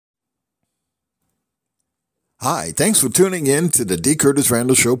Hi, thanks for tuning in to the D. Curtis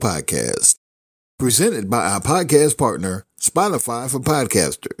Randle Show podcast, presented by our podcast partner, Spotify for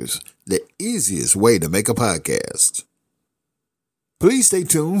Podcasters, the easiest way to make a podcast. Please stay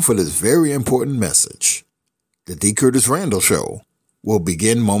tuned for this very important message. The D. Curtis Randle Show will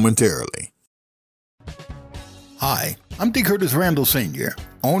begin momentarily. Hi, I'm D. Curtis Randle Sr.,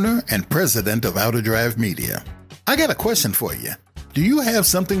 owner and president of Outer Drive Media. I got a question for you. Do you have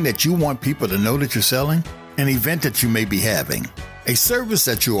something that you want people to know that you're selling? An event that you may be having, a service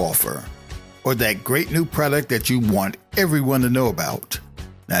that you offer, or that great new product that you want everyone to know about?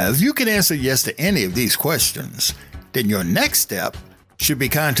 Now, if you can answer yes to any of these questions, then your next step should be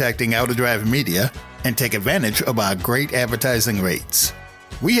contacting Outer Drive Media and take advantage of our great advertising rates.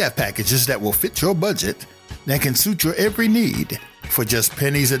 We have packages that will fit your budget that can suit your every need for just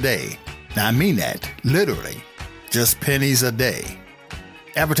pennies a day. Now, I mean that, literally, just pennies a day.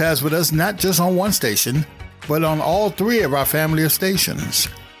 Advertise with us not just on one station, but on all three of our family of stations: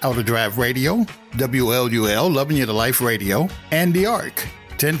 Outer Drive Radio, WLUL, Loving You to Life Radio, and The Arc,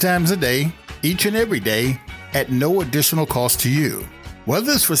 10 times a day, each and every day, at no additional cost to you.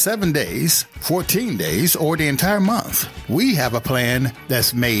 Whether it's for 7 days, 14 days, or the entire month, we have a plan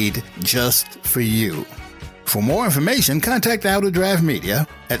that's made just for you. For more information, contact Outer Drive Media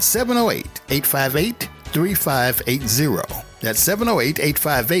at 708-858-3580. That's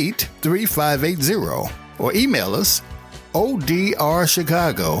 708-858-3580. Or email us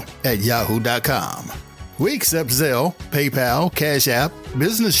odrchicago@yahoo.com. We accept Zelle, PayPal, Cash App,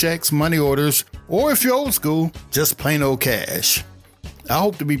 business checks, money orders, or if you're old school, just plain old cash. I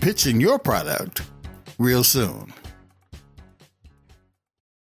hope to be pitching your product real soon.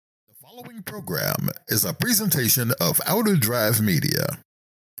 The following program is a presentation of Outer Drive Media.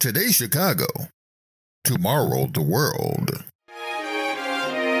 Today, Chicago. Tomorrow, the world.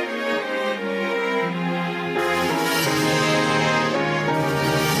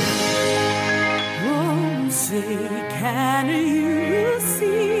 Can you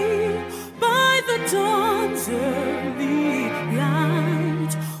see by the dawn's early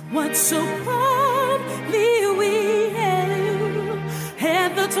light what so proudly we hailed,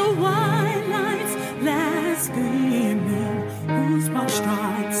 had the twilight's last gleaming, whose broad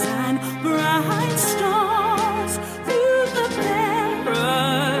stripes and bright stars through the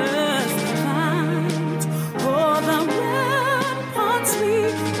perilous fight, o'er the ramparts we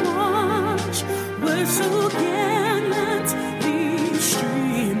watched were so gallantly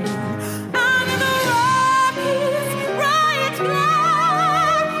streaming, and the Rockies right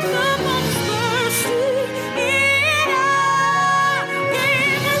glad the most thirsty in air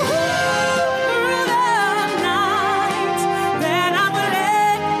gave the word of the night. Then I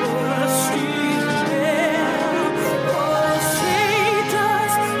bled the street there, oh,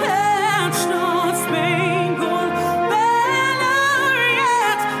 satyrs and star-spangled banner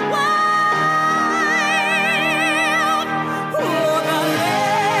yet wild, o'er the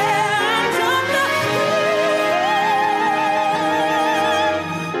land of the free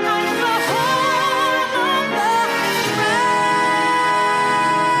and the home of the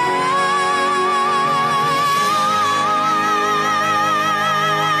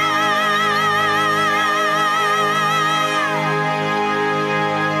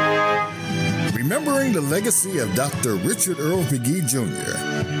Remembering the legacy of Dr. Richard Earl McGee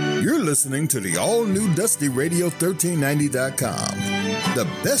Jr., you're listening to the all-new Dusty Radio 1390.com, the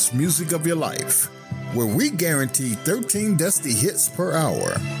best music of your life, where we guarantee 13 Dusty hits per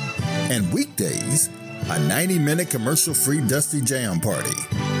hour, and weekdays, a 90-minute commercial-free Dusty Jam Party.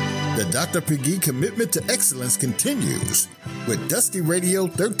 The Dr. McGee commitment to excellence continues with Dusty Radio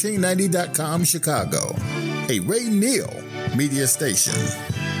 1390.com Chicago, a Ray Neal media station.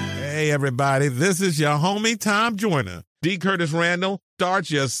 Hey, everybody, this is your homie Tom Joyner. D. Curtis Randle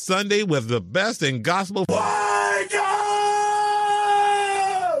starts your Sunday with the best in gospel. Wake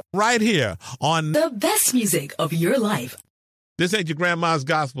up! Right here on the best music of your life. This ain't your grandma's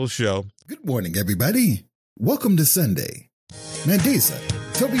gospel show. Good morning, everybody. Welcome to Sunday. Mandisa,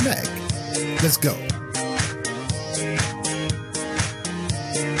 Toby Mac, let's go.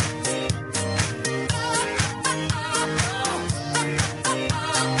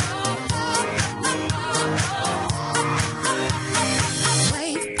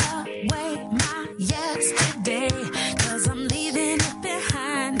 Wake away my yesterday, 'cause I'm leaving it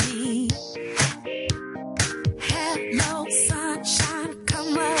behind me. Hello, sunshine,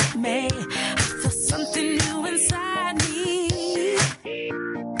 come with me. I feel something new inside me.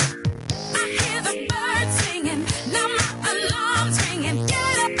 I hear the birds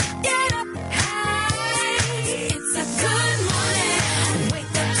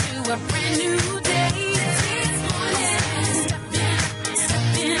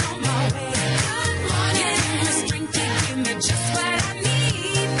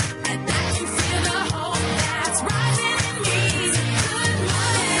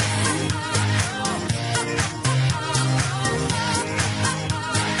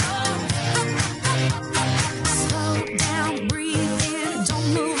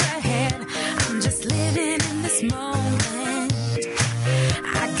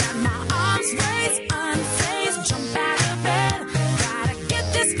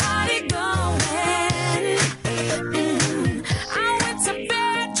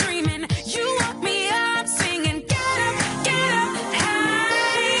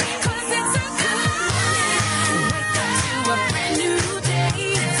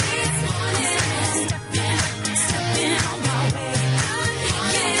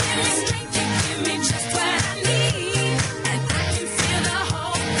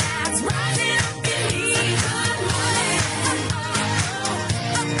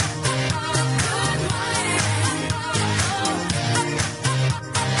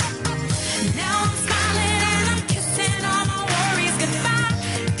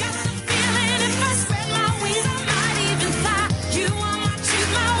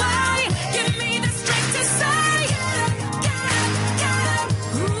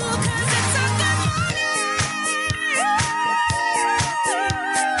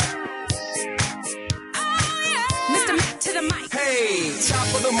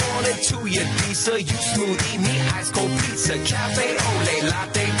Lisa, you smoothie, me ice cold pizza, cafe ole,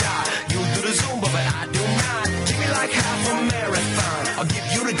 latte da. You do the Zumba, but I do not. Give me like half a marathon. I'll give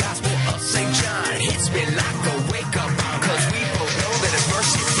you the gospel of St. John. Hits me like a wake-up bomb, 'cause we both know that His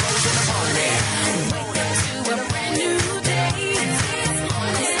mercy flows in the morning. Wake up to a brand new day.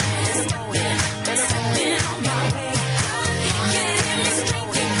 This morning, stepping on my way. Give me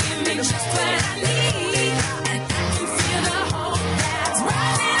strength and give me just what I need. And I can feel the hope that's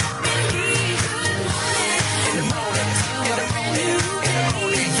rising up in me. Good morning, in the morning, to a brand new day.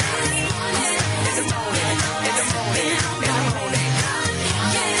 This morning, in the morning, in the morning, in the morning.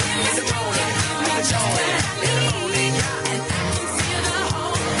 Give me strength and give me just what I need. And I can feel the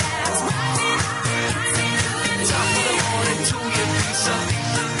hope that's rising up in me. Top of the morning to you, Lisa.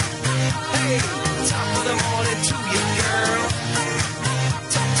 Hey, top of the morning to you, girl.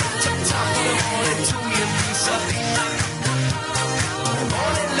 Top of the morning to you, Lisa.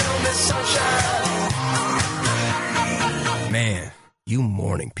 Morning, little Miss Sunshine. Man, you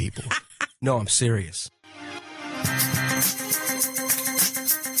morning people. No, I'm serious.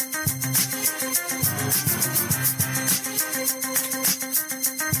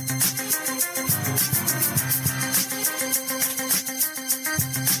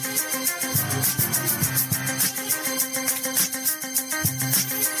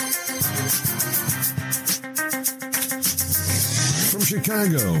 From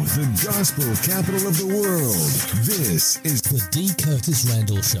Chicago, the gospel capital of the world, this is The D. Curtis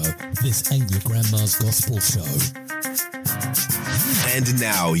Randle Show. This ain't your grandma's gospel show. And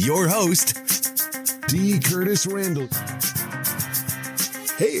now, your host, D. Curtis Randle.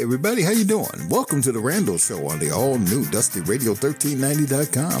 Hey everybody, how you doing? Welcome to the Randle Show on the all-new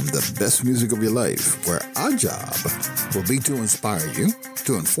DustyRadio1390.com, the best music of your life, where our job will be to inspire you,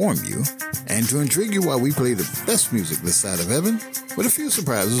 to inform you, and to intrigue you while we play the best music this side of heaven, with a few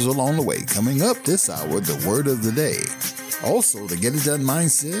surprises along the way. Coming up this hour, the word of the day. Also, the Get It Done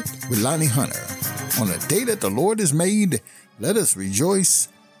Mindset with Lonnie Hunter. On a day that the Lord has made, let us rejoice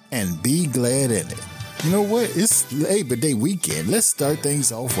and be glad in it. You know what? It's Labor Day weekend. Let's start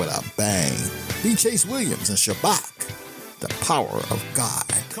things off with a bang. B. Chase Williams and Shabbat, the power of God.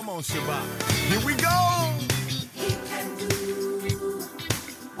 Come on, Shabbat. Here we go. He can do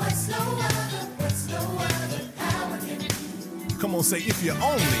what's no other power can do. Come on, say if you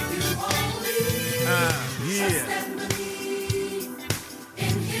only. Yeah. Trust and believe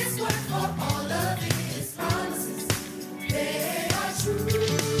in His word, for all of His promises, they are true.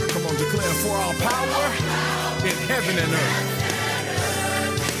 Come on, declare for our power in heaven and earth.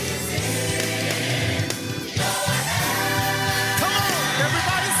 Come on,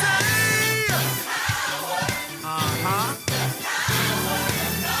 everybody say.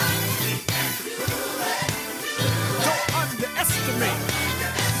 Don't underestimate.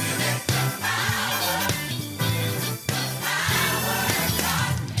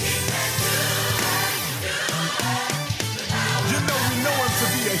 You know we know him to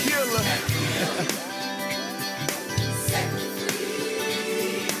be a healer.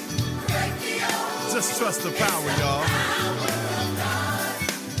 Just trust the power, y'all.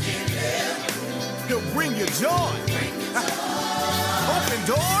 He'll bring you joy. Open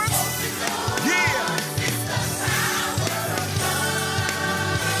doors. Yeah.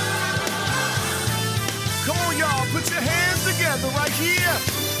 Come on, y'all. Put your hands together right here.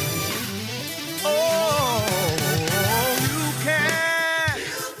 Oh, you can.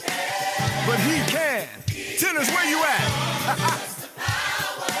 But He can. Tenors, where you at?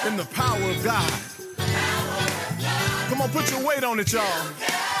 In the power of God. Come on, put your weight on it, y'all.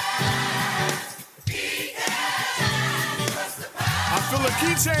 I feel a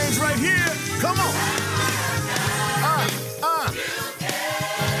key change right here. Come on.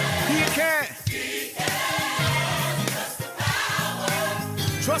 He can.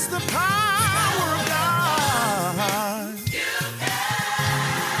 Trust the power of God.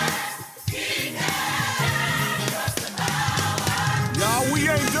 Y'all, we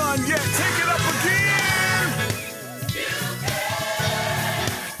ain't done yet. Take it up again.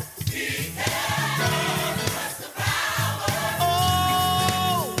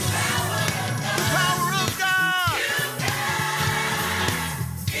 Oh, the power of God.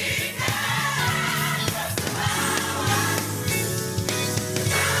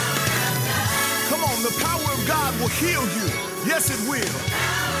 Come on, the power of God will heal you. Yes, it will.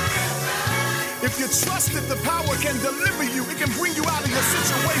 If you trust that the power can deliver you, it can bring you out of your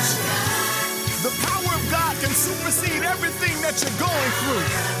situation. The power of God can supersede everything that you're going through.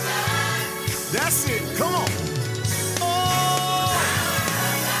 That's it. Come on. Oh!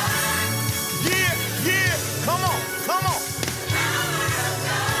 Yeah, yeah. Come on, come on.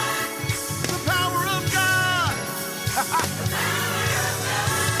 The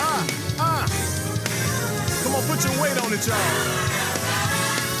with y'all.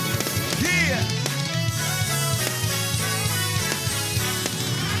 Yeah.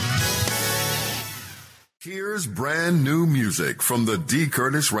 Here's brand new music from the D.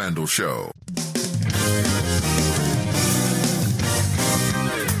 Curtis Randle Show.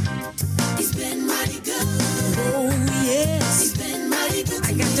 He's been mighty good. Oh, yes. He's been mighty good.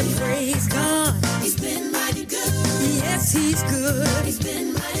 I got to praise God. He's been mighty good. Yes, he's good. He's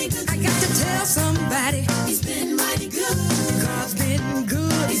been mighty good. I got to tell somebody. He's been mighty good. God's been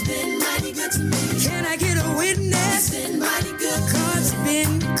good. He's been mighty good to me. Can I get a witness? He's been mighty good. God's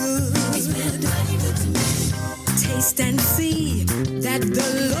been good. He's been mighty good to me. Taste and see that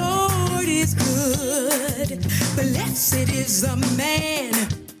the Lord is good. Blessed is the man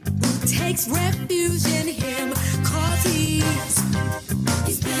who takes refuge in him, 'cause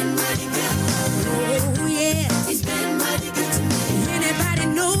he's been mighty good. Oh, yeah. He's been mighty good to me. Anybody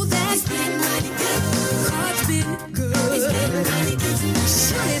know that? He's been mighty good. God's been good. He's been mighty good to me.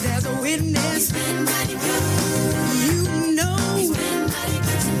 Surely there's a witness. He's been mighty good. You know he's been mighty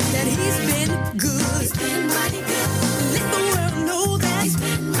good to me. That he's been good. He's been mighty good. Let the world know that he's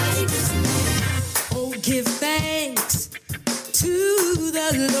been mighty good to me. Oh, give thanks to the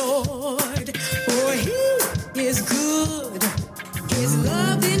Lord, for he is good. His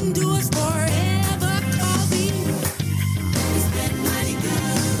love endures forever, 'cause he's been mighty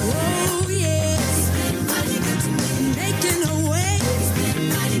good. Oh, yes. He's been mighty good to me. Making a way. He's been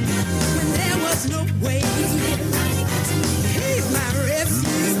mighty good. When there was no way. He's been mighty good to me. He's my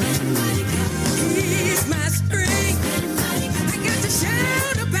refuge. He's been mighty good. He's my strength. He's been mighty good. I got to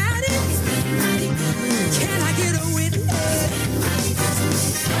shout about it. He's been mighty good. Can I get a witness? He's been mighty good to me.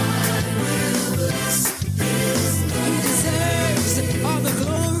 God will bless his name. He deserves all the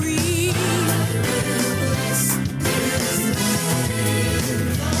glory. God will bless his name.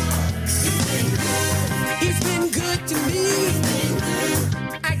 He's been good to me. He's been good.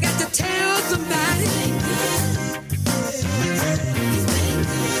 I got to tell somebody. He's been good. He's been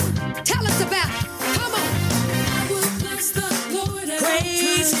good. Tell us about it. Come on. I will bless the Lord at all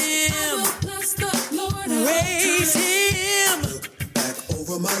Praise times. him. I will bless the Lord at all Praise times. him. Back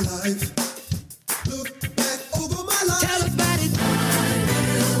over my life. Look back over my life. Tell us about it. I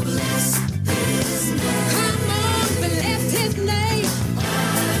will bless his name. Come on, bless his name. I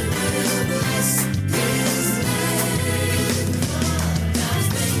will bless his name. God's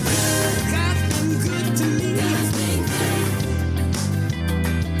been good. God's been good to me. God's been good.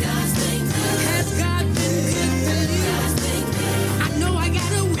 God's been good. Has God been good to you? God's been good. I know I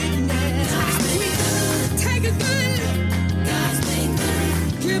got a witness. God's been good. Take it good. God's been good.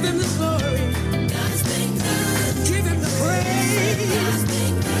 Give him the glory. God's been good. Give him the praise. God's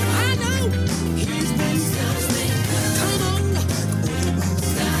been good. I know he's been good. God's been good. Come on.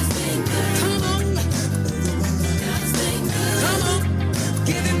 God's been good. Come on. God's been good. Come on.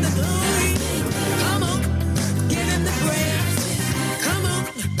 Give him the glory. Come on. Give him the praise. Come on.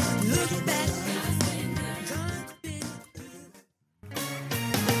 Look back. God's been good. God's been good.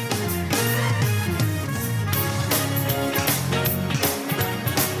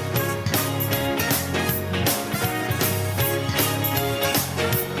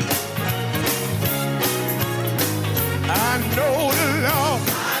 I know the Lord.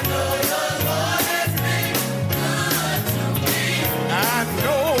 I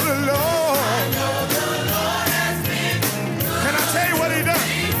know the Lord. Can I tell you what he done?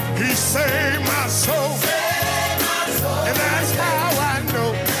 He saved my soul. And that's how I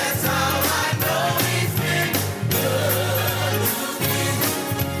know. He's been good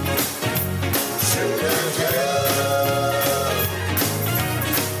to me.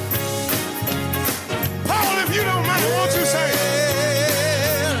 Paul, if you don't mind, won't you say,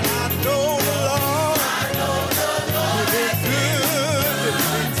 I know the Lord. He's been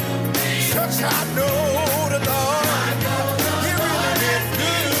good to me. Church, I know the Lord. He really been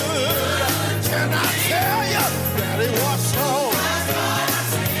good. Can I tell you that he was so?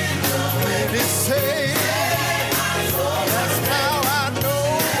 When he saved, that's how I know.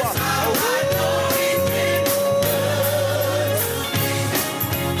 He's been good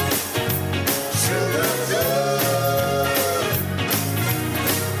to me.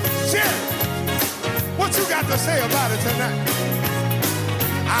 Jerry, what you got to say about it tonight?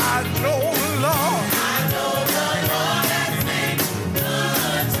 I know the Lord. I know the Lord has been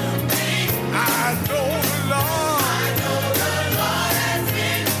good to me. I know the Lord. I know the Lord has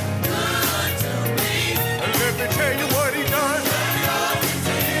been good to me. And let me tell you what he done.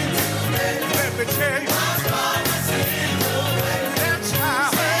 Let me tell you. That's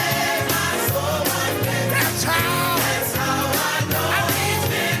how. That's how. I know he's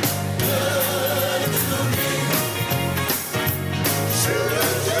been good to me.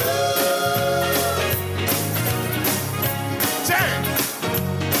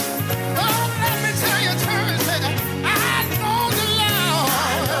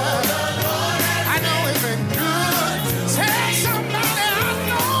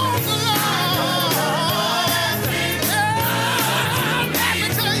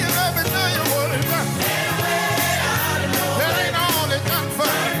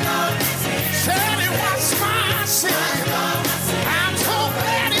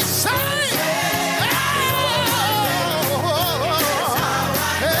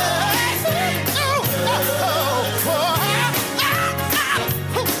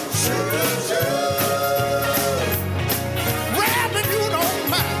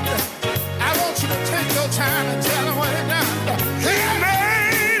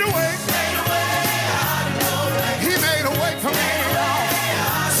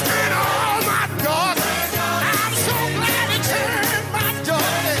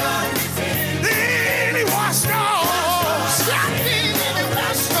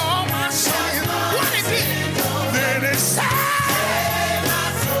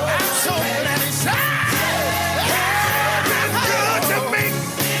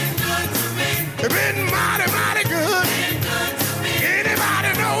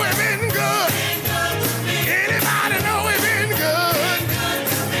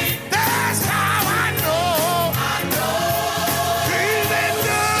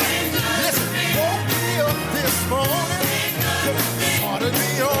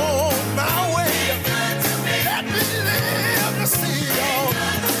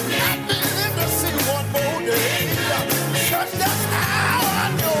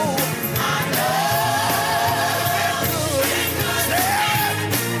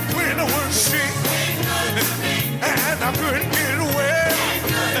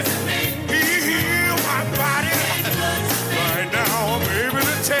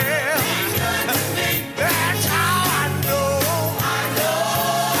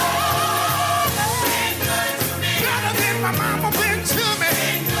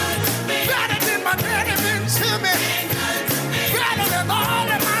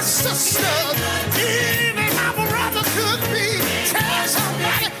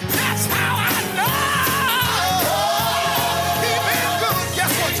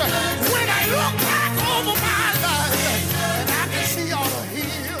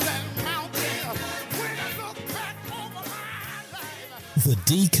 The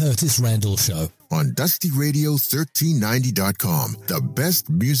D. Curtis Randle Show. On DustyRadio1390.com, the best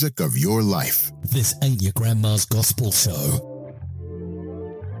music of your life. This ain't your grandma's gospel show.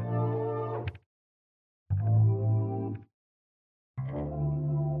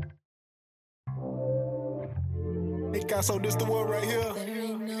 Hey, guys, so this the one right here. There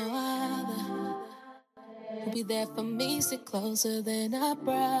ain't no other who'll be there for me, sit closer than a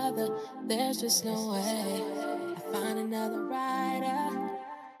brother. There's just no way I find another rider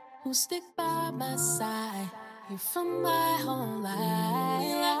who'll stick by my side. You're from my whole life.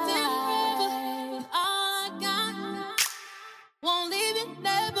 Forever, all I got. Won't leave it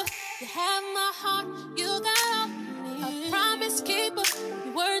never. You have my heart, you got all me. A promise keeper,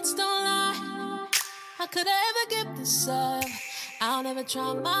 your words don't lie. How could I ever give this up? I'll never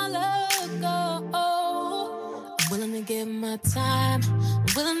try my luck. Oh, I'm willing to give my time. I'm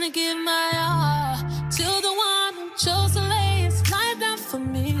willing to give my all to the one who chose to lay his life down for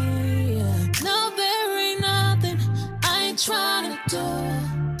me. No, there ain't nothing I ain't trying to do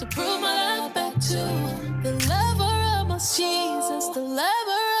to prove my love back to the lover of my soul. Jesus, the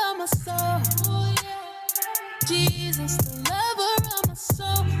lover of my soul. Jesus, the lover of my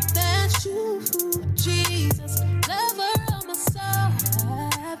soul. That's you, Jesus, lover of my soul.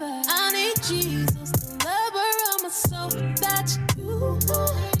 I need Jesus, the lover of my soul. That's you,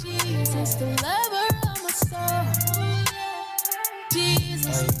 Jesus, the lover of my soul.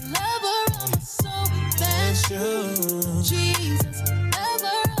 Jesus, the lover of my soul. That's you, Jesus,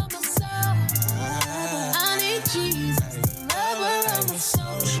 lover of my soul. I need Jesus, the lover of my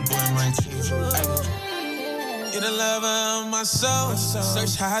soul. You're the lover of my soul.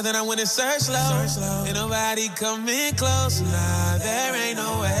 Search high, then I went and search low. Ain't nobody coming close. Nah, there ain't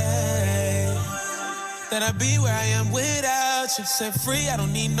no way that I'd be where I am without you. Set free, I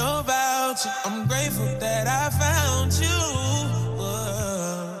don't need no voucher. I'm grateful that I found you.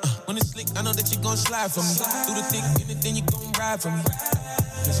 When it's slick, I know that you're gon' slide for me. Through the thick, anything you gon' ride for me.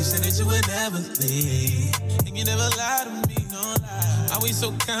 Cause you said that you would never leave, and you never lie to me, no lie. Always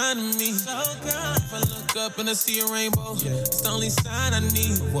so kind to me. If I look up and I see a rainbow, it's the only sign I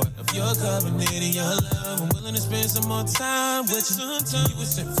need. What of your covenant and your love? I'm willing to spend some more time with you. You were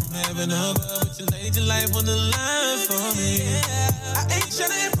sent from heaven above, but you laid your life on the line for me. I ain't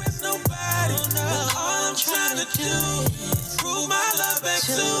tryna impress nobody, but all I'm trying to do is prove my love back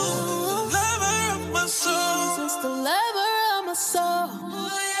to the lover of my soul. Jesus, the lover of my soul.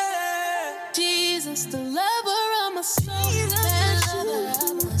 Jesus, the lover of my soul. Jesus,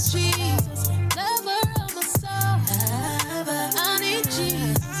 lover of my soul. I need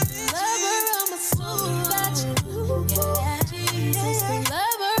Jesus, lover of my soul. That's you, Jesus, the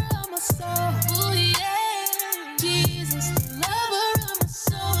lover of my soul. Ooh, yeah. Jesus, the lover of my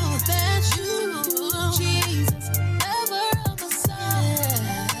soul. That's you, Jesus, lover of my soul.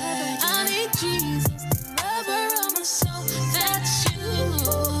 I need Jesus, the lover of my soul. That's you.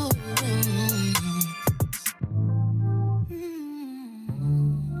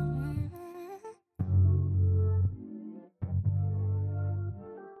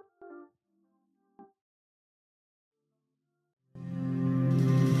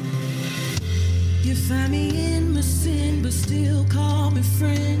 You find me in my sin, but still call me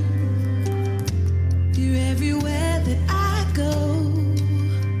friend. You're everywhere that I go.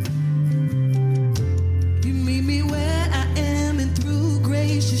 You meet me where I am, and through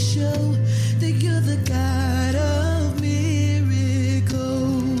grace you show that you're the God of miracles.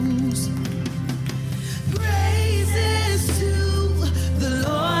 Praises to the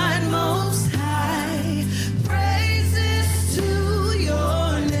Lord Most High. Praises to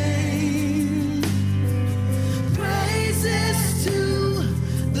your name. Praises to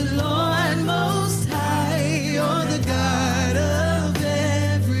the Lord Most High. You're the God of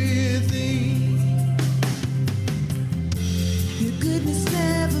everything. Your goodness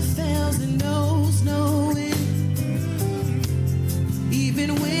never fails and knows no end.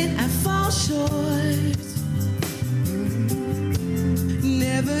 Even when I fall short,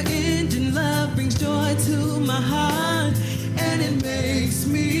 never ending love brings joy to my heart, and it makes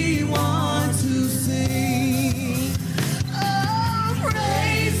me want to sing. Oh,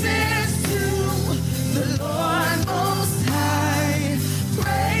 praises to the Lord Most High.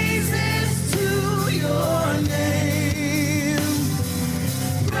 Praises to your name.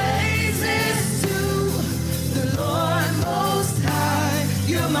 Praises to the Lord Most High.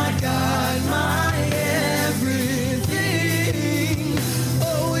 You're my God, my everything.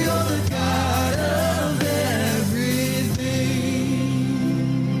 Oh, you're the God of everything.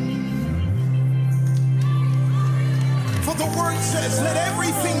 For the word says, let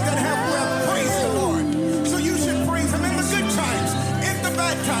everything that have breath praise the Lord. So you should praise him in the good times, in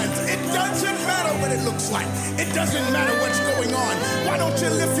bad times. It doesn't matter what it looks like. It doesn't matter what's going on. Why don't you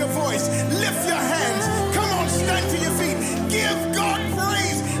lift your voice? Lift your hands. Come on, stand to your feet. Give God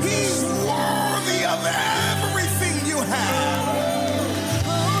praise. He's worthy of everything you have.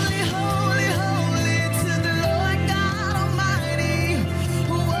 Holy, holy, holy to the Lord God Almighty,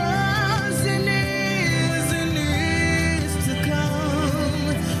 who was and is to come.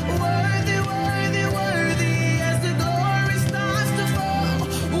 Worthy, worthy, worthy, as the glory starts to fall,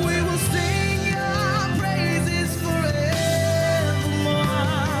 we will sing your praises forevermore.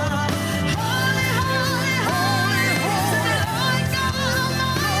 Holy, holy, holy to the Lord God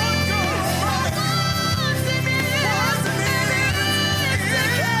Almighty, who was and is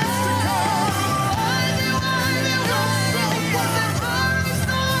to come. Worthy, worthy, worthy, as the glory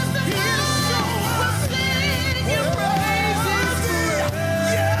starts to fall, we'll sing your praises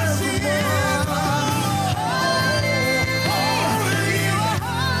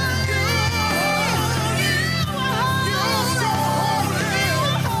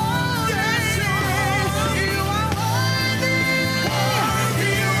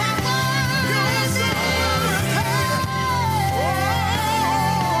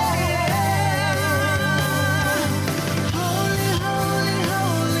Holy, holy,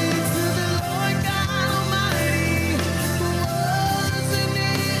 holy to the Lord God Almighty, who was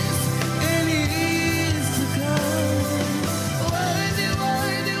and is to come. Worthy,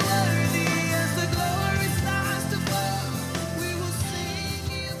 worthy, worthy, as the glory starts to fall, we will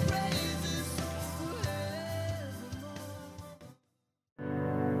sing your praises forevermore.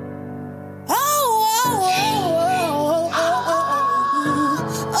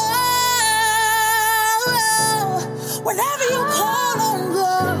 Whenever you call on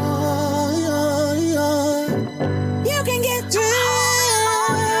God, you can get through.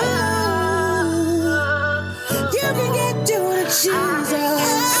 You can get through to Jesus.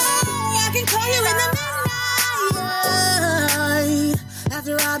 I can call you in the midnight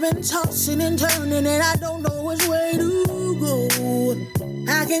after I've been tossing and turning and I don't know which way to go.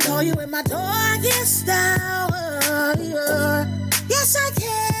 I can call you in my darkest hour. Yes, I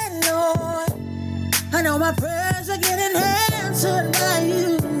can, Lord. I know my prayers are getting answered by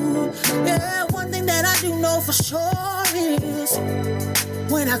you. Yeah, one thing that I do know for sure is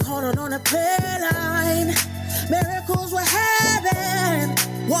when I call it on a prayer line, miracles will happen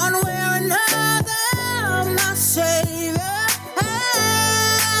one way or another. My Savior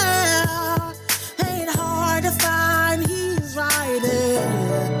ain't hard to find. He's right there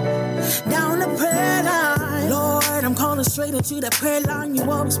down the prayer line. Lord, I'm calling straight into that prayer line.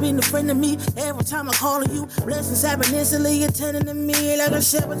 You always been a friend to me. Every time I call on you, blessings happen instantly, attending to me like a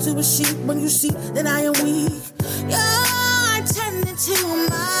shepherd to a sheep. When you see that I am weak, you're tending to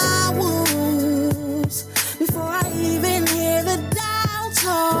my wounds before I even hear the dial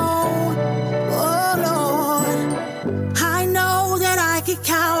tone. Oh Lord, I know that I can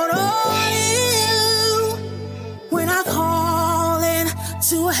count on you when I call in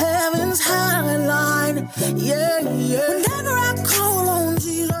to heaven's hotline. Yeah, yeah. Whenever I call on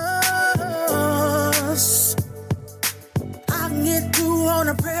Jesus, I can get through on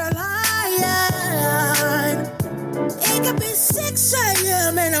a prayer line. It could be 6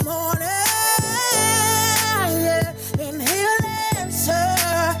 a.m. in the morning, yeah, and he'll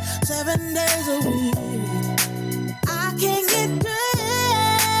answer 7 days a week. I can get down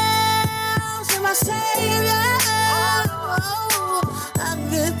to my Savior. I can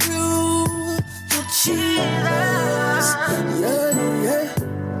get through to Jesus. Yeah, yeah.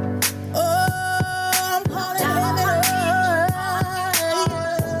 Oh, I'm calling heaven.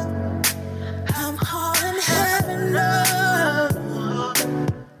 I'm calling heaven up.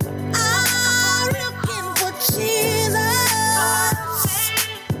 I'm looking for Jesus.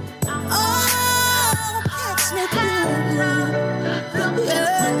 Oh, catch me through.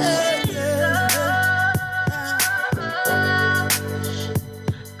 Yeah, yeah.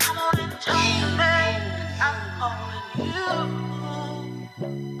 Come on and talk to me. I'm calling you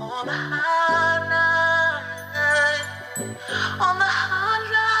on the hotline. On the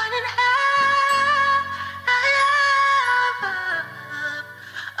hotline in heaven.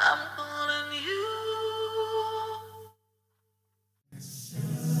 I'm calling you.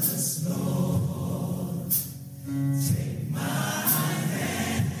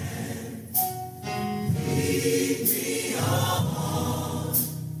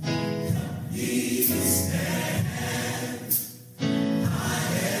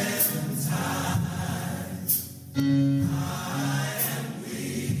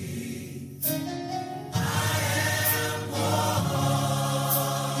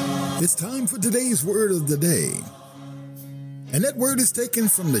 It's time for today's word of the day. And that word is taken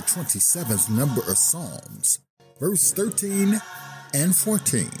from the 27th number of Psalms, verse 13 and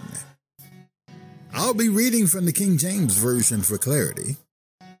 14. I'll be reading from the King James Version for clarity.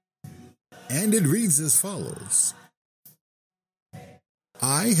 And it reads as follows.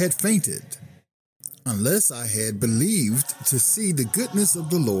 I had fainted, unless I had believed to see the goodness of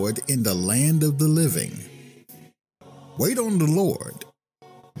the Lord in the land of the living. Wait on the Lord,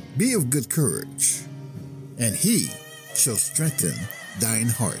 be of good courage, and he shall strengthen thine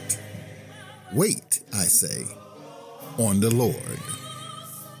heart. Wait, I say, on the Lord.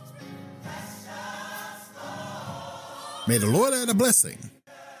 May the Lord add a blessing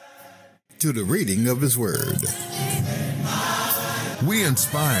to the reading of his word. We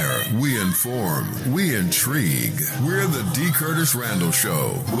inspire, we inform, we intrigue. We're the D. Curtis Randle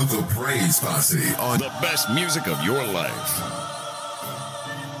Show with the Praise Posse on the best music of your life.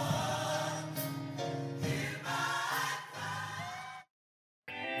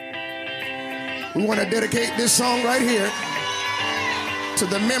 We want to dedicate this song right here to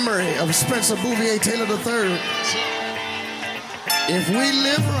the memory of Spencer Bouvier Taylor III. If we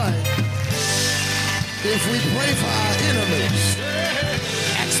live right, if we pray for our enemies,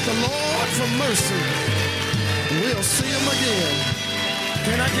 ask the Lord for mercy, we'll see him again.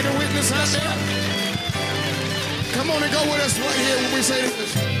 Can I get a witness out there? Come on and go with us right here when we say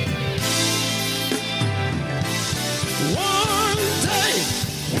this. One day,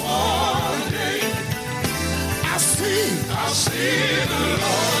 I'll see the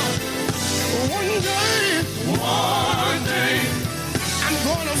Lord. One day, I'm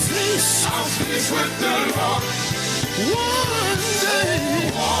gonna feast. I'll feast with the Lord. One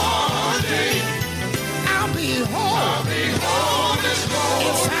day, I'll be whole. As gold.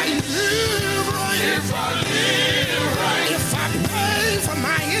 If I live right. If I pray for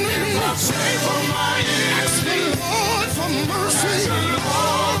my enemies. Ask the Lord for mercy.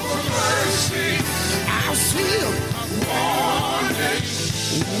 I'll see him. One day.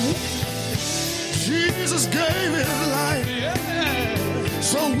 Jesus gave his life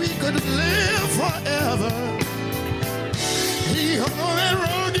so we could live forever. He hung that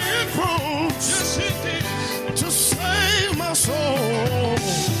rugged cross to save my soul.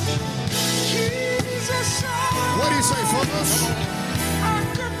 Jesus, what do you say for us? I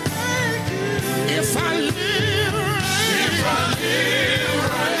could make it if I live right.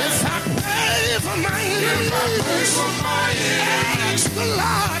 If I pray for my enemies, ask the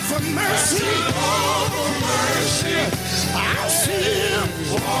Lord for mercy. I'll see him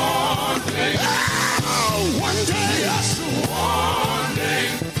one day. One day.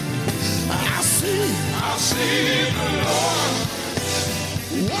 I'll see the Lord.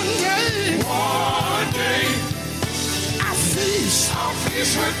 One day. I'll feast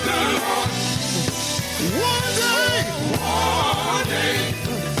with the Lord. One day.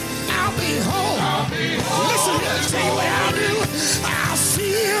 I'll be whole. Listen here, tell you what I'll do. I'll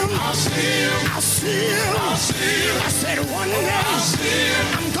see him. I said one day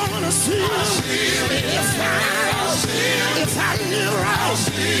I'm gonna see him. If I live right,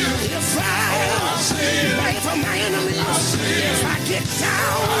 if I pray for my enemies, if I get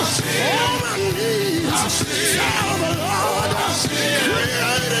down on my knees, tell the Lord,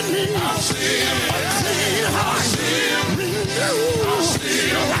 create in me a clean heart, renew the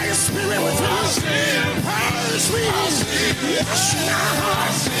right spirit within me, purge me, wash my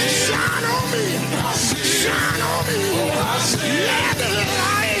heart, shine on me. Let the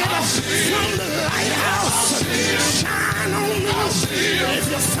light from the lighthouse shine on me. If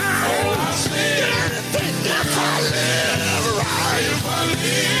you find anything, if I live right, if I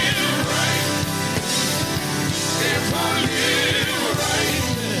live right, if I live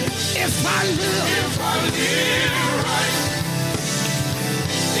right, if I live right,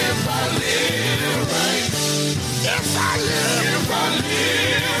 if I live right, if I live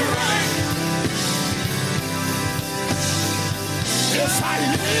right. If I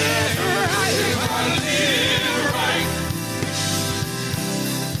live right,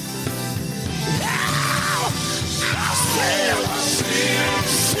 now I'll swing low,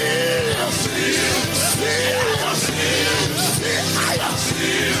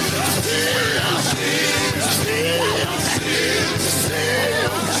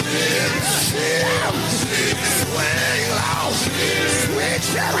 sweet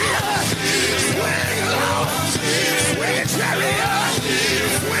chariot, swing low, sweet chariot,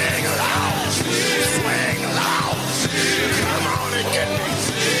 swing low, come on and get me,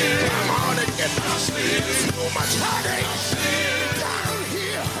 too much heartache, down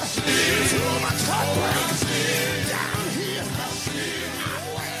here, too much heartbreak, down here, I'm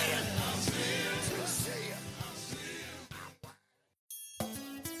waiting.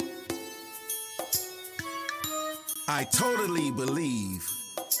 I totally believe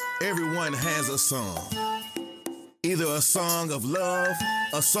everyone has a song. Either a song of love,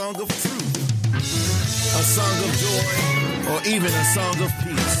 a song of truth, a song of joy, or even a song of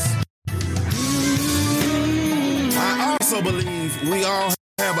peace. I also believe we all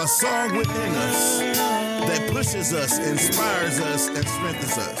have a song within us that pushes us, inspires us, and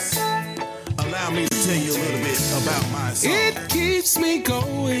strengthens us. Allow me to tell you a little bit about my song. It keeps me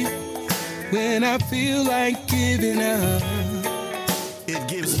going when I feel like giving up. It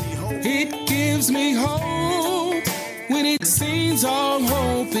gives me hope. It gives me hope when it seems all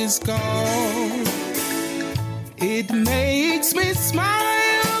hope is gone. It makes me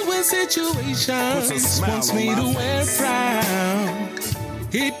smile when situations wants me to wear frown.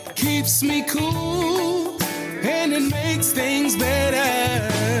 It keeps me cool and it makes things better.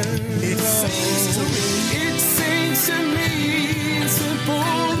 It sings to me. It sings to me a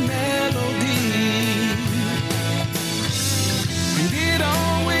simple melody. And it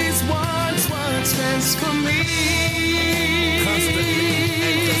always wants what's best for me. Constantly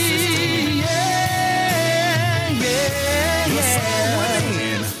and consistently.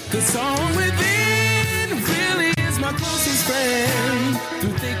 The song within really is my closest friend.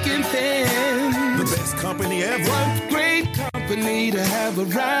 Through thick and thin, the best company ever. What great company to have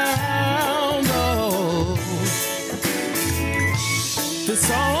around. Oh, the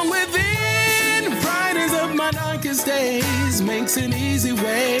song within brightens up my darkest days, makes an easy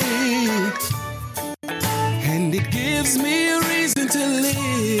way, and it gives me a reason to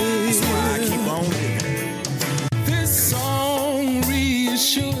live. That's why I keep on living. This song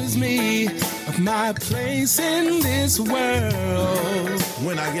reassures me of my place in this world.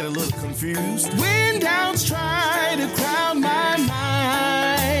 When I get a little confused, when doubts try to crowd my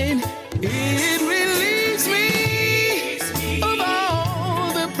mind, it relieves me of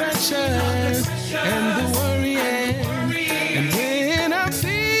all the pressure and the worrying. And when I'm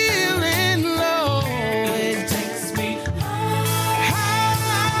feeling low, it takes me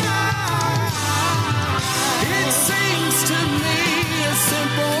high. It sings to me a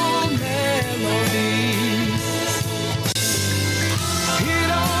simple melody.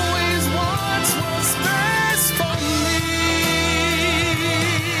 It always wants what's best for me.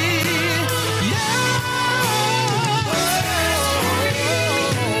 Yeah.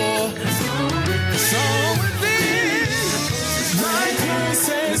 So within my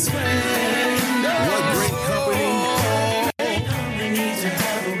closest friend. what great company? Good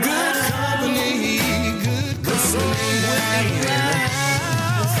company, good company.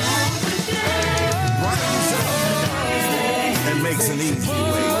 Brightens up and makes an easy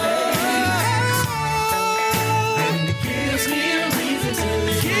way. And it gives me a reason to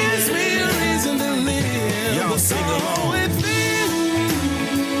live. Y'all sing along.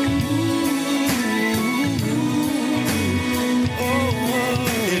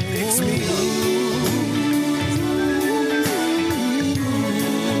 It picks me up.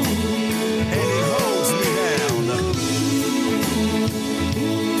 And it holds me down.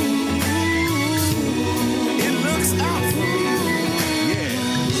 It looks out for me.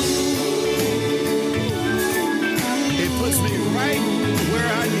 Yeah. It puts me right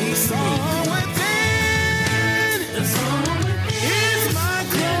where I need to be. The song within is my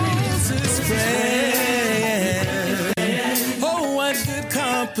closest friend. Oh, what good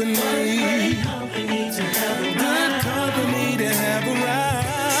company. Good company to have around.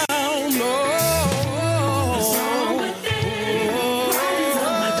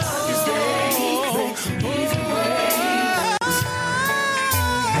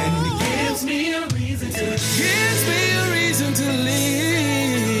 And it gives me a reason to live.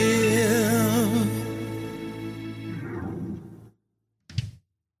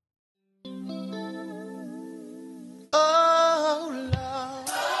 Oh, Lord.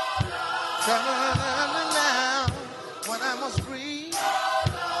 Now, when I must breathe,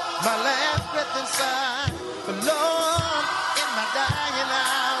 my last breath inside. But Lord, in my dying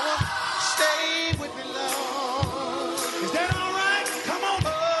hour, stay with me, Lord. Is that all right? Come on.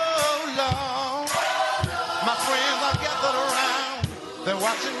 Oh, Lord. My friends are gathered around. They're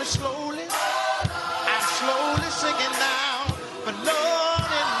watching me slowly. I'm slowly sinking down. But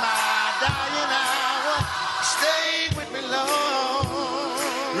Lord, in my dying hour, stay with me, Lord.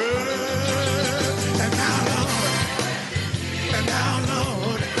 And now,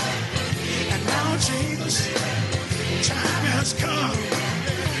 Lord, and now, Jesus, time has come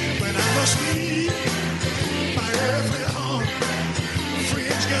when I must leave my earthly home.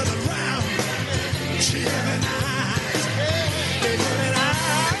 Friends gather round, cheering eyes, they giving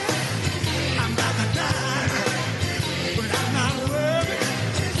eyes. I'm about to die, but I'm not worried.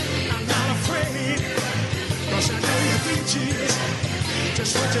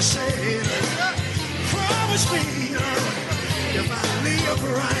 up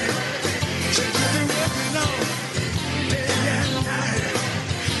right. Said you've been working on day and night.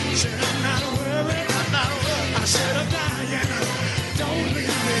 Said I'm not worried, I said I'm dying. Don't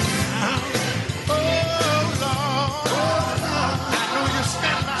leave me now. Oh Lord, I know you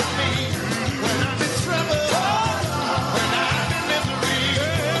stand by me when I'm in trouble, when I'm in misery.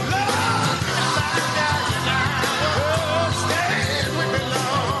 Lord, I'm dying now. Oh, stay with me,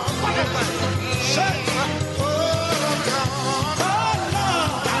 Lord. Say, oh Lord,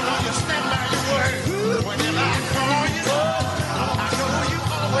 I know you stand by your word. Whenever I call you, I know you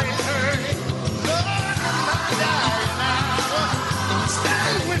always heard it. Lord, I'm dying now.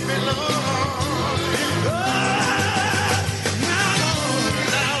 Stay with me, Lord.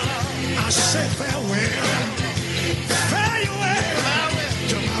 I say farewell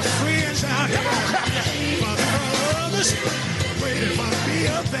to my friends out here. My brothers waiting for me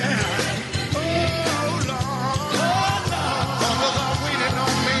up there. Oh Lord, brothers are waiting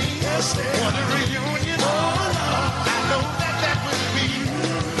on me for the reunion. I know that will be.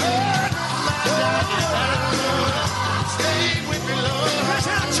 Lord, stay with me, Lord. Where's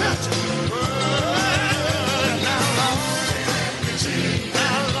our church?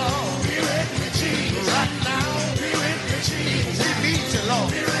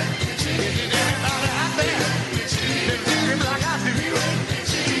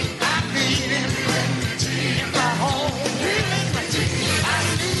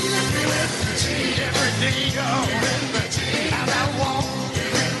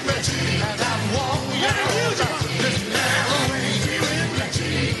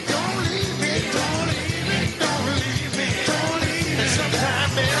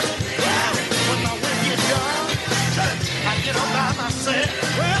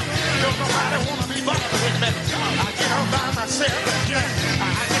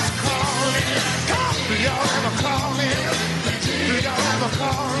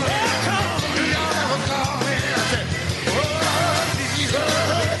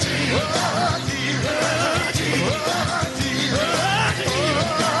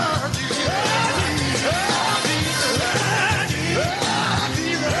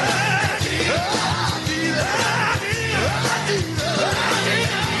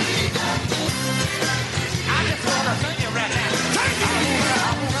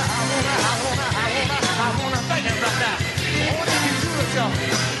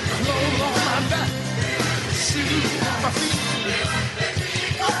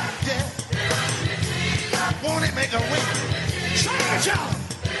 Make a win. Shout y'all.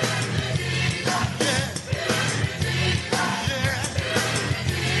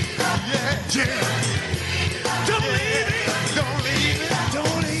 Yeah. Don't leave me. Don't leave me.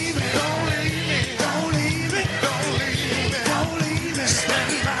 Don't leave me. Don't leave me. Don't leave me. Don't leave me. Don't leave me.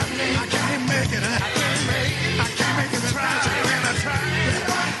 Stand by me. I can't make it. I can't make it. I can't make it. I tried and I tried.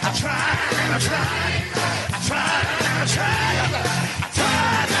 I tried and I tried. I tried and I tried. I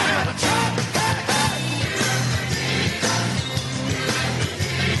tried and I tried.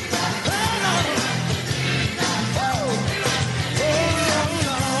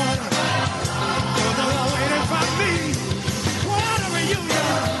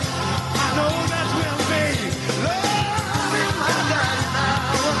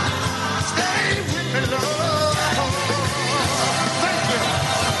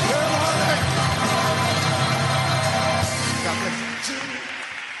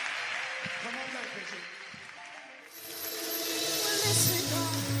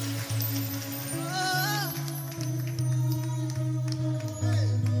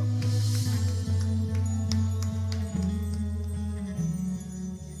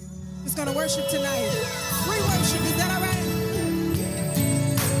 Gonna worship tonight. Free worship, is that all right?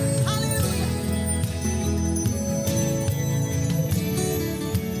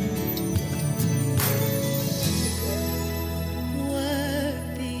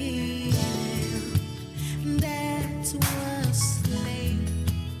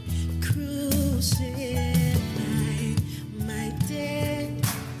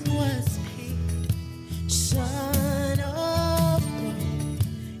 Son of God,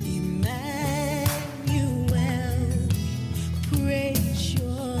 Emmanuel.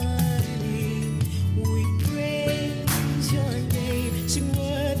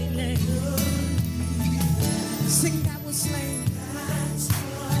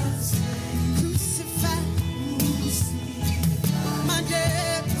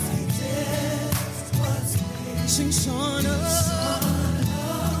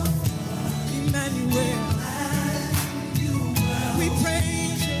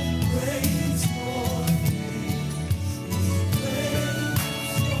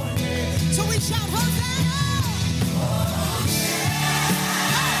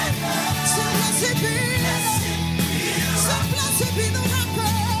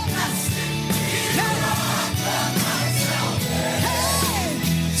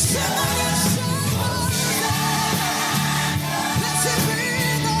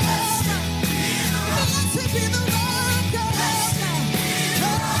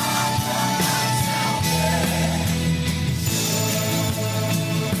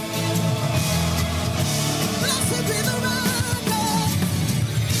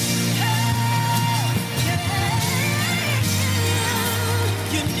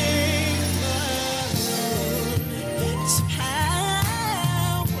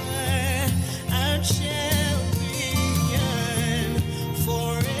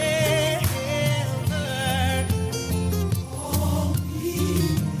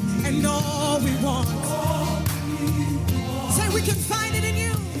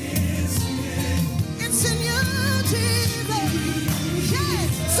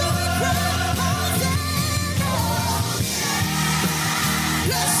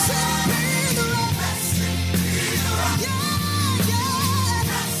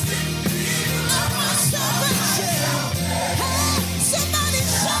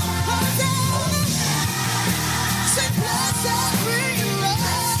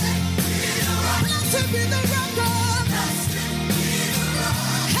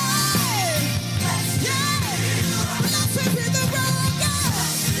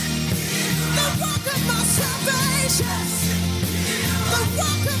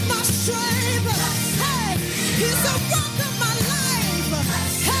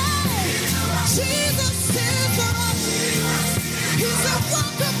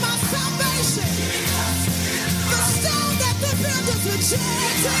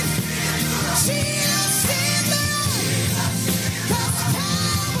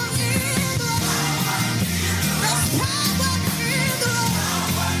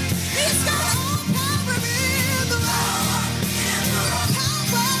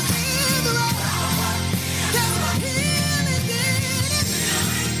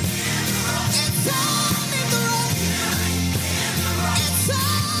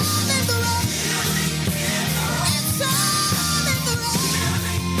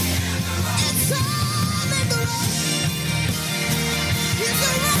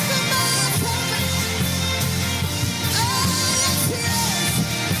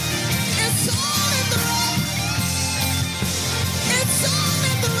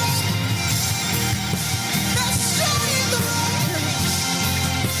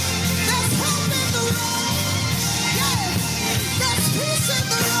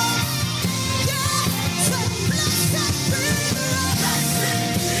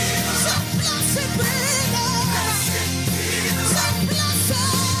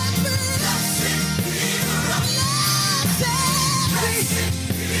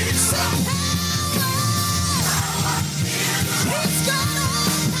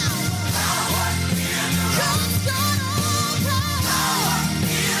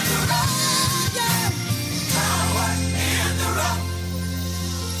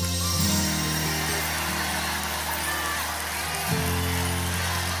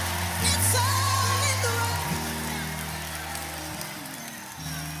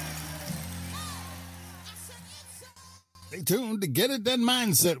 Stay tuned to Get It That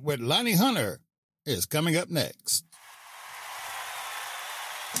Mindset with Lonnie Hunter is coming up next.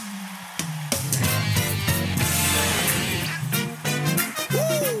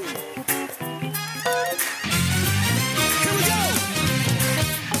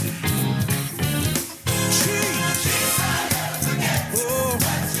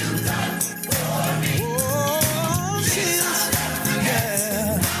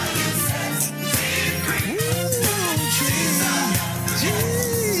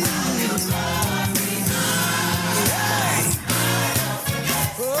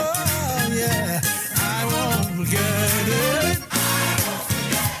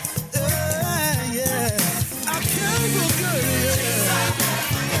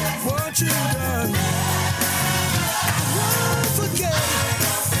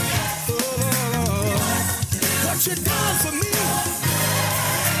 What you done for me?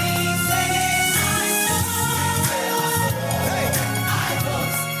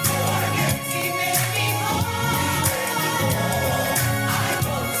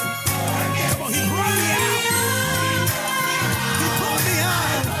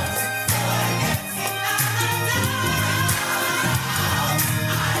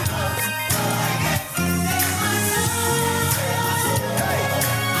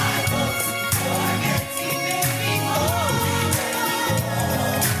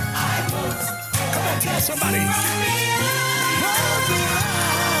 Somebody.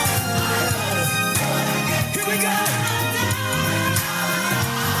 Here we go.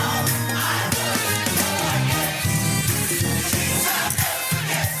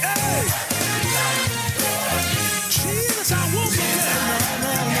 Hey. Jesus, I won't forget.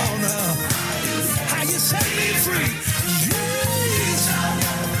 No. How you set me free. Jesus,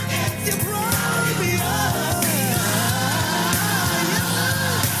 you brought me up.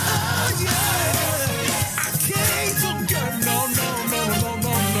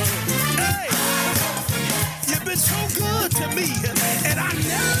 So good to me, and I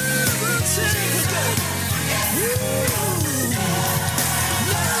never forget.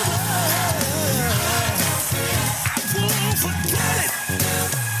 I won't forget it.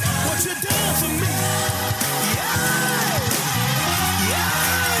 What you done for me?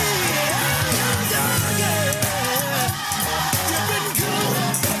 You've been good.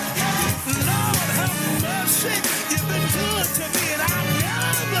 Lord have mercy. You've been good to me, and I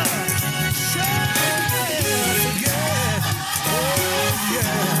never shall.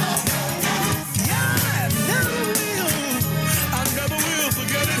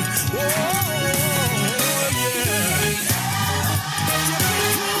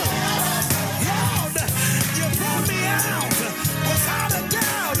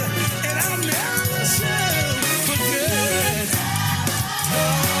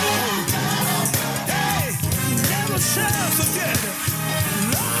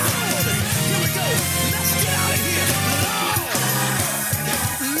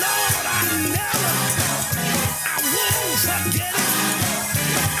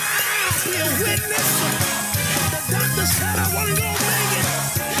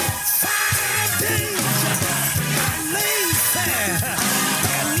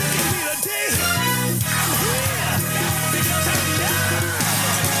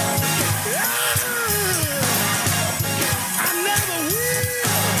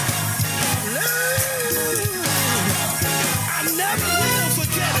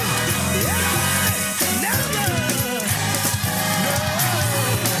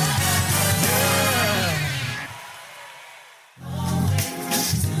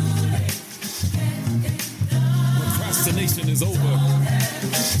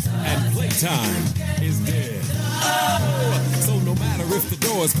 time is dead. Oh, so no matter if the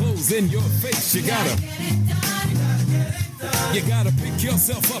doors close in your face, you gotta pick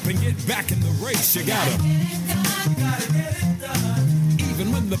yourself up and get back in the race. You gotta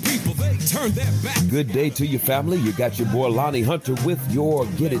even when the people, they turn their back. Good day to your family. You got your boy Lonnie Hunter with your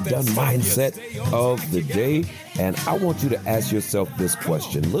Get It Done mindset of the day. And I want you to ask yourself this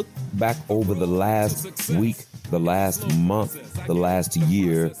question. Look back over the last week, the last month, the last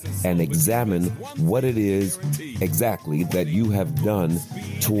year, and examine what it is exactly that you have done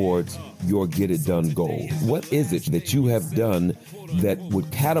towards your Get It Done goal. What is it that you have done that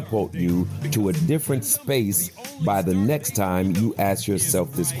would catapult you to a different space by the next time you ask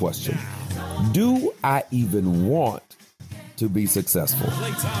yourself this question? Do I even want to be successful?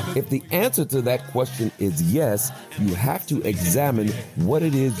 If the answer to that question is yes, you have to examine what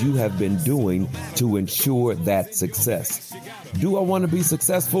it is you have been doing to ensure that success. Do I want to be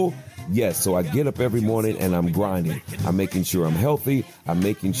successful? Yes, so I get up every morning and I'm grinding. I'm making sure I'm healthy. I'm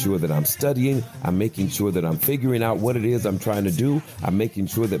making sure that I'm studying. I'm making sure that I'm figuring out what it is I'm trying to do. I'm making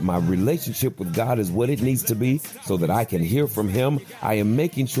sure that my relationship with God is what it needs to be so that I can hear from Him. I am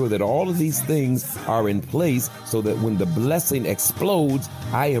making sure that all of these things are in place so that when the blessing explodes,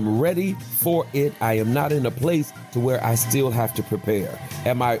 I am ready for it. I am not in a place to where I still have to prepare.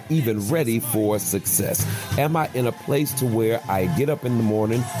 Am I even ready for success? Am I in a place to where I get up in the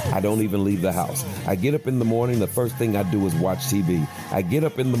morning, I don't even leave the house. I get up in the morning, the first thing I do is watch TV. I get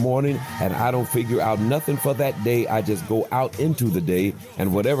up in the morning and I don't figure out nothing for that day. I just go out into the day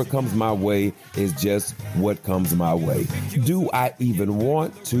and whatever comes my way is just what comes my way. Do I even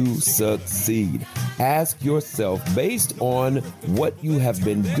want to succeed? Ask yourself, based on what you have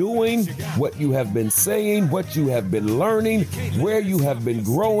been doing, what you have been saying, what you have been learning, where you have been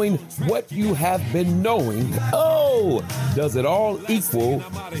growing, what you have been knowing. Oh, does it all equal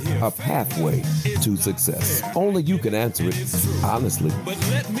a pathway to success? Only you can answer it, honestly.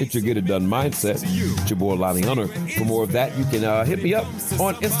 It's your Get It Done mindset. It's your boy Lonnie Hunter. For more of that, you can hit me up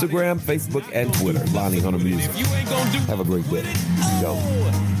on Instagram, Facebook, and Twitter. Lonnie Hunter Music. Have a great day. Go.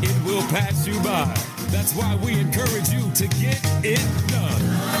 It will pass you by. That's why we encourage you to get it done.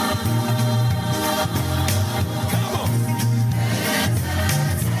 Come on.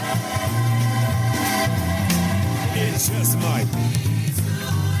 It just might.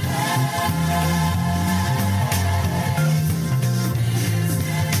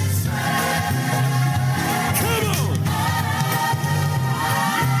 Come on.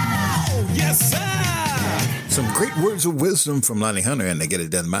 Oh, yes, sir. Some great words of wisdom from Lonnie Hunter and the Get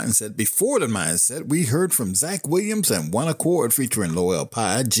It Done mindset. Before the mindset, we heard from Zach Williams and One Accord featuring Lowell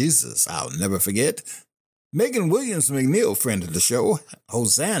Pye, Jesus, I'll Never Forget. Megan Williams McNeil, friend of the show,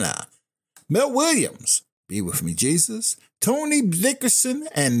 Hosanna. Mel Williams, Be With Me, Jesus. Tony Dickerson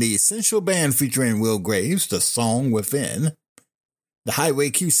and the Essential Band featuring Will Graves, The Song Within. The Highway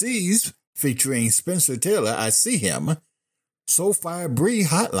QCs featuring Spencer Taylor, I See Him. Soulfire Bree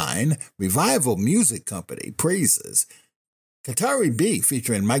Hotline, Revival Music Company, Praises. Katari B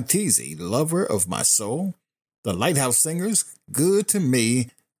featuring Mike Teasy, Lover of My Soul. The Lighthouse Singers, Good to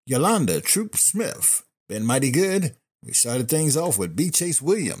Me. Yolanda Troop Smith, Been Mighty Good. We started things off with B. Chase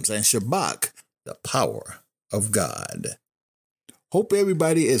Williams and Shabak, The Power of God. Hope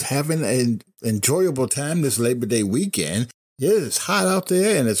everybody is having an enjoyable time this Labor Day weekend. It is hot out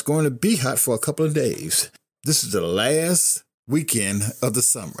there and it's going to be hot for a couple of days. This is the last weekend of the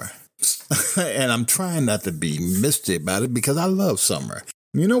summer. And I'm trying not to be misty about it because I love summer.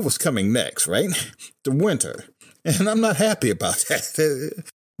 You know what's coming next, right? The winter. And I'm not happy about that.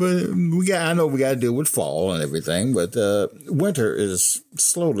 But I know we got to deal with fall and everything, but winter is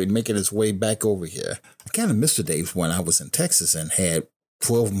slowly making its way back over here. I kind of miss the days when I was in Texas and had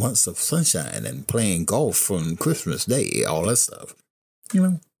 12 months of sunshine and playing golf from Christmas Day, all that stuff. You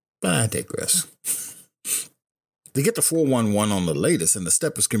know, but I digress. To get the 411 on the latest in the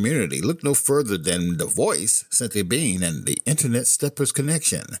Steppers community, look no further than The Voice, Cynthia Bean, and the Internet Steppers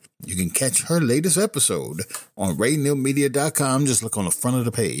Connection. You can catch her latest episode on RayNeilMedia.com. Just look on the front of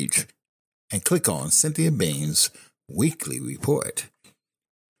the page and click on Cynthia Bean's weekly report.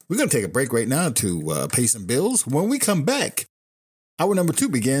 We're going to take a break right now to pay some bills. When we come back, hour number 2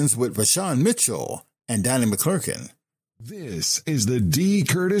 begins with Vashawn Mitchell and Donnie McClurkin. This is the D.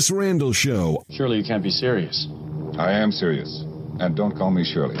 Curtis Randle Show. Surely you can't be serious. I am serious. And don't call me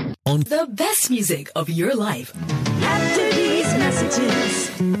Shirley. On the best music of your life. After these messages,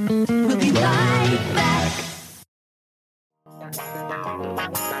 we'll be right back.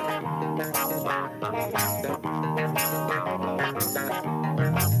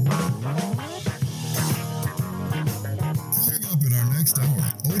 Coming up in our next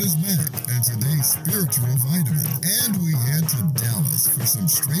hour, Otis Mack and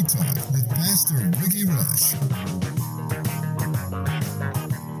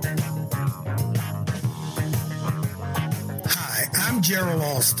Gerald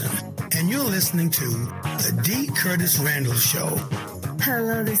Alston, and you're listening to The D. Curtis Randle Show.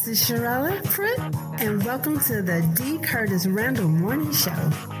 Hello, this is Sherella Pruitt, and welcome to the D. Curtis Randle Morning Show.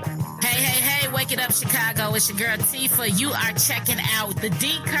 Hey, wake it up, Chicago. It's your girl Tifa. You are checking out the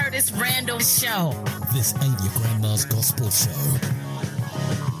D. Curtis Randle Show. This ain't your grandma's gospel show.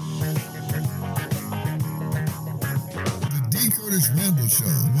 The D. Curtis Randle Show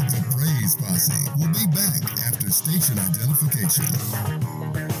with the Praise Posse will be back after station identification.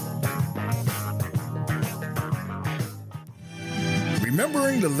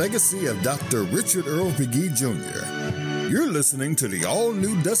 Remembering the legacy of Dr. Richard Earl McGee Jr., you're listening to the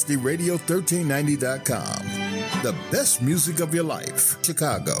all-new Dusty Radio 1390.com. The best music of your life.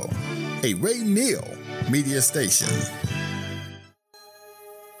 Chicago. A Ray Neal media station.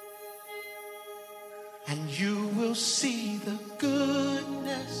 And you will see the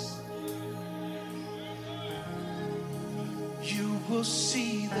goodness. You will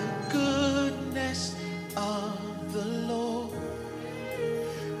see the goodness of the Lord.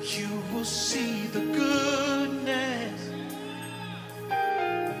 You will see the goodness.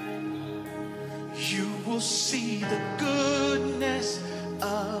 You will see the goodness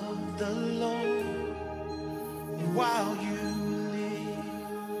of the Lord while you live.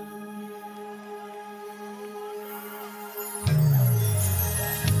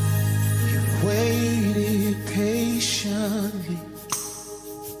 You waited patiently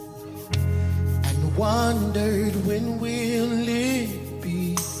and wondered when will it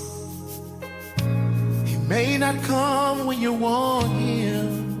be. He may not come when you want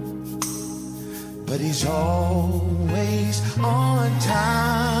him, but he's always on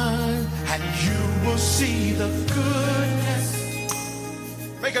time, and you will see the goodness.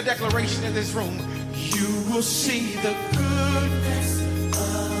 Make a declaration in this room. You will see the goodness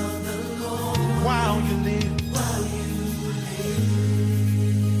of the Lord while you live.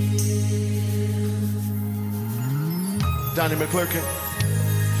 Donnie McClurkin.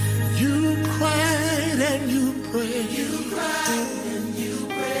 You cried and you prayed. You cried and you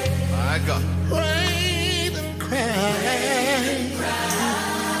prayed. My God. Prayed and cried.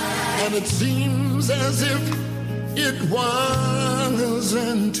 And it seems as if it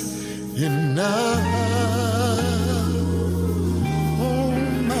wasn't enough. Oh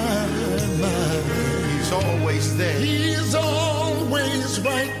my. He's always there. He's always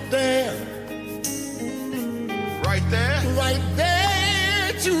right there. Right there? Right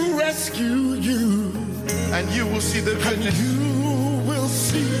there to rescue you. And you will see the goodness. And you will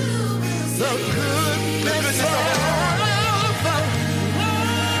see the goodness of the Lord.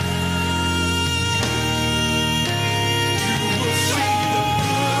 You will see the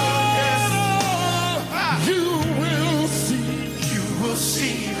goodness. You will see. You will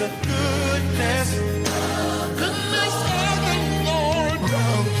see the goodness. Goodness of the Lord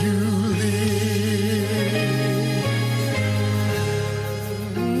while you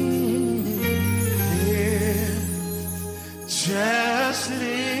just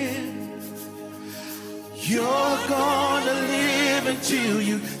live. You're gonna live until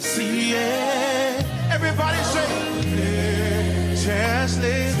you see it. Everybody say, just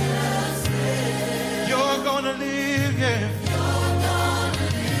live. You're gonna live, yeah. You're gonna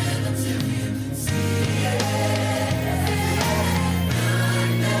live until you see it.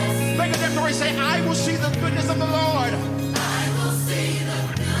 Make a declaration, say, I will see the goodness of the Lord. I will see the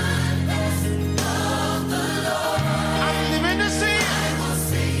goodness of the Lord. I'm living to see it. I will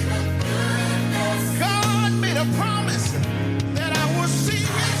see the goodness. God made a promise that I will see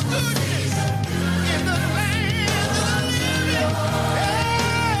his goodness in the land of the living. Yeah.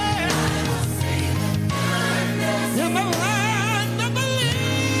 I will see the goodness in the land of the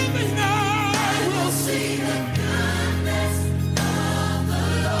living. I will see the goodness of the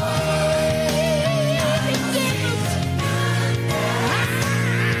Lord.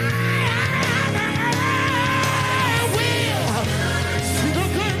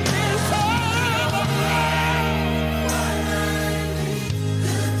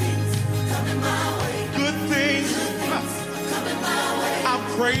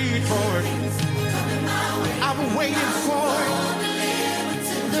 Prayed for it. I'm waiting for it.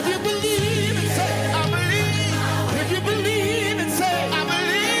 If you believe and say, I believe. If you believe and say, I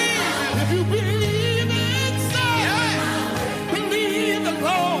believe. If you believe and say, believe the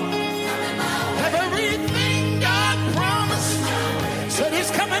Lord. Everything God promised said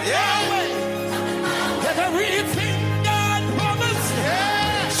it's coming my way. Everything God promised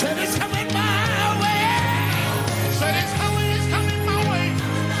said it's coming my way. Said it's coming my way.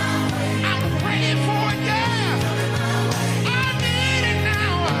 I'm ready for it, yeah. I need it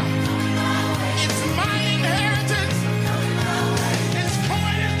now.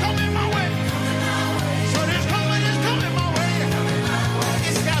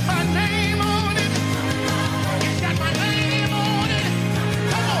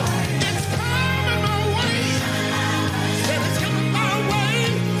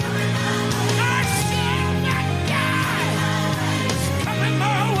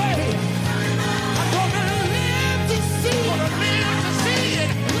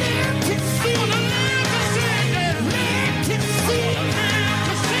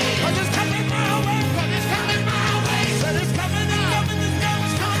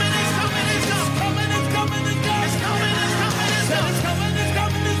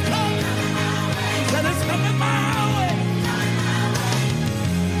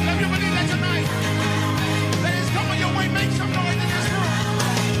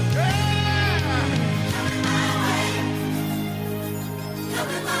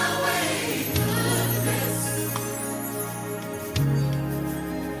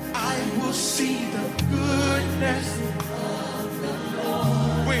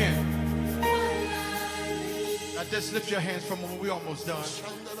 Just lift your hands for a moment. We're almost done.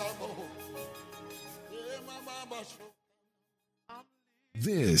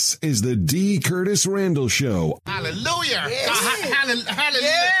 This is the D. Curtis Randle Show. Hallelujah. Yes. Hallelujah.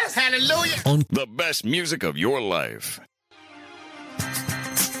 Yes. Hallelujah. On the best music of your life.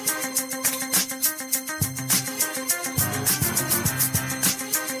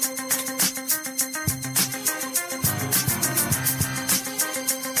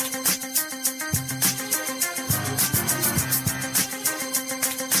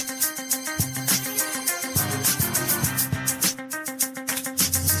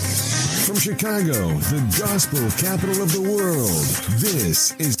 From Chicago, the gospel capital of the world,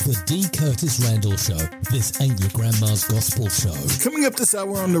 this is The D. Curtis Randle Show. This ain't your grandma's gospel show. Coming up this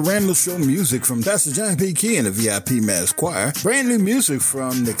hour on the Randle Show, music from Pastor John P. Key and the VIP Mass Choir, brand new music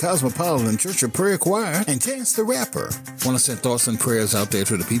from the Cosmopolitan Church of Prayer Choir, and Chance the Rapper. Want to send thoughts and prayers out there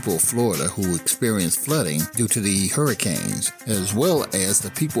to the people of Florida who experienced flooding due to the hurricanes, as well as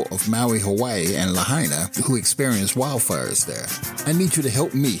the people of Maui, Hawaii, and Lahaina who experienced wildfires there. I need you to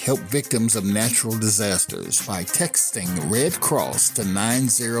help me help victims of natural disasters by texting Red Cross to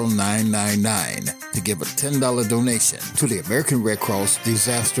 90999 to give a $10 donation to the American Red Cross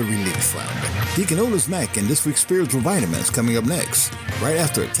Disaster Relief Fund. Deacon Otis Mack and this week's Spiritual Vitamins coming up next, right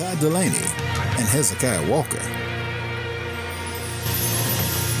after Todd Delaney and Hezekiah Walker.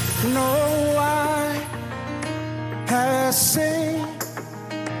 No eye has seen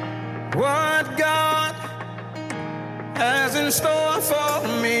what God has in store for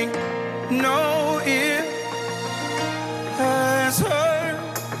me. No ear has heard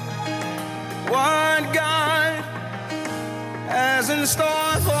what God has in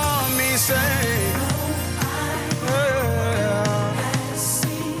store for me. Say,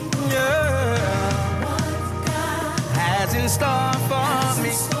 has in store for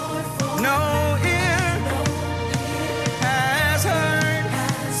me. No ear has heard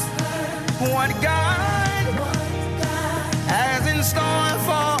what God has in store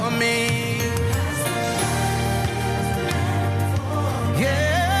for me.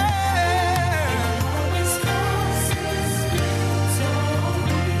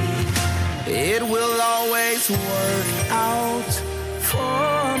 It will always work out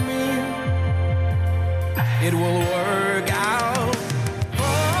for me. It will work out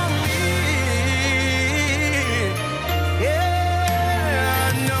for me.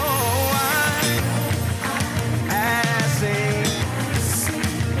 Yeah, no, I seen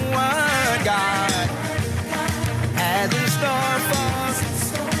what God has in store for me.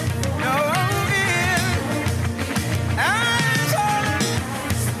 No.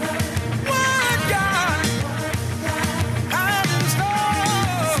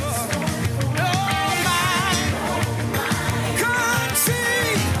 Come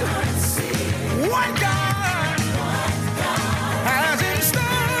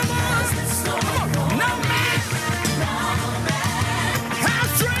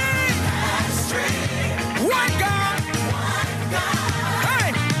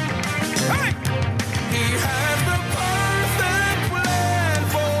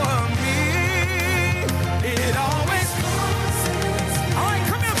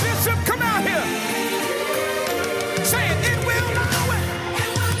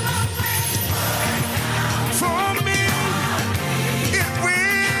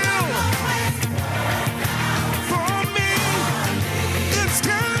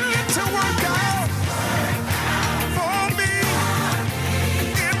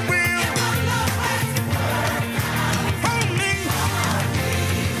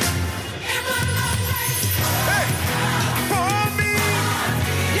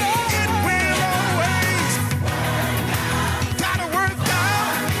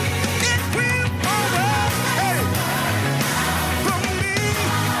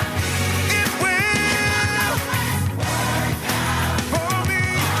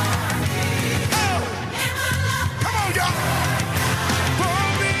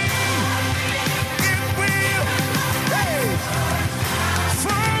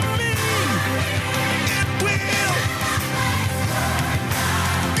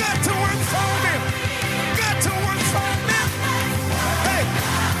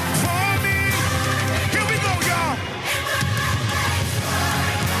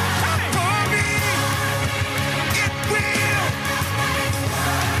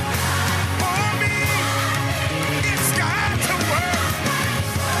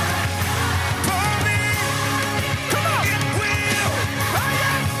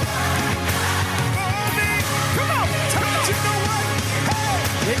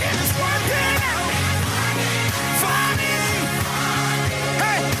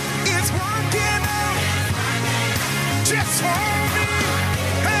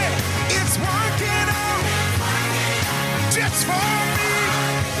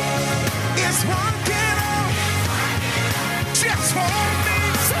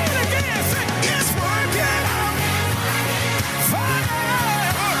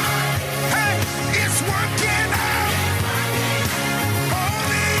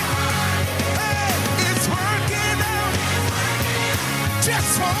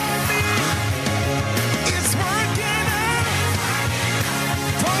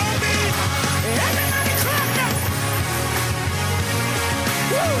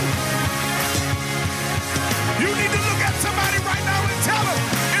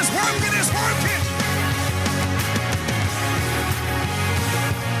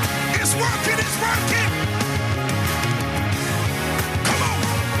It's working, it's working. Come on,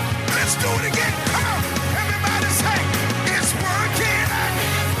 let's do it again. Come on, everybody say, it's working.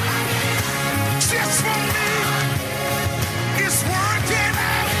 Just for me. It's working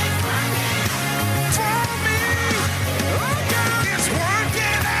out for me. It's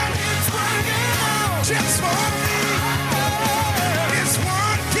working out. It's working out just for me. It's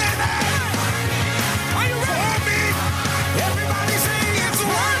working out for me. Everybody say it's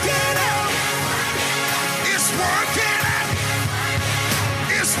working out. It's working out.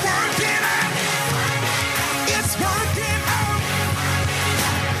 It's working out. It's working out.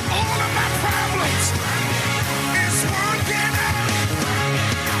 All of my problems. It's working out.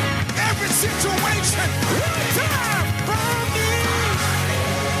 Every situation. One time for me.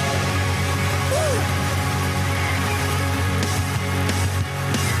 Woo.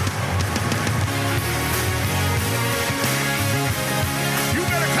 You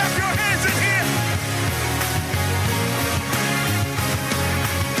better clap your hands in here.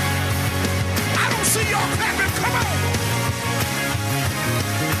 I don't see y'all clapping. Come on.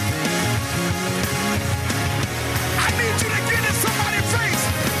 I need you to get in somebody's face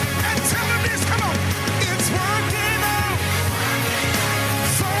and tell them this. Come on. It's working out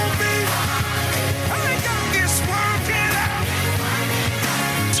for me. It's working out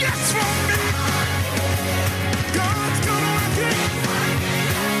just for me. God's gonna work it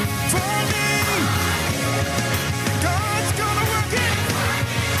for me. God's gonna work it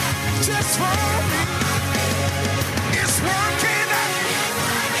just for me. It's working out.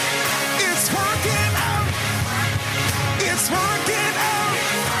 It's working out. It's working out.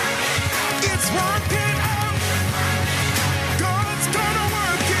 It's working out. God's gonna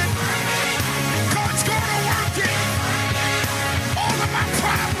work it. God's gonna work it. All of my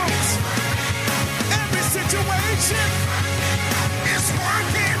problems, every situation, is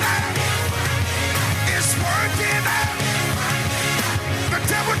working out. It's working out. The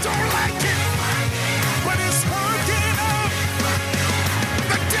devil don't like it, but it's working out.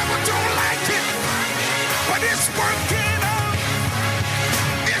 The devil don't like it, but it's working out.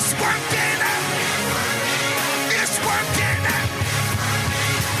 It's working out. It's working out.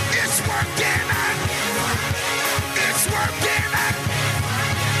 It's working out. It's working out.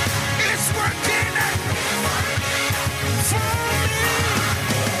 It's working out for me.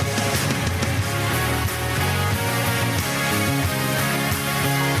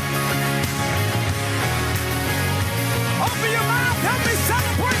 Open your mouth, help me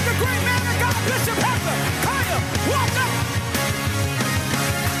celebrate the great man of God, Bishop Hector. Kaya, walk up.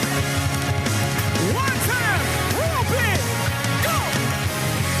 One time, real big, go.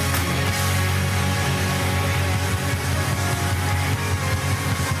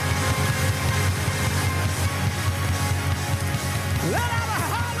 Let out a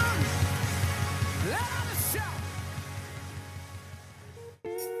holler, let out a shout.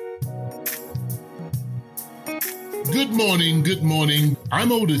 Good morning, good morning.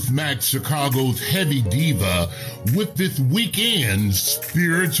 I'm Otis Mack, Chicago's heavy diva, with this weekend's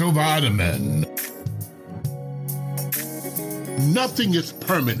spiritual vitamin. Nothing is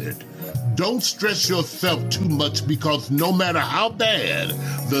permanent. Don't stress yourself too much because no matter how bad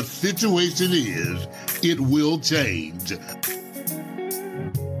the situation is, it will change.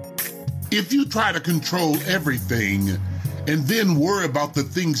 If you try to control everything and then worry about the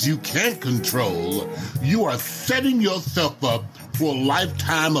things you can't control, you are setting yourself up for a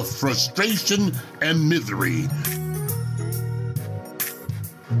lifetime of frustration and misery.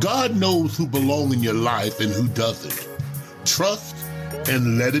 God knows who belong in your life and who doesn't. Trust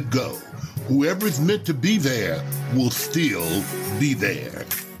and let it go. Whoever is meant to be there will still be there.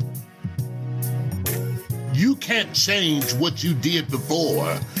 You can't change what you did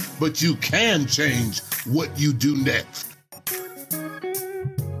before, but you can change what you do next.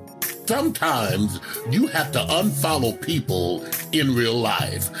 Sometimes you have to unfollow people in real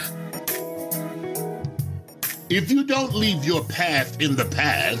life. If you don't leave your past in the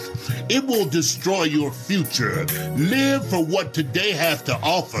past, it will destroy your future. Live for what today has to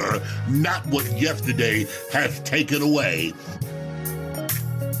offer, not what yesterday has taken away.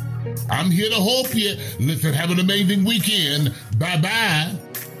 I'm here to help you. Listen, have an amazing weekend. Bye-bye.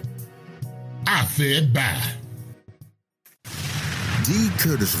 I said bye. D.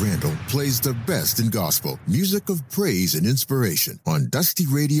 Curtis Randle plays the best in gospel, music of praise and inspiration on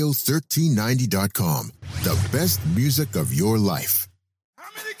DustyRadio1390.com. The best music of your life. How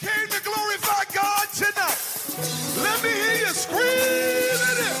many came to glorify God tonight? Let me hear you scream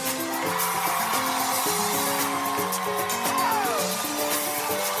at it.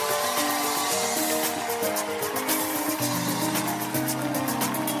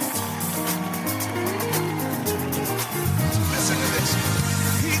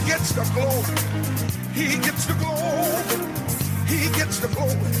 gets the glory. He gets the glory. He gets the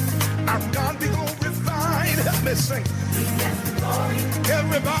glory. Our God be glorified. Help me sing. He gets the glory.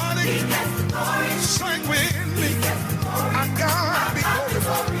 Everybody, he gets the glory. Sing with me. He gets the glory. Our God be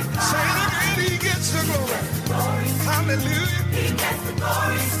glorified. Say it again. He gets the glory. Hallelujah. He gets the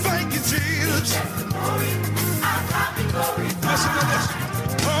glory. Thank you, Jesus. He gets the glory. Our God be glorified. Listen to this.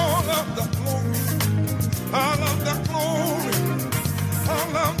 All of the glory. All of the glory.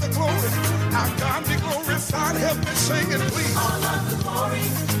 All of the glory. Our God be glorified. Help me sing it, please. All of the glory.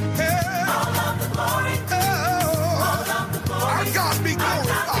 Yeah. All of the glory. Oh. All of the glory. Our God be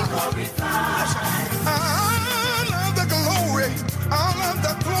glorified. All of the glory. All of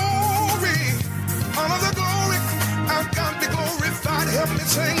the glory. All of the glory. Our God be glorified. Help me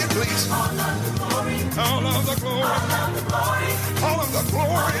sing it, please. All of the glory. All of the glory. All of the glory. All of the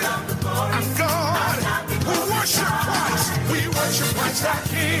glory. Our God. We worship Christ. We worship Christ our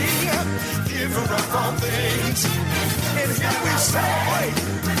King, giver of all things. In Him we celebrate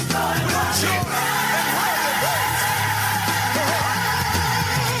with joy and holy praise.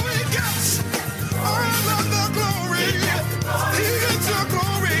 Oh, He gets all of the glory. He gets the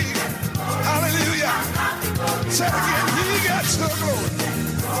glory. Hallelujah. Say it again. He gets the glory.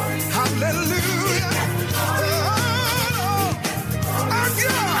 Hallelujah. Oh, our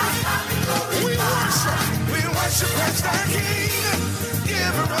God. We worship Christ our King,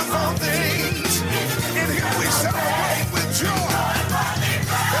 giver of all things. In Him we celebrate with joy.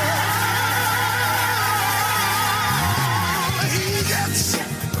 He gets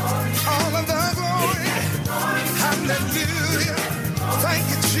all of the glory. Hallelujah. Thank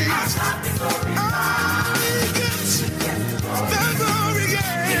you, Jesus. He gets the glory,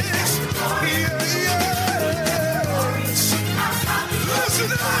 yes. Yes. Listen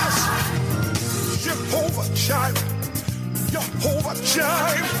to this. Jehovah Jireh, Jehovah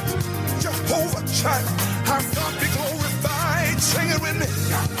Jireh, Jehovah Jireh, our God be glorified. Sing it with me.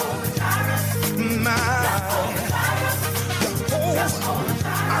 Jehovah Jireh, my Jehovah,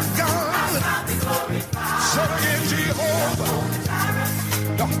 our God be glorified. Say it again, Jehovah,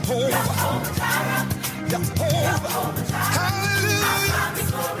 Jehovah, hallelujah.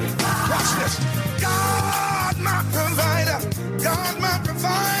 Watch this. God my provider, God my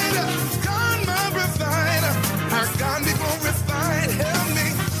provider, God my provider. Our God be glorified. Help me,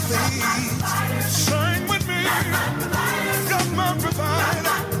 please. Sing with me. God my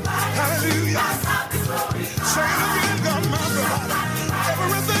provider. Hallelujah. Say it again. God my provider.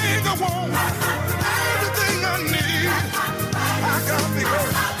 Everything I want, everything I need. Our God be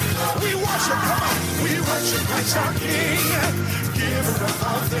glorified. We worship, come on. We worship Christ our King, giver of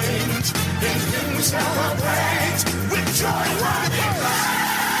all things. In Him we celebrate with joy and praise.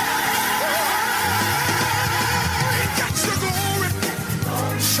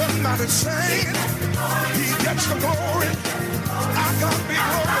 Somebody saying He gets the glory. Our God be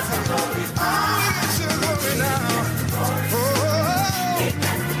glorified. Oh, He gets the glory now. Oh,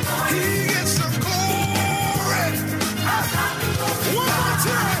 He gets the glory. One more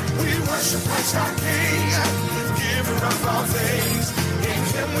time. We worship Christ our King, giver of all things. In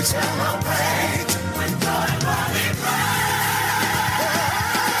Him we celebrate with joy and praise.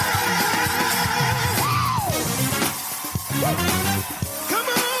 Come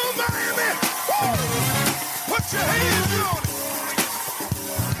on, Miami. Woo. Put your hands on it.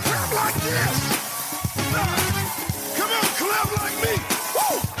 Clap like this. Come on, clap like me.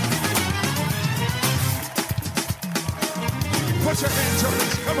 Woo. Put your hands on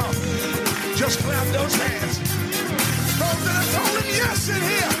it. Come on. Just clap those hands. Those that are told yes in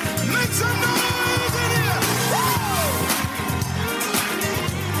here. Make some noise in here. Woo.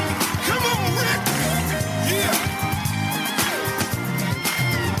 Come on, Rick. Yeah.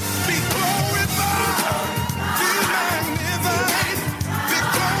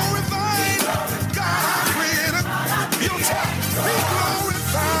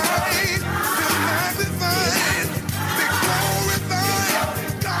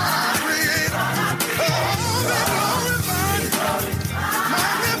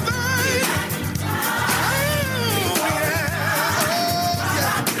 My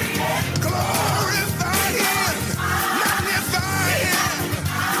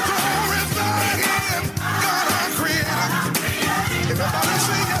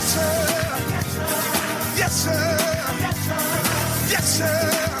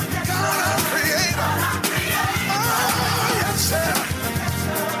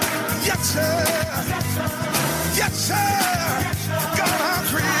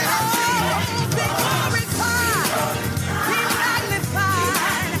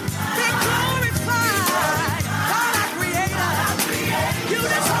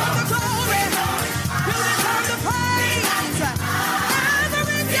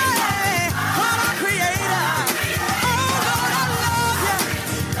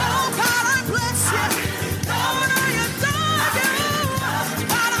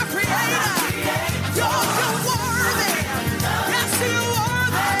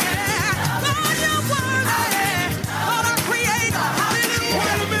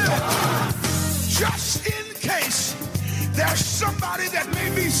just in case there's somebody that may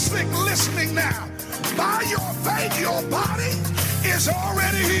be sick listening now, by your faith, your body is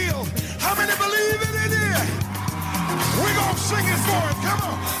already healed. How many believe it in here? We're going to sing it for him. Come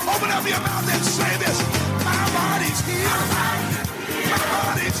on. Open up your mouth and say this. My body's healed. My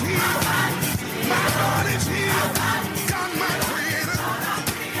body's healed. My body's healed. God, my creator.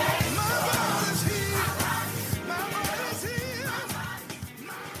 My body's healed. My body's healed.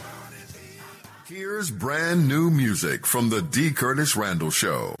 Here's brand new music from the D. Curtis Randle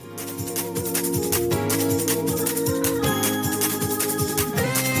Show.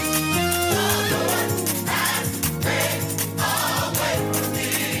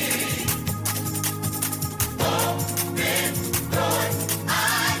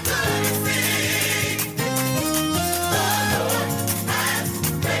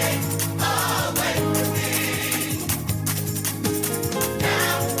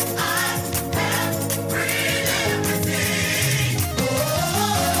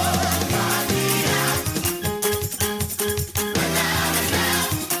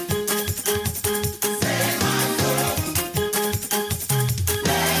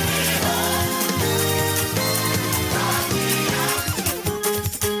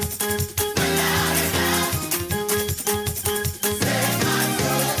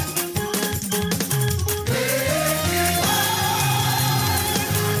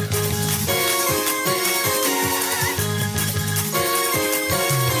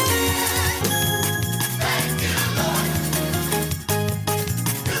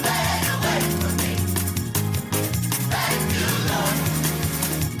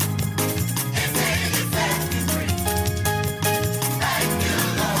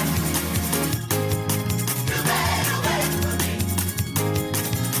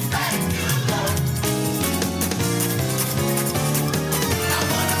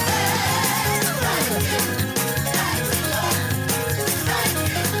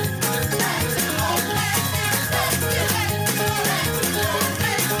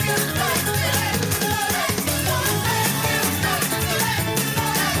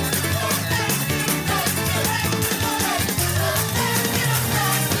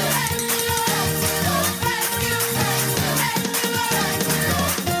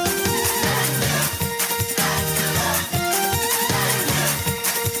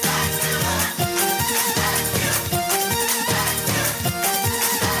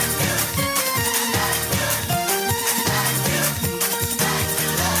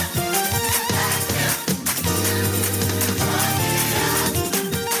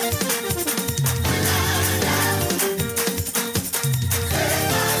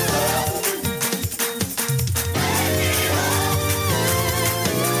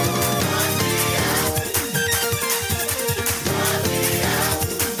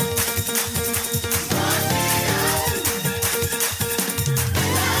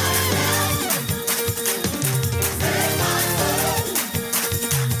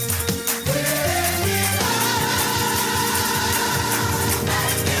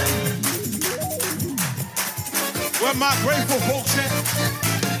 Where my grateful folks at?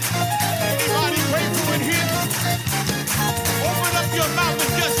 Anybody grateful in here? Open up your mouth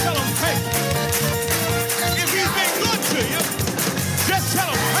and just tell them thank you. If he's been good to you, just tell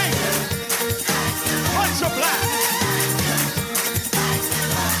him thank you. Punch a black.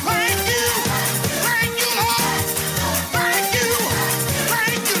 Thank you. Thank you, Lord. Thank you.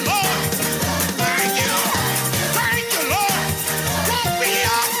 Thank you, Lord. Thank you. Thank you, Lord. Woke me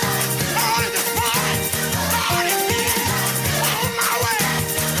up early this morning. Started me on my way.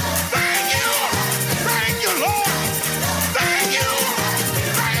 Thank you. Thank you, Lord. Thank you.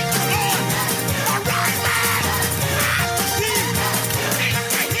 Thank you, Lord. My right mind, eyes to see, ears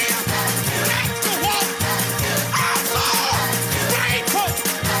to hear, legs to walk. I'm so grateful.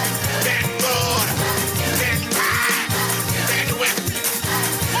 Been good, been kind, been with me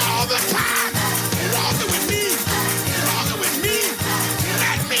all the time. Walking with me,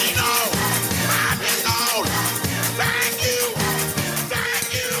 let me know I've been known. Thank you, thank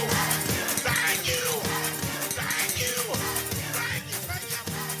you, thank you, thank you, thank you, thank you,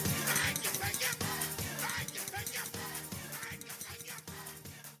 thank you, thank you, thank you, thank you.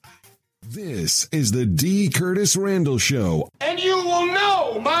 This is the D. Curtis Randle Show. And you will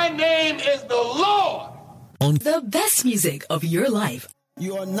know my name is the Lord. On the best music of your life.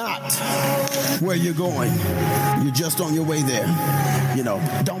 You are not where you're going. You're just on your way there. You know,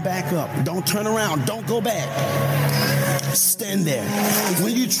 don't back up. Don't turn around. Don't go back. stand there.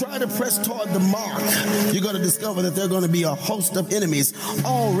 When you try to press toward the mark, you're going to discover that there are going to be a host of enemies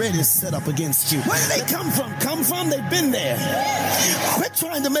already set up against you. Where did they come from? They've been there. Quit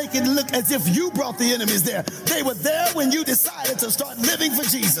trying to make it look as if you brought the enemies there. They were there when you decided to start living for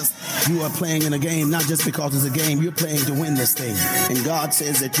Jesus. You are playing in a game, not just because it's a game. You're playing to win this thing. And God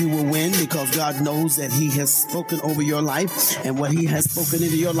says that you will win because God knows that he has spoken over your life, and what he has spoken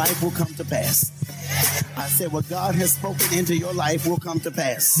into your life will come to pass. I said what God has spoken into your life will come to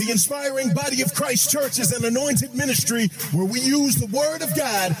pass. The Inspiring Body of Christ Church is an anointed ministry where we use the Word of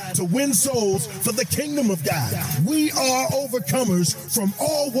God to win souls for the kingdom of God. We are overcomers from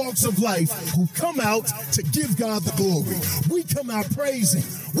all walks of life who come out to give God the glory. We come out praising.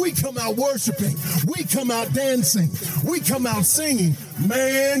 We come out worshiping. We come out dancing. We come out singing.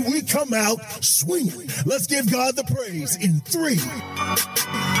 Man, we come out swinging. Let's give God the praise in 3, 2,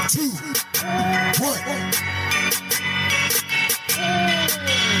 1.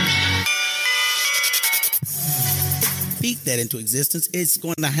 Speak that into existence. It's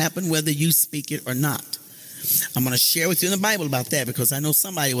going to happen whether you speak it or not. I'm going to share with you in the Bible about that because I know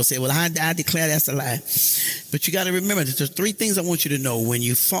somebody will say, well, I declare that's a lie. But you got to remember that there's 3 things I want you to know when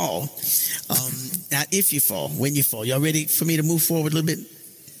you fall. Not if you fall, when you fall. Y'all ready for me to move forward a little bit?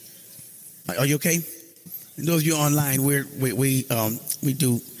 Are you okay? And those of you online, we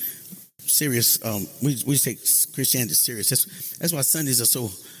do serious. We take Christianity serious. That's why Sundays are so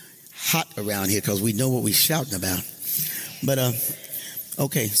hot around here, because we know what we're shouting about. But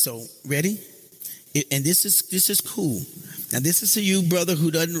okay, so ready? And this is cool. Now this is to you, brother,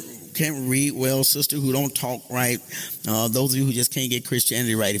 who can't read well, sister who don't talk right, those of you who just can't get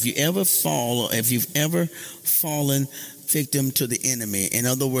Christianity right. If you ever fall, or if you've ever fallen victim to the enemy, in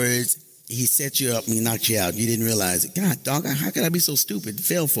other words, he set you up and he knocked you out. You didn't realize it. God, dog, how could I be so stupid?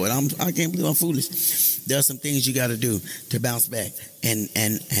 Fell for it. I can't believe I'm foolish. There are some things you got to do to bounce back. And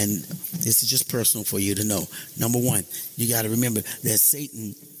this is just personal for you to know. Number 1, you got to remember that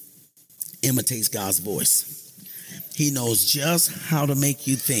Satan imitates God's voice. He knows just how to make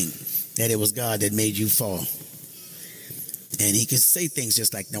you think that it was God that made you fall. And he can say things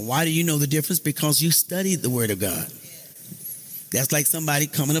just like, now, why do you know the difference? Because you studied the Word of God. That's like somebody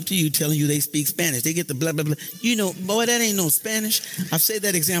coming up to you telling you they speak Spanish. They get the blah, blah, blah. You know, boy, that ain't no Spanish. I've said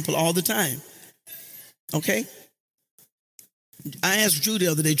that example all the time. Okay? I asked Drew the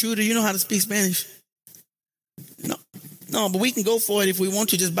other day, Drew, do you know how to speak Spanish? No, but we can go for it if we want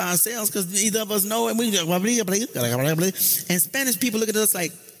to just by ourselves, because neither of us know it. And Spanish people look at us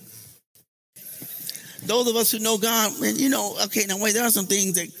like, those of us who know God, and you know, okay, now wait, there are some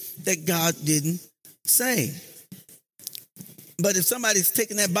things that God didn't say. But if somebody's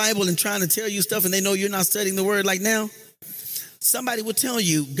taking that Bible and trying to tell you stuff and they know you're not studying the Word like now, somebody will tell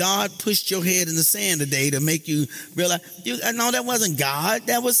you God pushed your head in the sand today to make you realize, no, that wasn't God,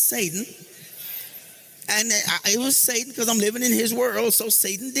 that was Satan. And it was Satan because I'm living in his world, so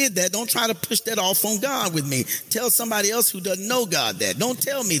Satan did that. Don't try to push that off on God with me. Tell somebody else who doesn't know God that. Don't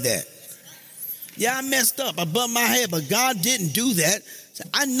tell me that. Yeah, I messed up. I bumped my head, but God didn't do that.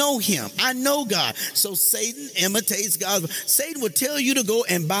 I know him. I know God. So Satan imitates God. Satan would tell you to go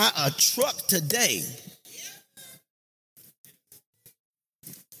and buy a truck today.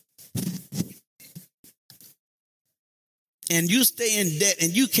 And you stay in debt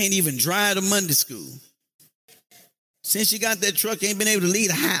and you can't even drive to Monday school. Since you got that truck, you ain't been able to leave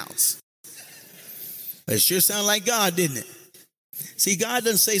the house. But it sure sounded like God, didn't it? See, God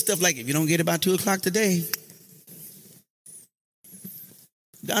doesn't say stuff like, if you don't get it by 2 o'clock today,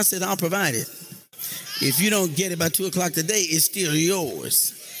 God said, I'll provide it. If you don't get it by 2 o'clock today, it's still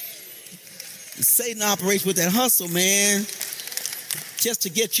yours. Satan operates with that hustle, man, just to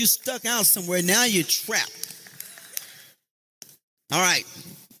get you stuck out somewhere. Now you're trapped. All right.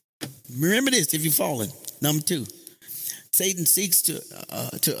 Remember this if you've fallen. Number 2, Satan seeks to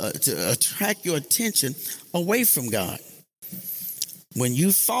attract your attention away from God. When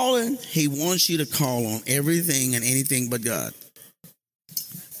you've fallen, he wants you to call on everything and anything but God.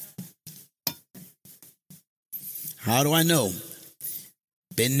 How do I know?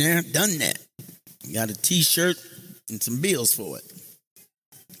 Been there, done that. Got a t-shirt and some bills for it.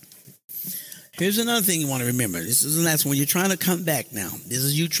 Here's another thing you want to remember. This is the last one. You're trying to come back now. This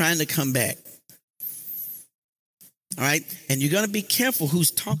is you trying to come back. All right? And you're going to be careful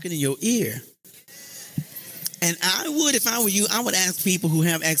who's talking in your ear. And I would, if I were you, I would ask people who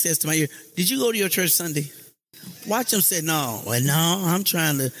have access to my ear, did you go to your church Sunday? Watch them say, no. Well, no, I'm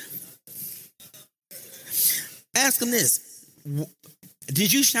trying to. Ask them this.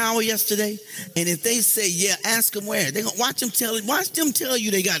 Did you shower yesterday? And if they say, yeah, ask them where. They're going to watch them tell you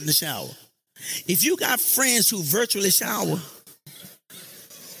they got in the shower. If you got friends who virtually shower,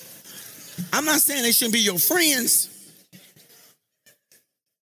 I'm not saying they shouldn't be your friends.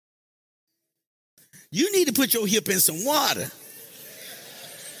 You need to put your hip in some water.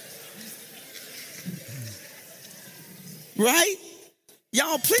 Right?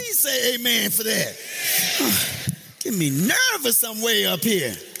 Y'all please say amen for that. Get me nervous some way up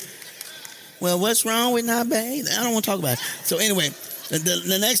here. Well, what's wrong with not bathing? I don't want to talk about it. So anyway,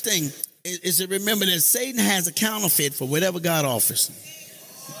 the next thing is to remember that Satan has a counterfeit for whatever God offers.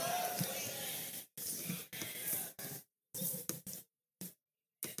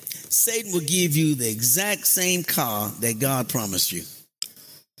 Satan will give you the exact same car that God promised you.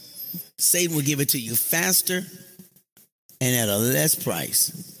 Satan will give it to you faster and at a less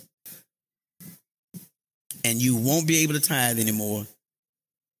price. And you won't be able to tithe anymore.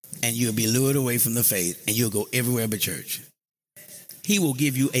 And you'll be lured away from the faith. And you'll go everywhere but church. He will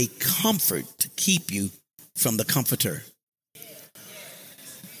give you a comfort to keep you from the comforter.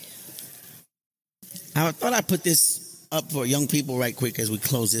 I thought I'd put this up for young people right quick as we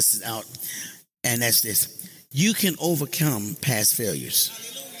close this out. And that's this. You can overcome past failures.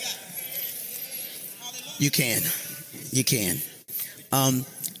 You can. You can.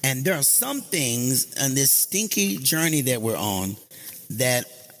 And there are some things on this stinky journey that we're on that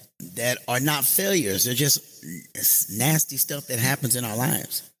are not failures. They're just nasty stuff that happens in our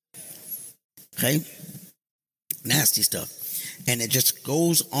lives. Okay? Nasty stuff. And it just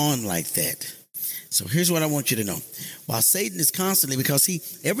goes on like that. So here's what I want you to know. While Satan is constantly,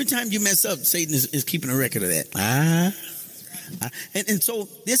 because every time you mess up, Satan is keeping a record of that. And so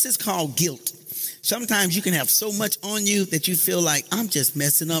this is called guilt. Sometimes you can have so much on you that you feel like, I'm just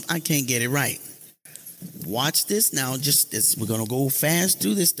messing up. I can't get it right. Watch this now. We're going to go fast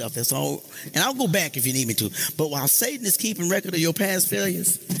through this stuff. That's all. And I'll go back if you need me to. But while Satan is keeping record of your past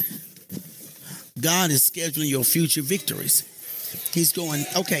failures, God is scheduling your future victories. He's going,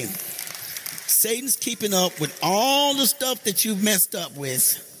 okay, Satan's keeping up with all the stuff that you've messed up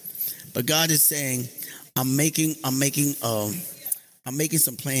with. But God is saying, I'm making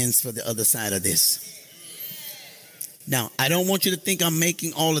some plans for the other side of this. Now, I don't want you to think I'm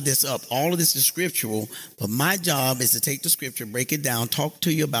making all of this up. All of this is scriptural, but my job is to take the scripture, break it down, talk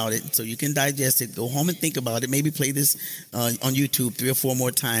to you about it so you can digest it, go home and think about it, maybe play this on YouTube 3 or 4 more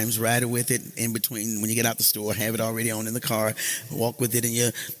times, ride it with it in between when you get out the store, have it already on in the car, walk with it in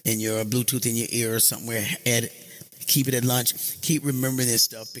your Bluetooth in your ear or somewhere, add it. Keep it at lunch. Keep remembering this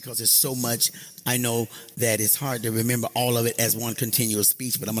stuff because there's so much. I know that it's hard to remember all of it as one continuous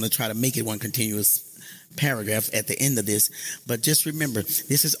speech, but I'm going to try to make it one continuous paragraph at the end of this. But just remember,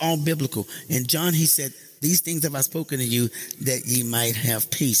 this is all biblical. And John, he said, these things have I spoken to you that ye might have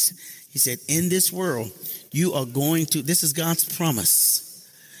peace. He said, in this world, you are going to, this is God's promise.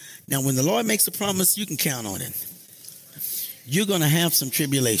 Now, when the Lord makes a promise, you can count on it. You're going to have some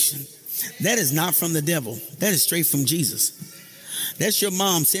tribulation. That is not from the devil. That is straight from Jesus. That's your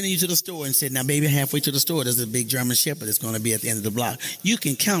mom sending you to the store and said, now, baby, halfway to the store, there's a big German Shepherd that's going to be at the end of the block. You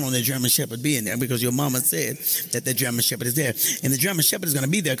can count on the German Shepherd being there because your mama said that the German Shepherd is there. And the German Shepherd is going to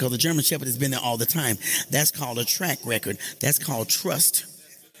be there because the German Shepherd has been there all the time. That's called a track record. That's called trust.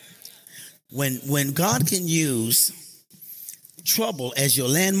 When God can use trouble as your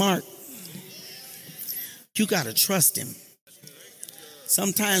landmark, you got to trust him.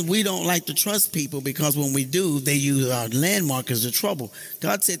 Sometimes we don't like to trust people because when we do, they use our landmark as the trouble.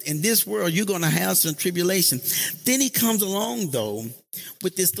 God said, in this world, you're going to have some tribulation. Then he comes along, though,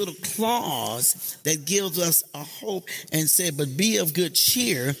 with this little clause that gives us a hope and said, but be of good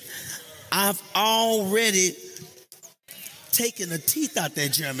cheer. I've already taken the teeth out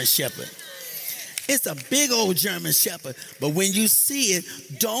that German Shepherd. It's a big old German Shepherd. But when you see it,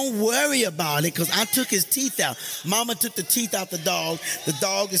 don't worry about it because I took his teeth out. Mama took the teeth out the dog. The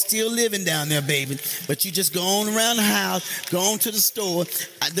dog is still living down there, baby. But you just go on around the house, go on to the store.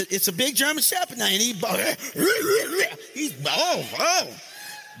 It's a big German Shepherd now. And he's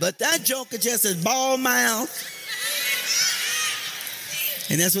But that joker just is ball mouth.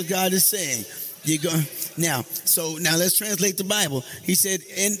 And that's what God is saying. You're going now let's translate the Bible. He said,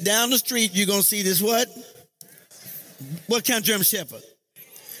 down the street, you're going to see this what? What kind of German Shepherd?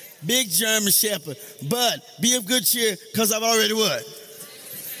 Big German Shepherd. But be of good cheer because I've already what?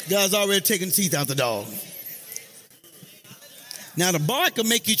 God's already taken the teeth out the dog. Now, the bark will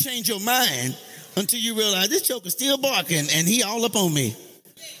make you change your mind until you realize this joker's still barking and he all up on me.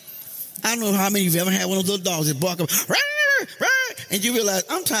 I don't know how many of you ever had one of those little dogs that bark up, and you realize,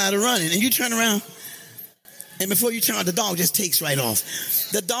 I'm tired of running. And you turn around, and before you turn around, the dog just takes right off.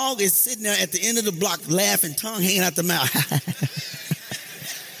 The dog is sitting there at the end of the block laughing, tongue hanging out the mouth.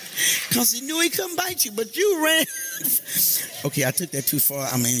 Because he knew he couldn't bite you, but you ran. Okay, I took that too far.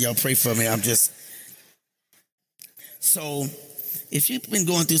 I mean, y'all pray for me. So, if you've been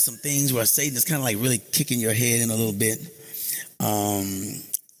going through some things where Satan is kind of like really kicking your head in a little bit,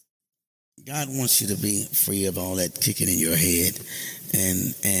 God wants you to be free of all that kicking in your head.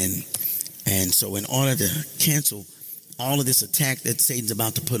 And so in order to cancel all of this attack that Satan's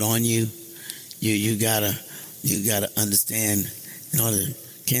about to put on you, you gotta understand, in order to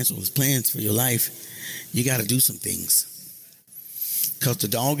cancel his plans for your life, you gotta do some things. Because the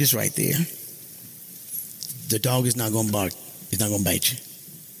dog is right there. The dog is not gonna bark. He's not gonna bite you.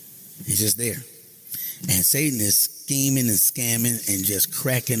 He's just there. And Satan is scheming and scamming and just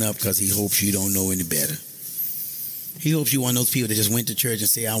cracking up because he hopes you don't know any better. He hopes you're one of those people that just went to church and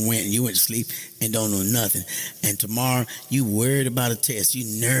say, I went, and you went to sleep and don't know nothing. And tomorrow, you worried about a test. You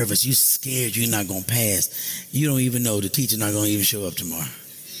nervous. You scared you're not going to pass. You don't even know the teacher's not going to even show up tomorrow.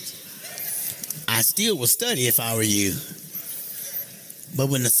 I still would study if I were you. But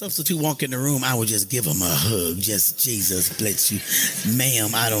when the substitute walk in the room, I would just give him a hug. Just, Jesus bless you.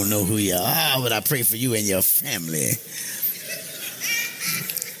 Ma'am, I don't know who you are, but I pray for you and your family.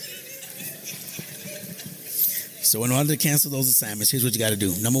 So in order to cancel those assignments, here's what you got to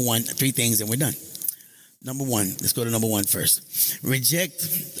do. Number one, 3 things and we're done. Number one, let's go to number 1 first.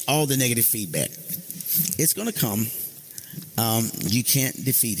 Reject all the negative feedback. It's going to come. You can't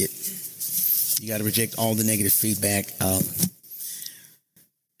defeat it. You got to reject all the negative feedback.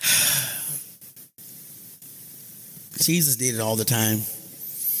 Jesus did it all the time.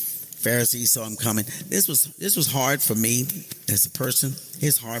 Pharisees saw him coming. This was hard for me as a person.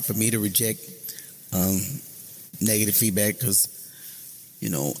 It's hard for me to reject negative feedback because,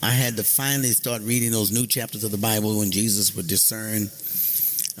 I had to finally start reading those new chapters of the Bible when Jesus would discern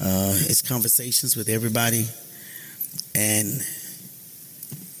his conversations with everybody. And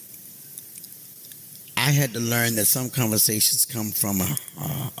I had to learn that some conversations come from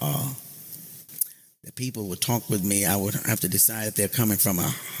that people would talk with me. I would have to decide if they're coming from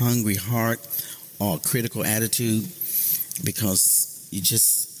a hungry heart or a critical attitude, because you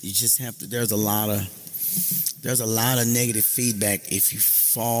just have to. There's a lot of negative feedback if you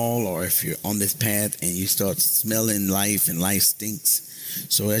fall or if you're on this path and you start smelling life and life stinks.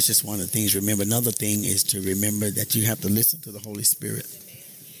 So that's just one of the things. Remember, another thing is to remember that you have to listen to the Holy Spirit.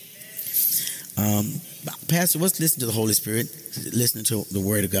 Pastor, what's listening to the Holy Spirit? Listening to the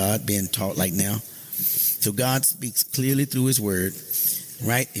Word of God being taught like now. So God speaks clearly through His Word,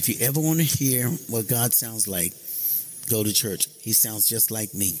 right? If you ever want to hear what God sounds like, go to church. He sounds just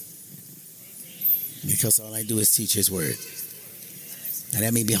like me, because all I do is teach His Word. Now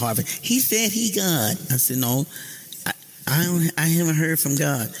that may be hard. He said He God. I said, no, I haven't heard from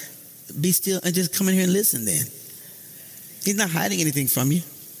God. Be still and just come in here and listen then. He's not hiding anything from you.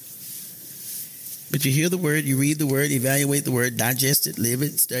 But you hear the Word, you read the Word, evaluate the Word, digest it, live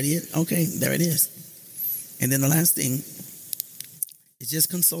it, study it. Okay, there it is. And then the last thing is just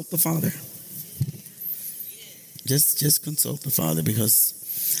consult the Father. Just consult the Father, because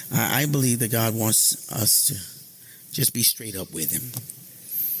I believe that God wants us to just be straight up with Him.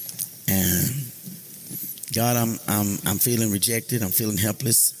 And God, I'm feeling rejected. I'm feeling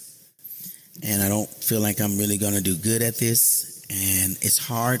helpless. And I don't feel like I'm really going to do good at this. And it's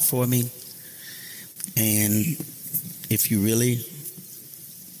hard for me. And if you really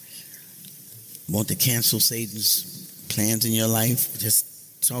want to cancel Satan's plans in your life, just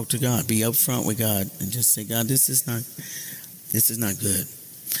talk to God. Be upfront with God and just say, God, this is not good.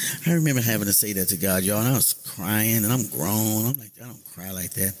 I remember having to say that to God, y'all, and I was crying, and I'm grown. I'm like, I don't cry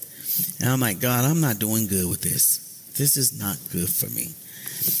like that. And I'm like, God, I'm not doing good with this. This is not good for me.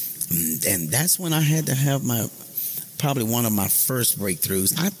 And that's when I had to have probably one of my first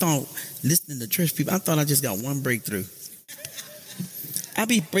breakthroughs. I thought, listening to church people, I thought I just got one breakthrough. I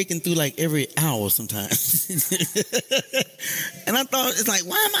be breaking through like every hour sometimes. And I thought, it's like,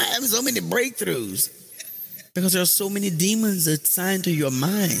 why am I having so many breakthroughs? Because there are so many demons assigned to your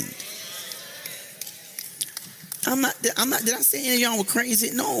mind. I'm not, did I say any of y'all were crazy?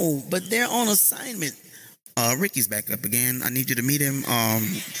 No, but they're on assignment. Ricky's back up again. I need you to meet him.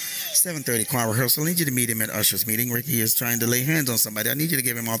 7:30 choir rehearsal. I need you to meet him at Usher's meeting. Ricky is trying to lay hands on somebody. I need you to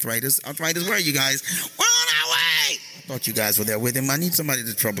give him arthritis. Arthritis, where are you guys? We're on our way. I thought you guys were there with him. I need somebody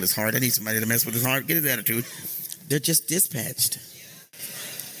to trouble his heart. I need somebody to mess with his heart. Get his attitude. They're just dispatched.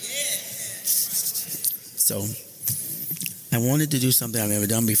 So I wanted to do something I've never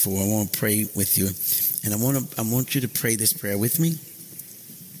done before. I want to pray with you. And I want you to pray this prayer with me.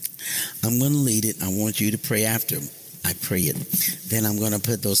 I'm going to lead it. I want you to pray after I pray it. Then I'm going to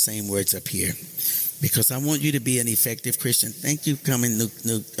put those same words up here. because I want you to be an effective Christian. Thank you for coming, new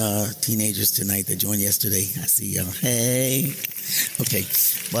teenagers tonight that joined yesterday. I see y'all. Hey. Okay.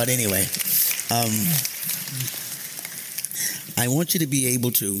 But anyway, I want you to be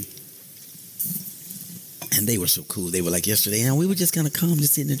able to, and they were so cool. They were like yesterday, and we were just going to come to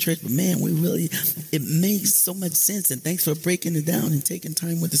sit in the church, but man, it makes so much sense, and thanks for breaking it down and taking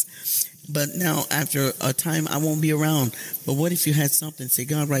time with us. But now, after a time, I won't be around. But what if you had something, say,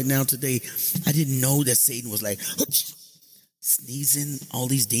 God, right now, today, I didn't know that Satan was like, sneezing all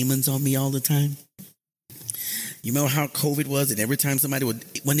these demons on me all the time. You remember how COVID was, and every time somebody would,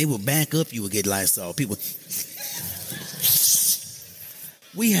 when they would back up, you would get Lysol. People,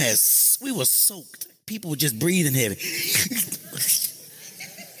 we were soaked. People were just breathing heavy.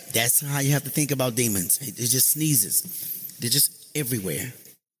 That's how you have to think about demons. It's just sneezes. They're just everywhere.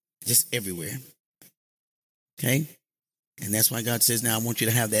 Just everywhere. Okay? And that's why God says, now I want you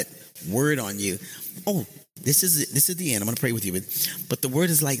to have that word on you. Oh, this is the end. I'm going to pray with you. But the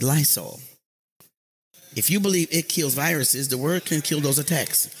word is like Lysol. If you believe it kills viruses, the word can kill those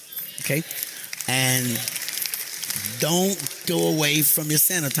attacks. Okay? And don't go away from your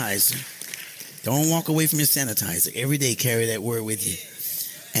sanitizer. Don't walk away from your sanitizer. Every day carry that word with you.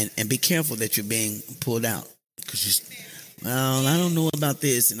 And be careful that you're being pulled out. Because well, I don't know about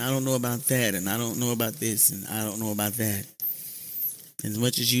this, and I don't know about that, and I don't know about this, and I don't know about that. As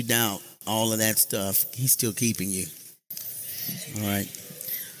much as you doubt all of that stuff, he's still keeping you. All right.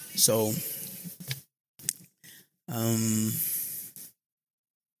 So, I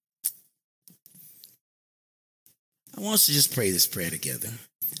want us to just pray this prayer together.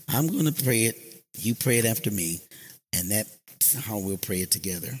 I'm going to pray it. You pray it after me, and that's how we'll pray it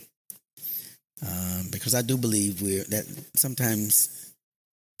together. Because I do believe that sometimes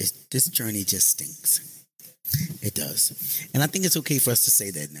this journey just stinks. It does. And I think it's okay for us to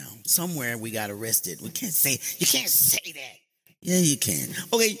say that now. Somewhere we got arrested. You can't say that. Yeah, you can.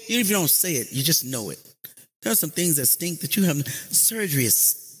 Okay, even if you don't say it, you just know it. There are some things that stink that you have. Surgery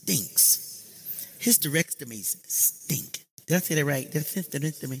stinks. Hysterectomies stink. Did I say that right? Did I say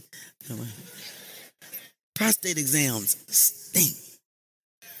hysterectomy? Prostate exams stink.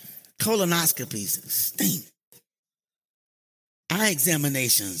 Colonoscopies stink. Eye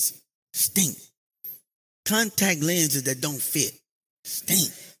examinations stink. Contact lenses that don't fit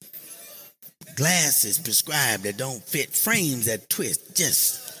stink. Glasses prescribed that don't fit. Frames that twist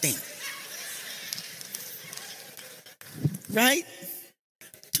just stink. Right?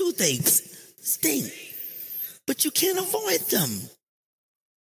 Toothaches stink. But you can't avoid them.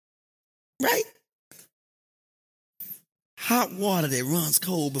 Right? Hot water that runs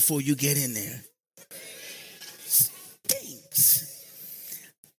cold before you get in there stinks.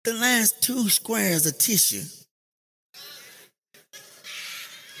 The last 2 squares of tissue.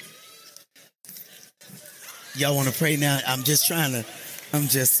 Y'all want to pray now? I'm just.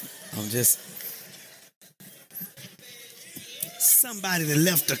 Somebody that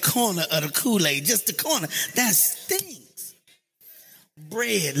left the corner of the Kool-Aid, just the corner, that stinks.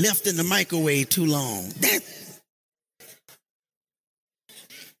 Bread left in the microwave too long.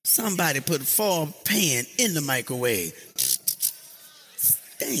 Somebody put a foil pan in the microwave.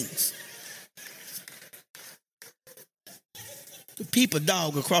 Stinks. The people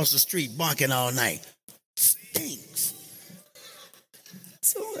dog across the street barking all night. Stinks.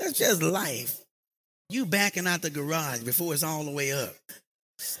 So that's just life. You backing out the garage before it's all the way up.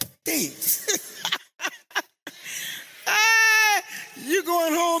 Stinks. You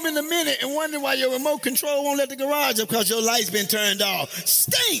going home in a minute and wonder why your remote control won't let the garage up because your light's been turned off.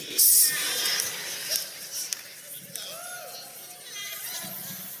 Stinks.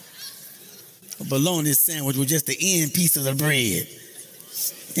 A bologna sandwich with just the end piece of the bread.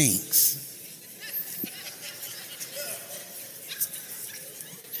 Stinks.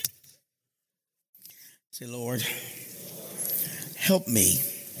 Say, Lord, help me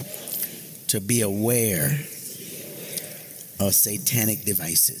to be aware of satanic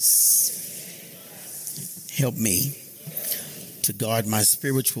devices. Help me to guard my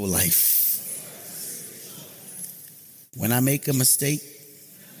spiritual life. When I make a mistake,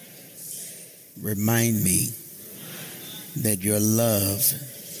 remind me that your love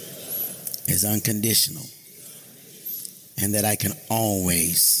is unconditional and that I can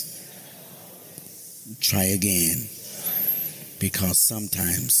always try again, because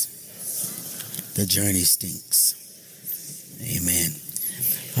sometimes the journey stinks. Amen.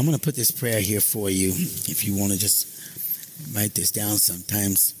 I'm going to put this prayer here for you if you want to just write this down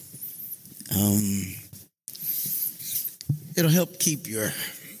sometimes. It'll help keep your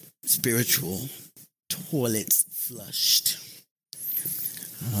spiritual toilets flushed.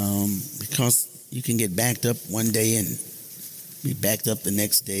 Because You can get backed up one day and be backed up the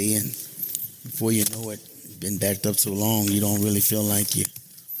next day, and before you know it, you've been backed up so long you don't really feel like you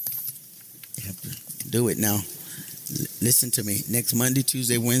have to do it. Now, listen to me. Next Monday,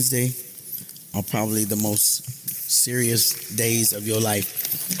 Tuesday, Wednesday are probably the most serious days of your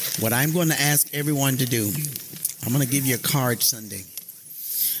life. What I'm going to ask everyone to do, I'm going to give you a card Sunday.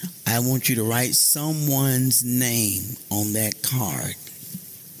 I want you to write someone's name on that card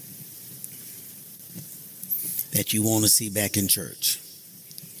that you want to see back in church.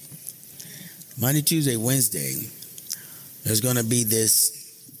 Monday, Tuesday, Wednesday, there's going to be this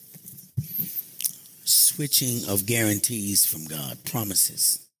switching of guarantees from God,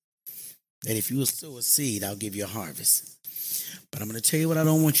 promises. That if you will sow a seed, I'll give you a harvest. But I'm going to tell you what I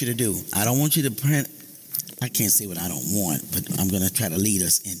don't want you to do. I don't want you to print. I can't say what I don't want, but I'm going to try to lead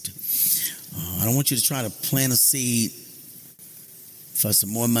us into. I don't want you to try to plant a seed for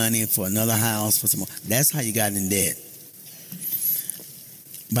some more money, for another house, for some more. That's how you got in debt.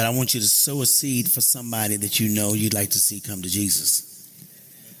 But I want you to sow a seed for somebody that you know you'd like to see come to Jesus.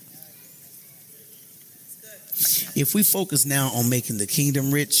 If we focus now on making the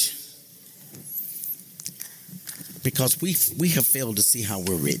kingdom rich, because we have failed to see how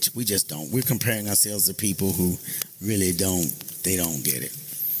we're rich. We just don't. We're comparing ourselves to people who really don't get it.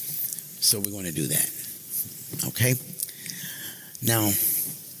 So we're going to do that. Okay? Now,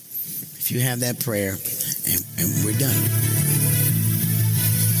 if you have that prayer, and we're done.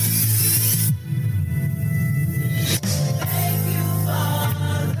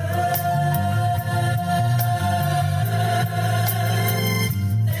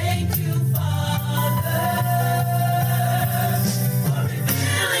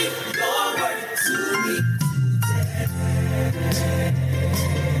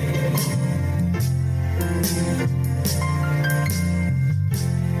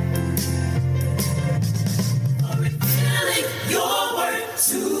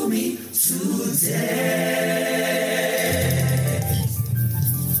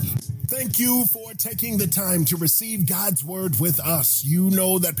 Thank you for taking the time to receive God's word with us. You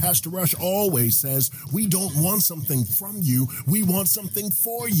know that Pastor Rush always says, we don't want something from you, we want something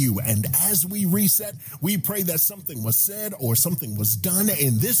for you. And as we reset, we pray that something was said or something was done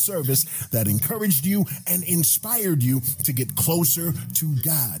in this service that encouraged you and inspired you to get closer to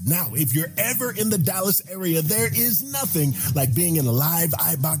God. Now, if you're ever in the Dallas area, there is nothing like being in a live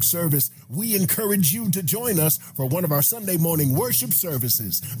iBox service. We encourage you to join us for one of our Sunday morning worship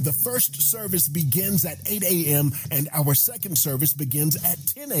services. The first service begins at 8 a.m. and our second service begins at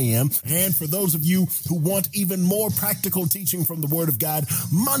 10 a.m. And for those of you who want even more practical teaching from the Word of God,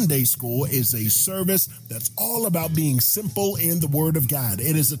 Monday School is a service that's all about being simple in the Word of God.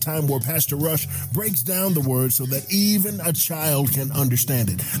 It is a time where Pastor Rush breaks down the Word so that even a child can understand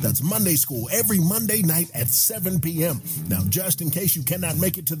it. That's Monday School every Monday night at 7 p.m. Now, just in case you cannot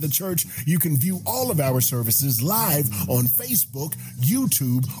make it to the church, you can view all of our services live on Facebook,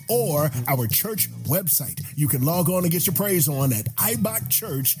 YouTube, or our church website. You can log on and get your praise on at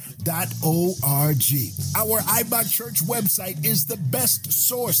ibachchurch.org. Our iBach Church website is the best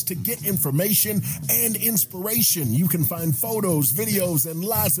source to get information and inspiration. You can find photos, videos, and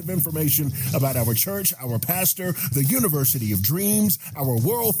lots of information about our church, our pastor, the University of Dreams, our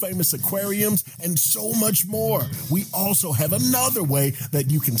world-famous aquariums, and so much more. We also have another way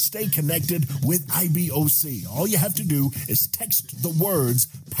that you can stay connected with IBOC. All you have to do is text the words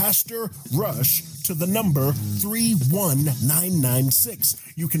Pastor Rush to the number 31996.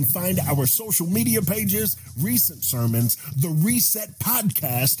 You can find our social media pages, recent sermons, the Reset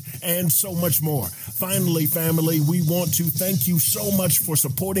podcast, and so much more. Finally, family, we want to thank you so much for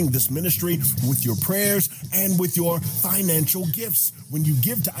supporting this ministry with your prayers and with your financial gifts. When you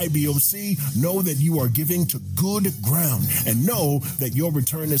give to IBOC, know that you are giving to good ground and know that your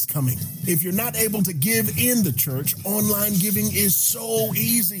return is coming. If you're not able to give in the church, online giving is so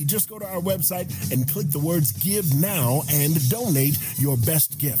easy. Just go to our website and click the words Give Now and donate your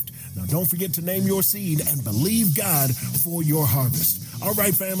best gift. Now, don't forget to name your seed and believe God for your harvest. All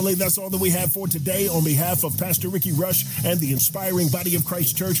right, family, that's all that we have for today. On behalf of Pastor Ricky Rush and the inspiring body of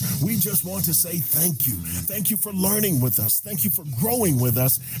Christ Church, we just want to say thank you. Thank you for learning with us. Thank you for growing with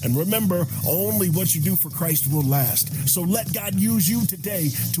us. And remember, only what you do for Christ will last. So let God use you today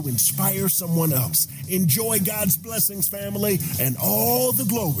to inspire someone else. Enjoy God's blessings, family, and all the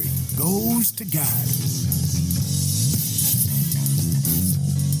glory goes to God.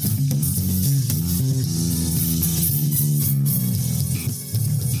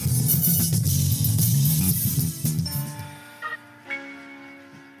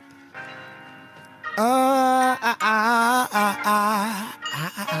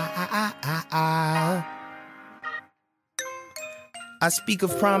 I I speak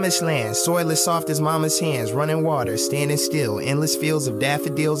of promised land, soil as soft as mama's hands, running water, standing still, endless fields of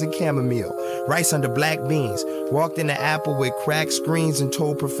daffodils and chamomile, rice under black beans, walked in the apple with cracked screens and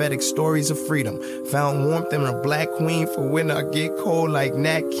told prophetic stories of freedom, found warmth in a black queen for when I get cold like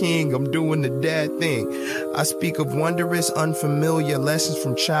Nat King, I'm doing the dad thing. I speak of wondrous, unfamiliar lessons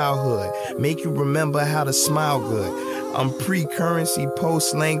from childhood, make you remember how to smile good. I'm pre-currency,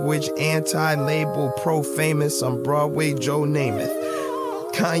 post-language, anti-label, pro-famous. I'm Broadway Joe Namath.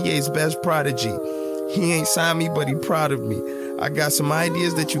 Kanye's best prodigy. He ain't signed me, but he proud of me. I got some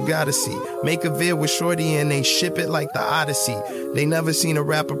ideas that you gotta see. Make a vid with Shorty and they ship it like the Odyssey. They never seen a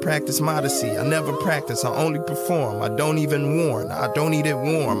rapper practice modesty. I never practice, I only perform. I don't even warn, I don't eat it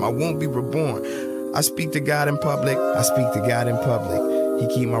warm. I won't be reborn. I speak to God in public, I speak to God in public. He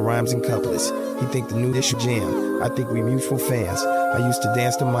keep my rhymes in couplets. He think the new issue jam. I think we mutual fans. I used to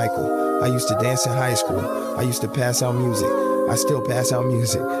dance to Michael. I used to dance in high school. I used to pass out music. I still pass out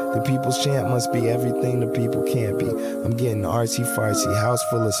music. The people's chant must be everything the people can't be. I'm getting artsy-fartsy, house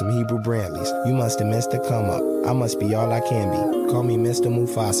full of some Hebrew Brandleys. You must have missed the come up. I must be all I can be. Call me Mr.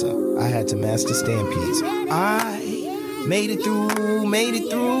 Mufasa. I had to master stampedes. I made it through, made it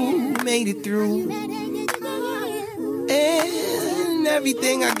through, made it through. And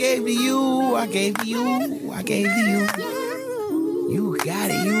everything I gave to you, I gave to you, I gave to you. You got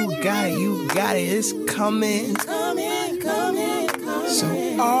it, you got it, you got it. It's coming. So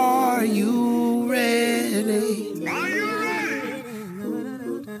are you ready? Are you ready?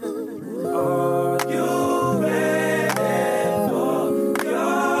 Are you ready for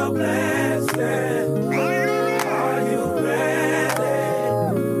your blessing? Are you ready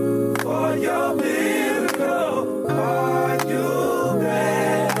for your miracle? Are you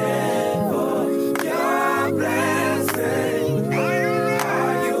ready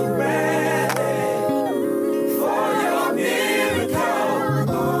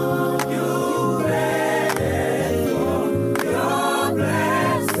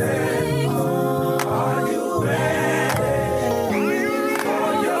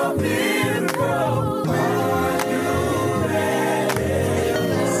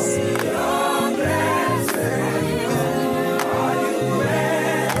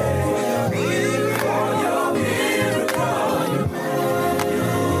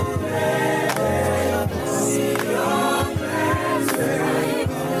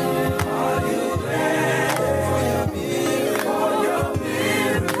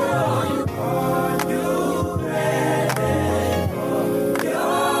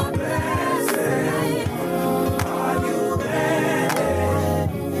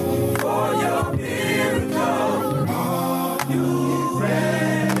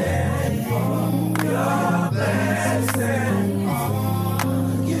for your blessing? Are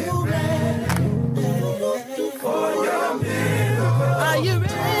you ready for your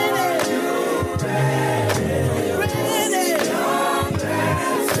miracle?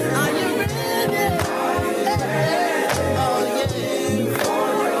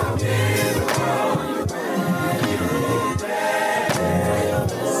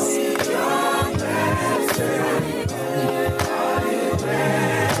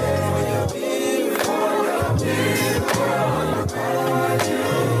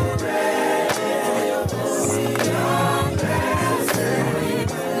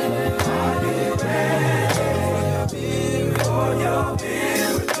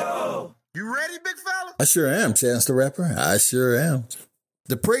 I sure am, Chance the Rapper. I sure am.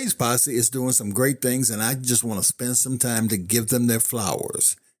 The Praise Posse is doing some great things, and I just want to spend some time to give them their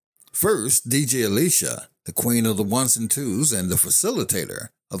flowers. First, DJ Alicia, the queen of the ones and twos and the facilitator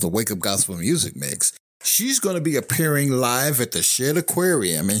of the Wake Up Gospel Music Mix. She's going to be appearing live at the Shed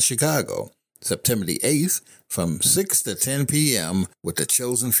Aquarium in Chicago, September the 8th from 6 to 10 p.m. with the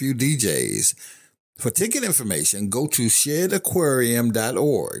chosen few DJs. For ticket information, go to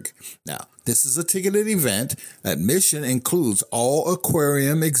shedaquarium.org. Now, this is a ticketed event. Admission includes all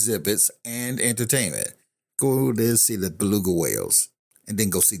aquarium exhibits and entertainment. Go there, see the beluga whales, and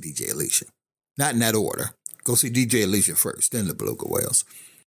then go see DJ Alicia. Not in that order. Go see DJ Alicia first, then the beluga whales.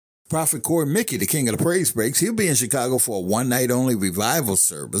 Prophet Corey Mickey, the king of the praise breaks, he'll be in Chicago for a one-night-only revival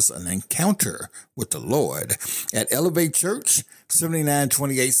service, an encounter with the Lord at Elevate Church,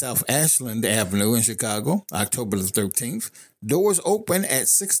 7928 South Ashland Avenue in Chicago, October the 13th. Doors open at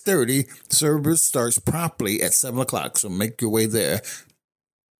 6:30. Service starts promptly at 7 o'clock, so make your way there.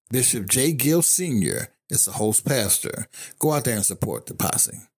 Bishop J. Gill Sr. is the host pastor. Go out there and support the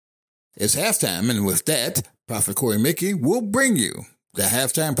posse. It's halftime, and with that, Prophet Corey Mickey will bring you the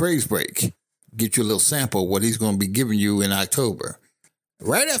halftime praise break. Get you a little sample of what he's going to be giving you in October.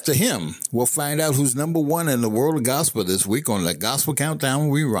 Right after him, we'll find out who's number one in the world of gospel this week on the Gospel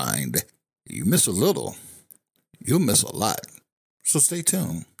Countdown Rewind. You miss a little, you'll miss a lot. So stay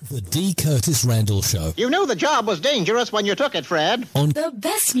tuned. The D. Curtis Randle Show. You knew the job was dangerous when you took it, Fred. On the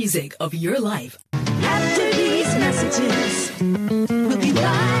best music of your life. After these messages, we'll be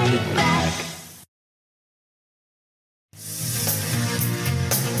right back.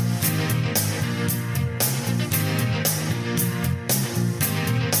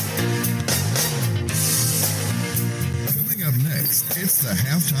 Coming up next, it's the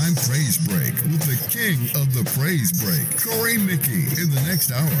halftime praise break with the king of the praise break, Corey Mickey. In the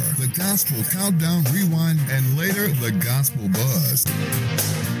next hour, the Gospel Countdown Rewind, and later, the Gospel Buzz.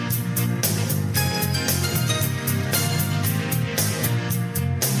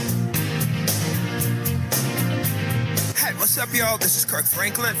 Hey, what's up, y'all? This is Kirk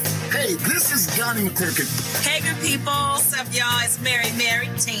Franklin. Hey, this is Johnny McClurkin. Hey, good people. What's up, y'all? It's Mary,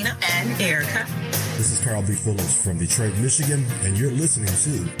 Tina, and Erica. This is Carl B. Phillips from Detroit, Michigan, and you're listening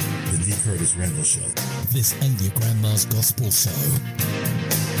to The D. Curtis Randle Show. This ain't your grandma's gospel show.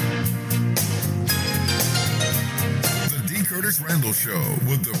 The D. Curtis Randle Show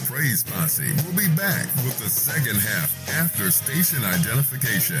with the Praise Posse will be back with the second half after station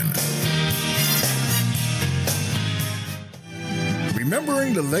identification.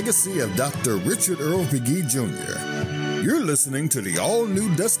 Remembering the legacy of Dr. Richard Earl McGee Jr., you're listening to the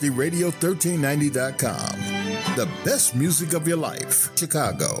all-new Dusty Radio 1390.com. The best music of your life.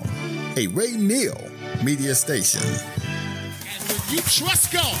 Chicago. A Ray Neal media station. And when you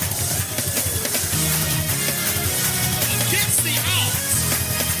trust God against the odds,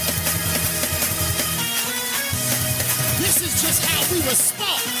 this is just how we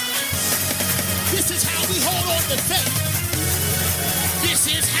respond. This is how we hold on to faith. This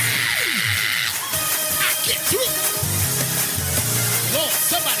is how I get through. Lord,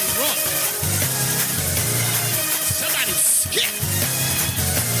 somebody run. Somebody skip.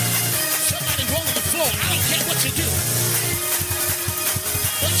 Somebody roll on the floor. I don't care what you do.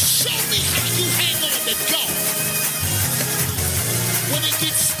 But show me how you hang on to God. When it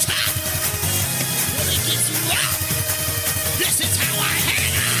gets tough, when it gets rough, this is how I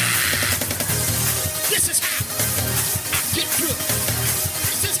hang on. This is how I get through.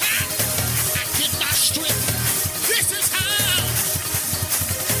 This is how I get my strength. This is how.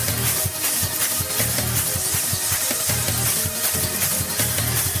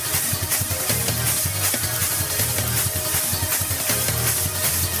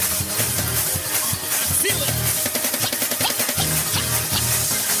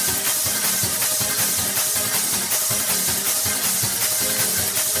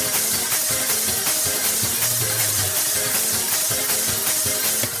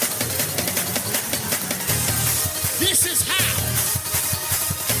 This is how.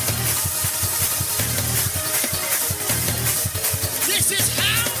 This is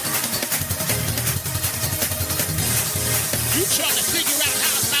how. You trying to figure out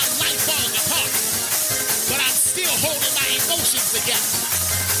how's my life falling apart, but I'm still holding my emotions together.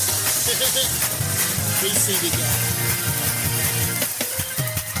 We see together.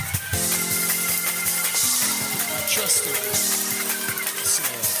 I trust it. So,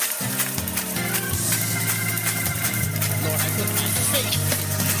 Lord, I put my faith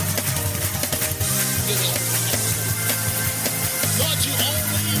in it. Lord, you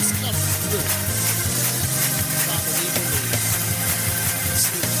always come through. Father, we believe.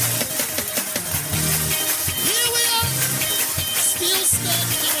 Here we are, still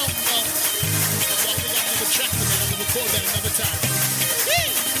standing on God. Lord, we got another track with that. I'm going to record that another time. Woo!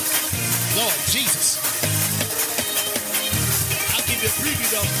 Lord Jesus. I'll give you a preview,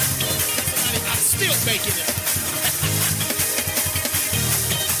 though. Somebody, I'm still making it.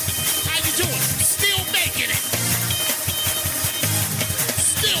 How you doing? Still making it.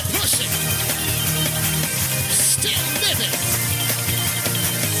 Still pushing. Still living.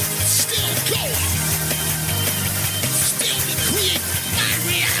 Still going. Still decreeing my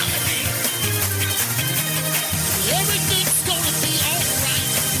reality. Everything's gonna be all right.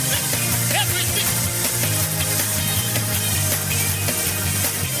 Everything.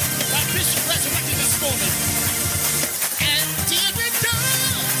 My bishop resurrected this morning. And if it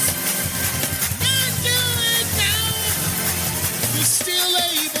does not do it now, he's still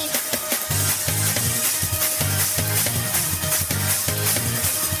able.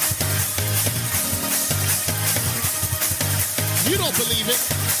 You don't believe it.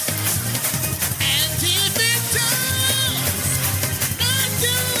 And if it does not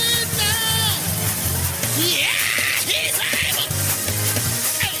do it now, yeah, he's able.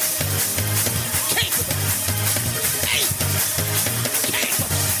 Hey, capable. Hey, capable.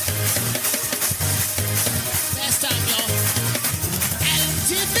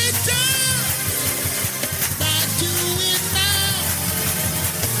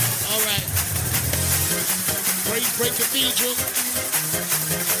 Break Cathedral.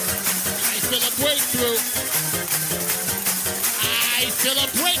 I feel a breakthrough. I feel a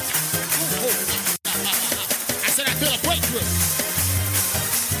break. I said I feel a breakthrough.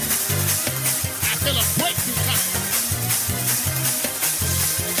 I feel a breakthrough coming.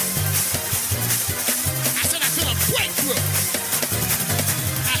 I said I feel a breakthrough.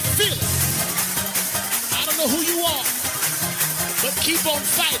 I feel it. I don't know who you are, but keep on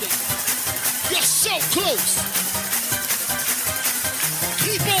fighting. You're so close.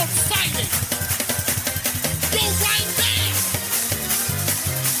 Keep on fighting. You're right there.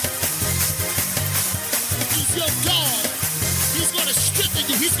 He's your God. He's going to strengthen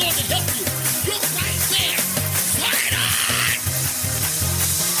you. He's going to help you. You're right there. Fight on.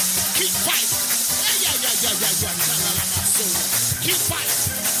 Keep fighting. Keep fighting.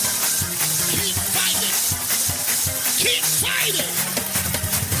 Keep fighting. Keep fighting.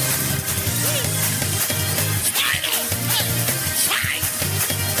 Fight on. Fight.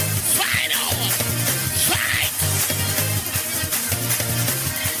 Fight on. Fight.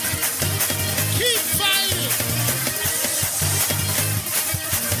 Keep fighting.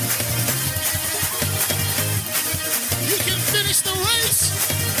 You can finish the race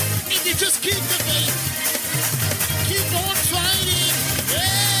if you just keep the faith. Keep on fighting.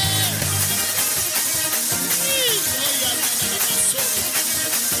 Yeah.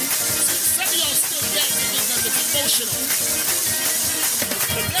 Some of y'all still dancing because it's emotional.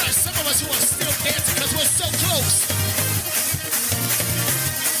 But there are some of us who are still dancing because we're so close.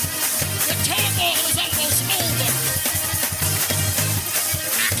 The turmoil is almost over.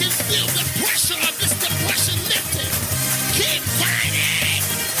 I can feel the pressure of this depression lifting. Keep fighting.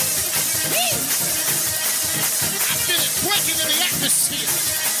 Woo! I feel it breaking in the atmosphere.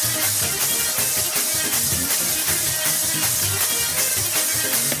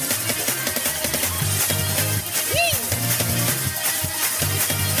 Woo!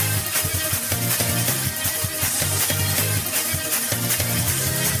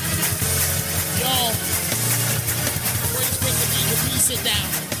 Y'all, praise break the people. Please sit down.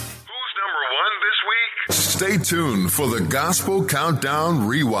 Stay tuned for the Gospel Countdown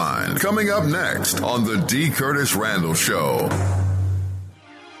Rewind. Coming up next on the D. Curtis Randle Show.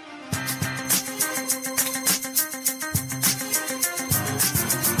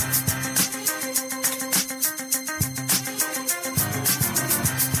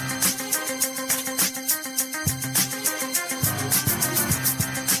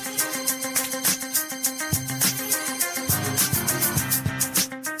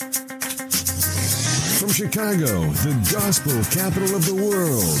 From Chicago, the gospel capital of the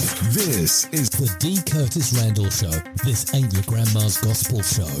world, this is The D. Curtis Randle Show. This ain't your grandma's gospel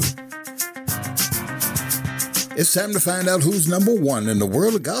show. It's time to find out who's number one in the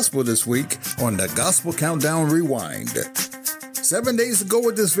world of gospel this week on the Gospel Countdown Rewind. 7 days ago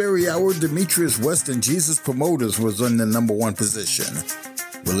at this very hour, Demetrius West and Jesus Promoters was in the number one position.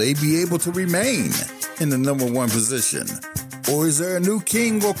 Will they be able to remain in the number one position? Or is there a new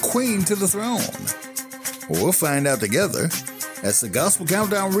king or queen to the throne? Well, we'll find out together as the Gospel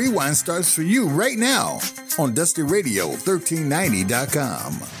Countdown Rewind starts for you right now on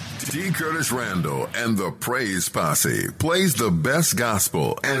DustyRadio1390.com. D. Curtis Randle and the Praise Posse plays the best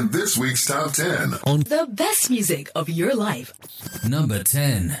gospel and this week's top 10 On the best music of your life. Number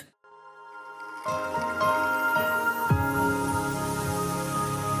 10.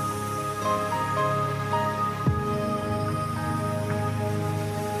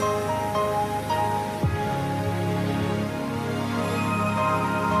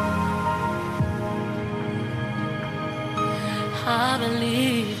 I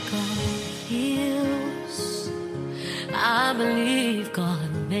believe God heals. I believe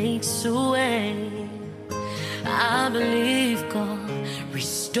God makes a way. I believe God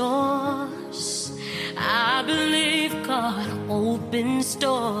restores. I believe God opens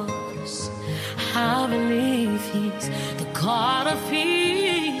doors. I believe He's the God of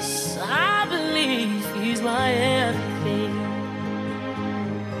peace. I believe He's my everything.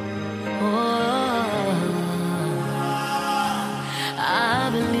 Oh, I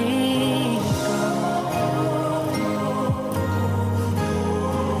believe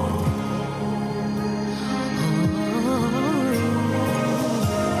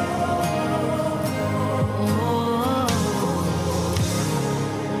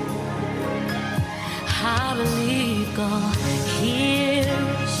I believe God hears.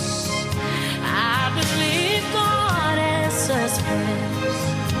 I believe God answers prayers.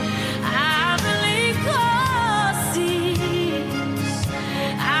 I believe God sees.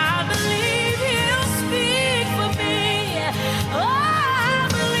 I believe He'll speak for me. Oh, I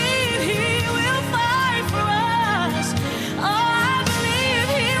believe He will fight for us.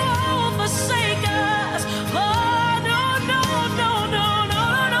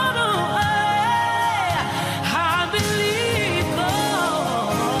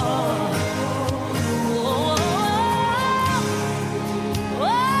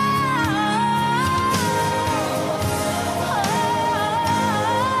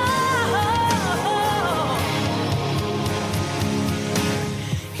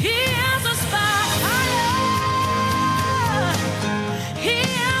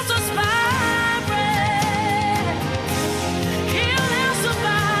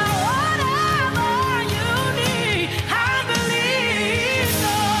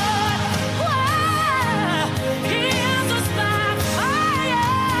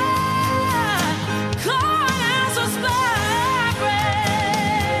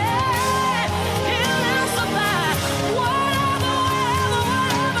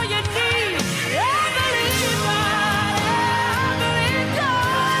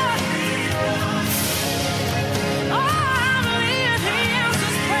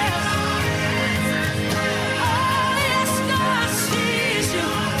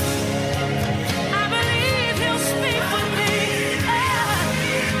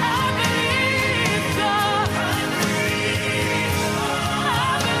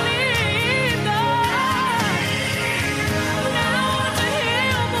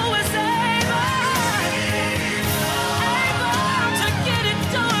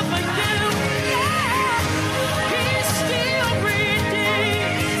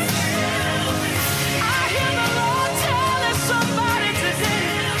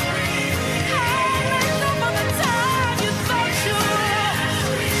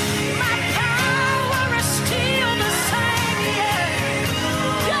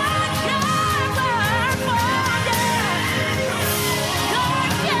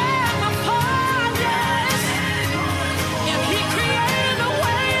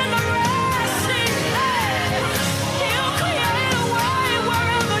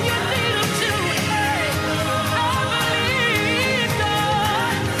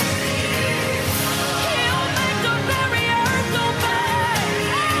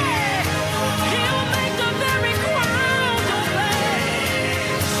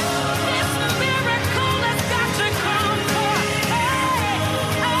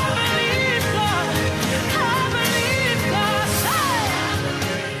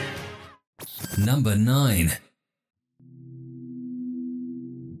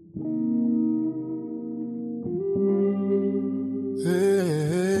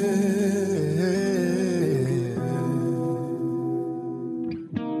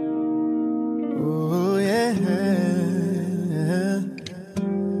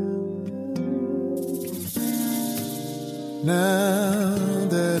 Now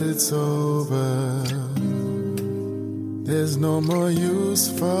that it's over, there's no more use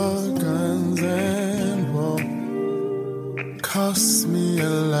for guns and war. Cost me a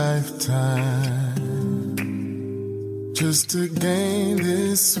lifetime just to gain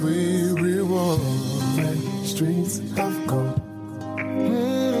this sweet reward. Streets of gold.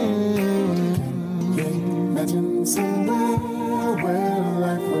 Imagine somewhere where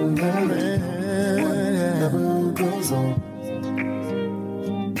life will never goes on.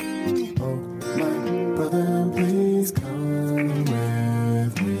 Oh, my brother, please come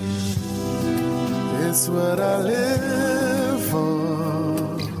with me. It's what I live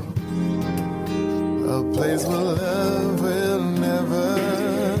for. A place where love will never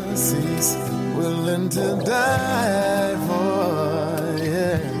cease. Willing to die for,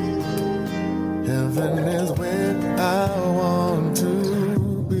 yeah. Heaven is where I want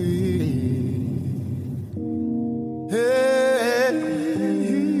to be. Hey.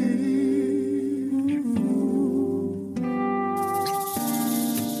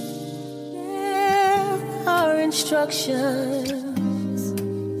 There are instructions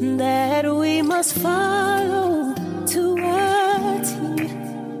that we must follow to a T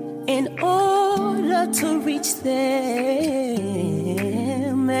in order to reach them,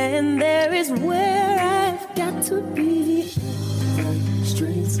 and there is where I've got to be.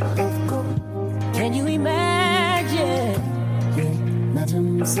 Streets of gold. Can you imagine?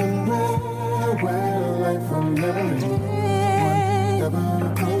 Imagine somewhere where life will never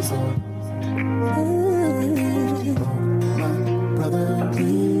goes on. My brother,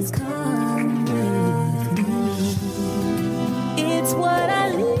 please come with me. It's what I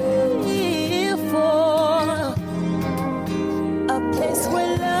live for. A place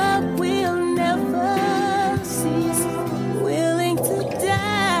where love will never cease. Willing to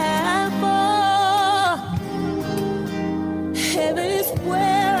die for. Heaven is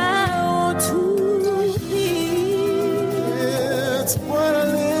where I want to be. It's what I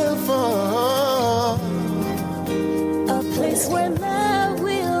live for. A place where love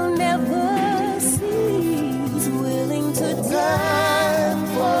will never cease. Willing to die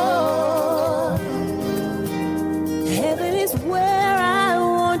for. Heaven is where I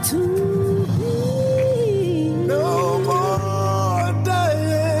want to be. No more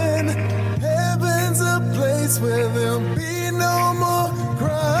dying. Heaven's a place where there'll be no more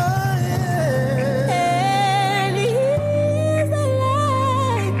crying. And he's the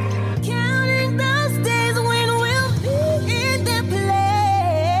light, counting those days when we'll be in that place.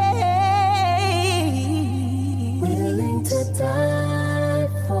 Willing to die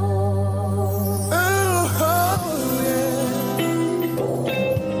for.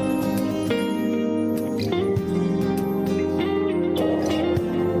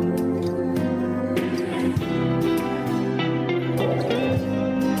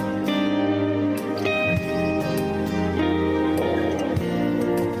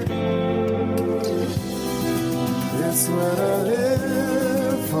 It's what I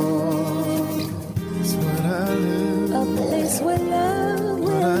live for. It's what I live. A place where love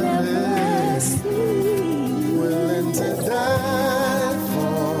will never cease. Willing to die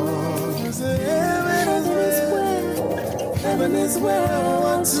for. 'Cause heaven is where I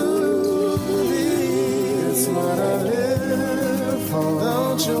want to be. It's what I live for.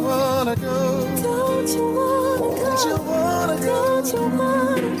 Don't you wanna go? Don't you wanna go? Don't you wanna go? Don't you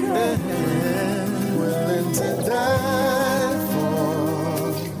wanna go? Willing to die for.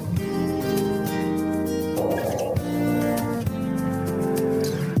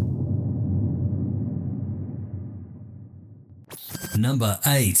 Number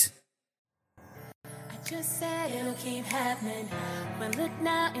 8. I just said it'll keep happening, but look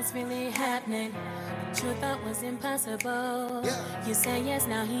now, it's really happening. What you thought was impossible, you say yes,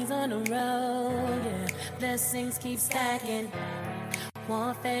 now he's on the road. Yeah. Blessings keep stacking,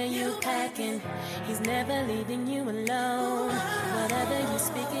 warfare you packing. He's never leaving you alone. Whatever you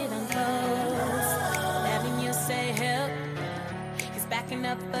speak, it unfolds. Having you say help, he's backing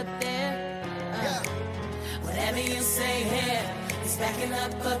up there. Whatever you say here, he's backing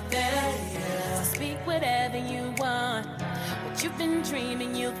up there. So speak whatever you want. What you've been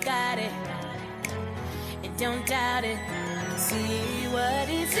dreaming, you've got it. And don't doubt it. See what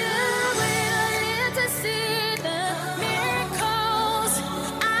he's doing. Live to see the miracles.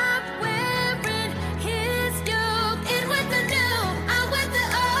 I'm wearing his yoke. In with the new, out with the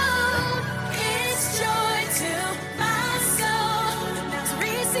old. It's joy to my soul. Now to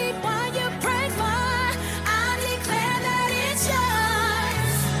receive what you pray for. I declare that it's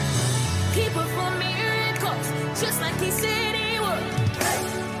yours. He performed miracles just like he said he would.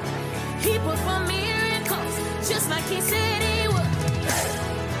 He performed miracles just like he said he would.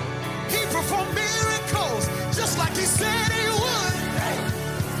 He performed miracles just like he said he would.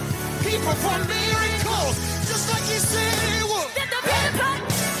 He performed miracles just like he said he would.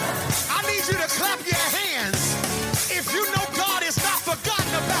 I need you to clap your hands if you know God has not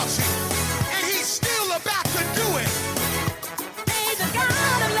forgotten about you and he's still about to do it. He's a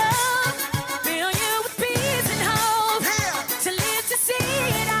God of love, fill you with peace and hope. To live to see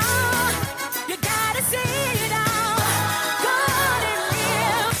it all, you gotta see it all. Go on and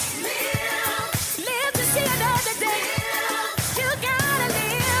live, live to see another day. You gotta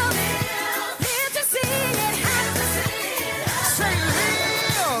live, live to see it happen. Say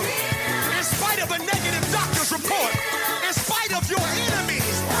live. In spite of a negative doctor's report, in spite of your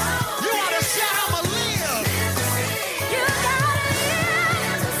enemies, you ought to shout, I'ma live. You gotta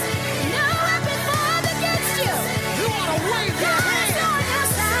live. No weapon formed against you. You ought to wave your God's hand. on your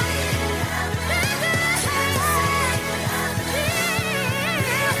side.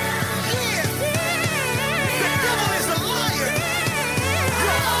 The devil is a liar.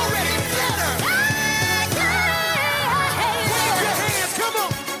 You're already better. Wave your hands, come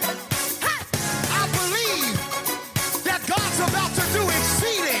on. I believe that God's about to do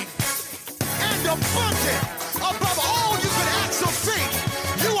exceeding and abundant above all you could ask or think.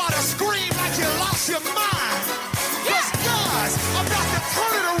 You ought to scream like you lost your mind. Because God's about to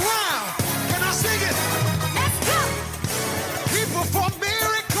turn it around. Can I sing it? Let's go. He performed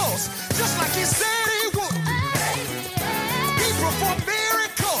miracles just like he said he would. He performed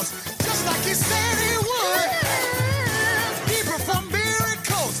miracles just like he said he would. He performed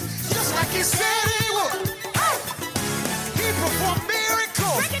miracles just like he said he would. He performed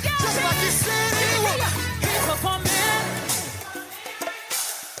miracles just like he said he would. He performed miracles.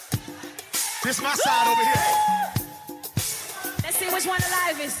 This my side over here. Let's see which one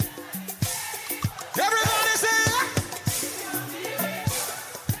alive is. Everybody say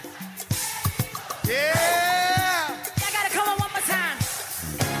yeah. I gotta come on one more time.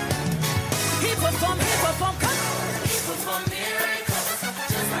 He performed, come on. He performed miracles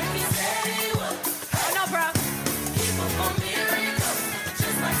just like he said he would. Oh no, bro. He performed miracles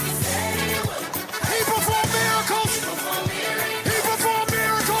just like he said he would. He performed miracles. He performed miracles. He performed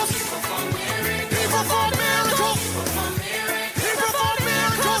miracles. He performed miracles. He performed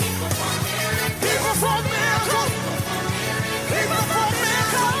miracles. He performed miracles. He performed miracles. He performed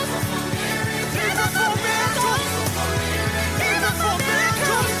miracles. He performed miracles. He performed miracles. He performed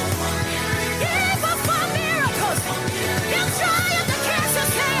miracles. He performed miracles. You triumphed the cancer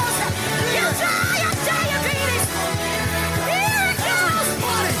cells. You triumphed diabetes. Miracles.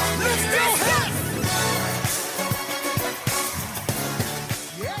 Everybody, lift your hands.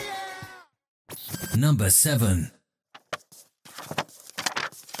 Number 7.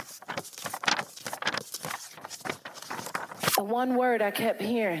 The one word I kept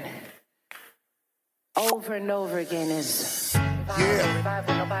hearing over and over again is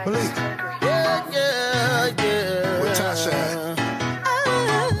Yeah. Believe. Where Tasha at?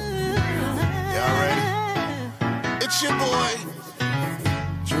 Y'all ready? It's your boy,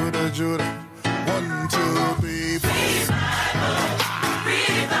 Judah. 1, 2, 3, 4.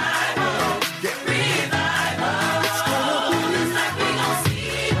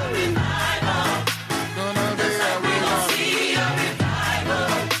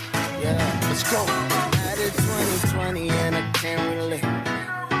 Let's go. Had it 2020 and I can't relate.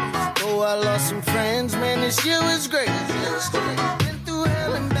 Oh, I lost some friends, man, this year was great. Been through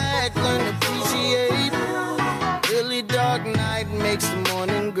hell and back, learned to appreciate. Really dark night makes the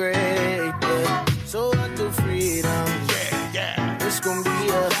morning great. Yeah. So until freedom, it's gonna be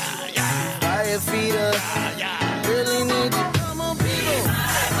a fire feeder. Really need to come on, people.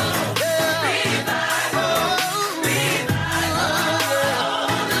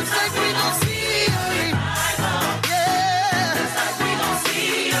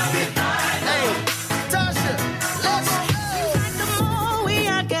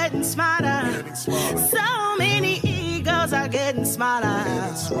 So many egos are getting smaller.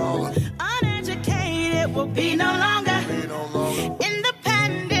 Uneducated will be no longer. In the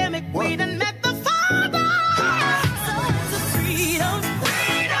pandemic, we done met the Father. So it's a freedom.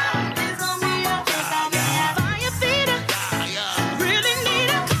 It's gonna be a fire feeder. Really need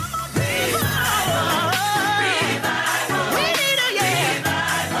a come on, people. We need a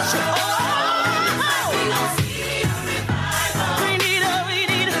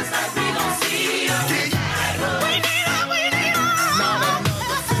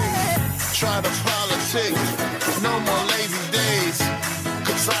Try to politics. No more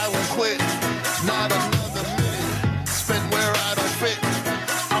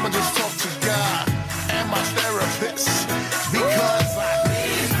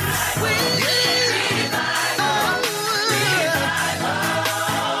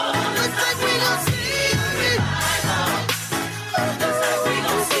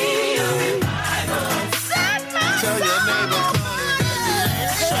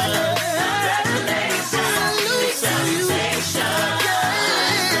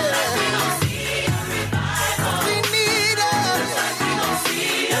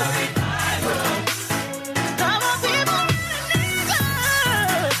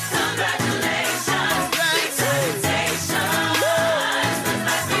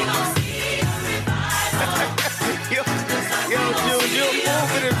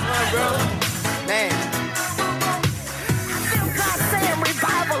Man. I feel God saying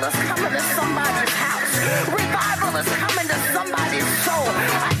revival is coming to somebody's house. Revival is coming to somebody's soul.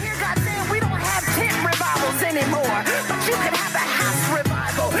 I hear God saying we don't have tent revivals anymore, but you can have a house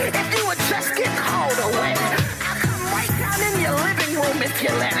revival if you would just get called away. I'll come right down in your living room if you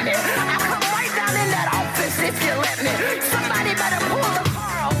let me. I'll come right down in that office if you let me. Somebody better pull the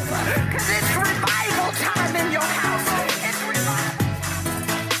car over, because it's revival time in your house. It's revival.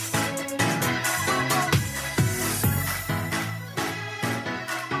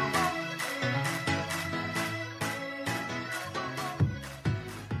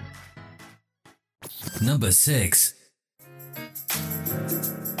 Number 6.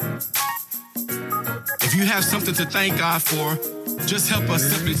 If you have something to thank God for, just help us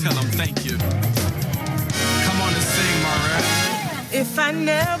simply tell him thank you. Come on and sing, Maria. If I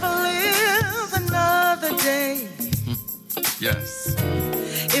never live another day, Yes.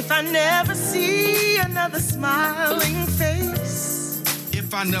 if I never see another smiling face,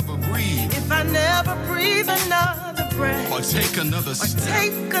 If I never breathe if I never breathe another breath, or take another or step,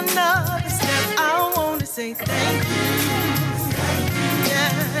 take another step, I want to say thank you.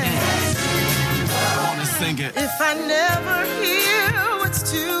 Yes. I want to sing it. If I never hear what's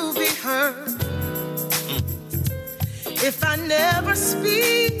to be heard, if I never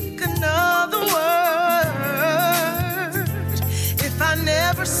speak another word, if I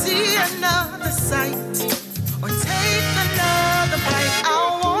never see another sight or take another bite, I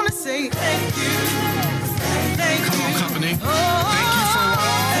want to say thank you. Thank Come you. on, company. Oh, Thank you for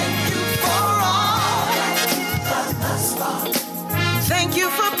all. thank you for all. Thank you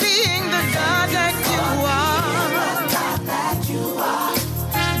for being the God that you are.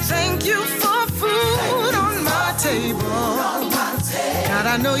 Thank you for food on my table. God,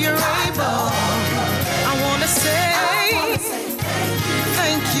 I know you're able. I want to say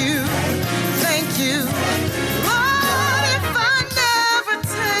thank you. Thank you. Lord, if I never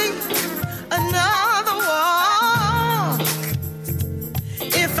take another walk,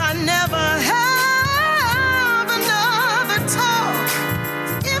 if I never have another talk,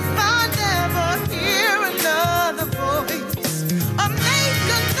 if I never hear another voice or make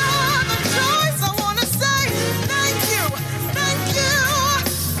another choice, I want to say thank you, thank you,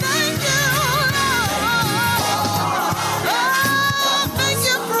 thank you, Lord. Oh, thank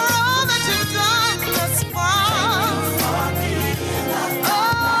you for all that you've done thus far.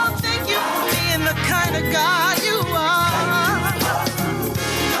 Oh, thank you for being the kind of God you are.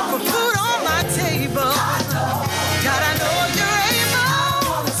 For food on my table, God, I know you're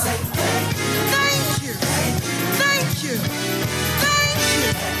able. Thank you, thank you, thank you.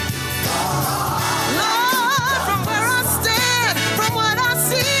 Lord, from where I stand, from what I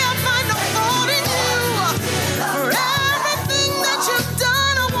see, I find no fault in you. For everything that you've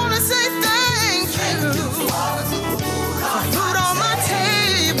done, I want to say thank you. For food on my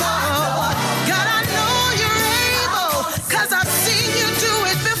table, God, I know you're able, 'cause I've seen you do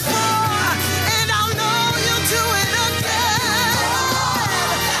it before, and I'll know you'll do it again.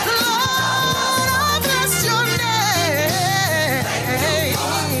 Lord, I bless your name.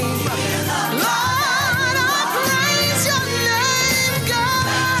 Lord, I praise your name,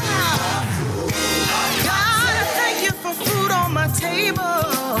 God. God, I thank you for food on my table.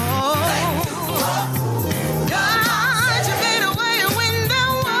 God, you made a way when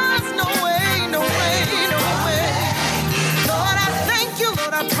there was no way, no way, no way. Lord, I thank you,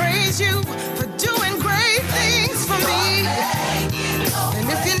 Lord, I praise you for doing great things for me. And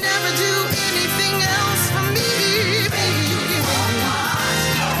if you never do anything else for me,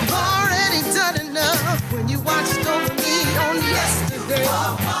 you've already done enough when you watched over me on yesterday.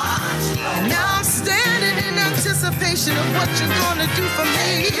 And now I'm standing in anticipation of what you're gonna do for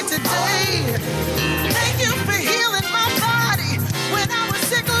me today. Thank you for healing my body when I was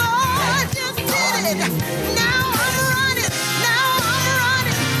sick, Lord, you did it. Now I'm running, now I'm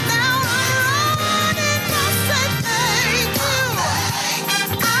running, now I'm running. I say thank you. I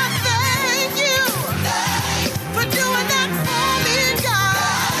thank you for doing that for me, God.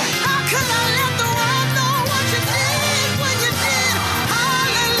 How could I let the world know what you did when you did?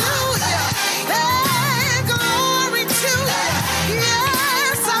 Hallelujah. Hey, glory to you.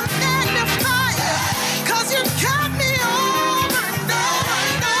 Yes, I magnify you, 'cause you kept me over and over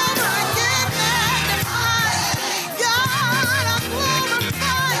and over again. Magnify you. God, I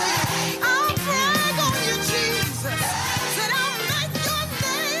glorify you. I'll brag on you, Jesus. Said I'll make your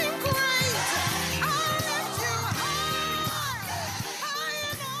name great. I'll lift you high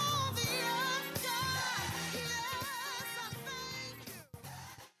in all the earth, God. Yes, I thank you.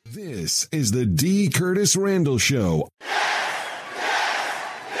 This is the D. Curtis Randle Show.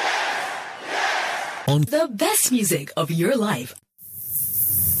 on the best music of your life.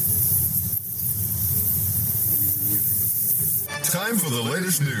 Time for the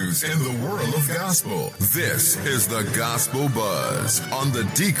latest news in the world of gospel. This is the Gospel Buzz on the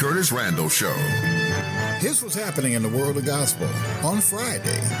D. Curtis Randle Show. Here's what's happening in the world of gospel. On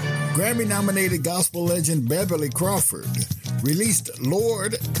Friday, Grammy-nominated gospel legend Beverly Crawford released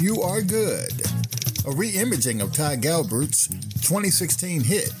Lord, You Are Good, a re-imaging of Ty Galbert's 2016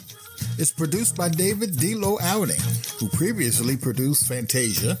 hit. It's produced by David D-Lo Outing, who previously produced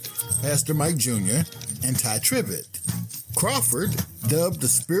Fantasia, Pastor Mike Jr., and Ty Tribbett. Crawford, dubbed the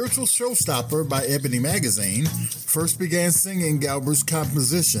spiritual showstopper by Ebony Magazine, first began singing Galbert's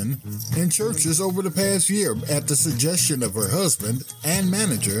composition in churches over the past year at the suggestion of her husband and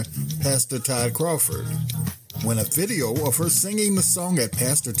manager, Pastor Todd Crawford. When a video of her singing the song at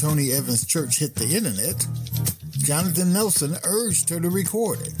Pastor Tony Evans' church hit the internet, Jonathan Nelson urged her to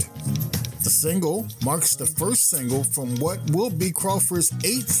record it. The single marks the first single from what will be Crawford's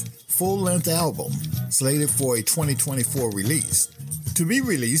 8th full-length album, slated for a 2024 release, to be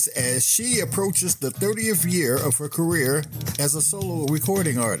released as she approaches the 30th year of her career as a solo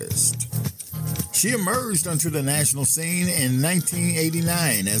recording artist. She emerged onto the national scene in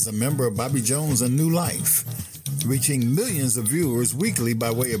 1989 as a member of Bobby Jones and New Life, reaching millions of viewers weekly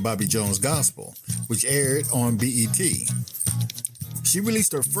by way of Bobby Jones Gospel, which aired on BET. She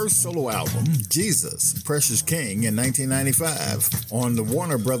released her first solo album, Jesus, Precious King, in 1995 on the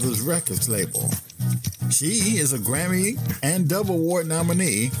Warner Brothers Records label. She is a Grammy and Dove Award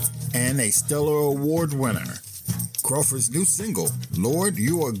nominee and a Stellar Award winner. Crawford's new single, Lord,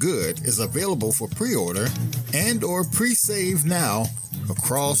 You Are Good, is available for pre-order and or pre-save now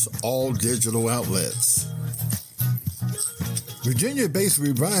across all digital outlets. Virginia-based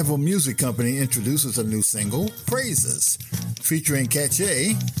Revival Music Company introduces a new single, Praises, featuring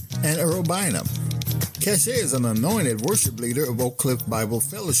Cache and Earl Bynum. Cache is an anointed worship leader of Oak Cliff Bible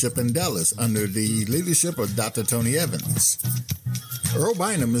Fellowship in Dallas under the leadership of Dr. Tony Evans. Earl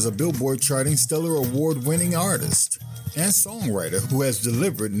Bynum is a Billboard charting Stellar Award-winning artist and songwriter who has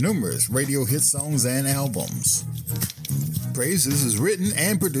delivered numerous radio hit songs and albums. Praises is written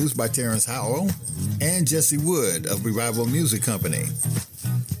and produced by Terrence Howell and Jesse Wood of Revival Music Company.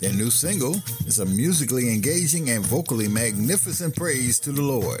 Their new single is a musically engaging and vocally magnificent praise to the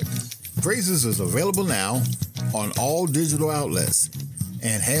Lord. Praises is available now on all digital outlets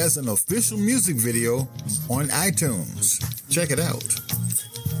and has an official music video on iTunes. Check it out.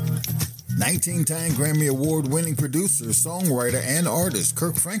 19-time Grammy Award-winning producer, songwriter, and artist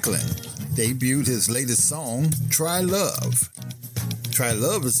Kirk Franklin debuted his latest song, Try Love. Try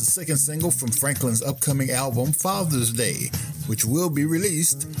Love is the second single from Franklin's upcoming album, Father's Day, which will be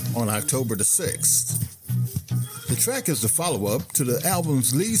released on October the 6th. The track is the follow-up to the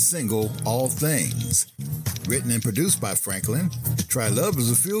album's lead single, All Things. Written and produced by Franklin, Try Love is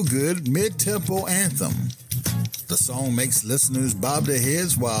a feel-good, mid-tempo anthem. The song makes listeners bob their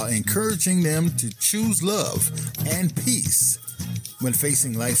heads while encouraging them to choose love and peace when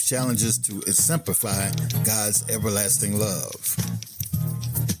facing life's challenges to exemplify God's everlasting love.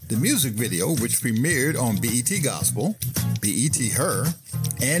 The music video, which premiered on BET Gospel, BET Her,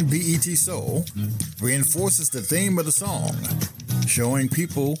 and BET Soul, reinforces the theme of the song, showing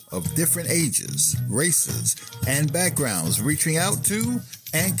people of different ages, races, and backgrounds reaching out to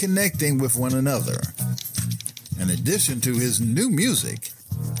and connecting with one another. In addition to his new music,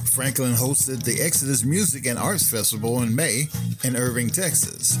 Franklin hosted the Exodus Music and Arts Festival in May in Irving,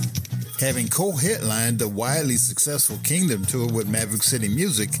 Texas. Having co-headlined the wildly successful Kingdom Tour with Maverick City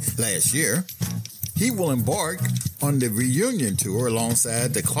Music last year, he will embark on the reunion tour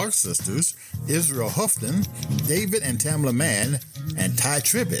alongside the Clark sisters, Israel Houghton, David and Tamla Mann, and Ty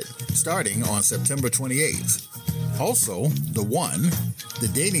Tribbett, starting on September 28th. Also, The One, the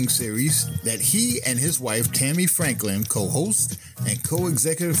dating series that he and his wife Tammy Franklin co-host and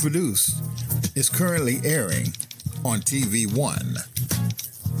co-executive produce, is currently airing on TV One.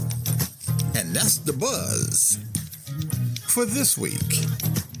 And that's the buzz for this week.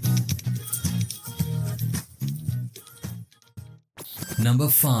 Number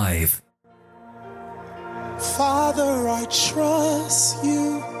 5. Father, I trust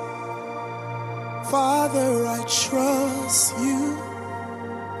you. Father, I trust you.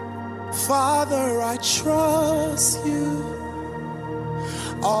 Father, I trust you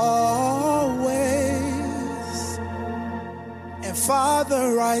always. And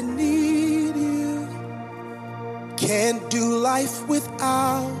Father, I need you. Can't do life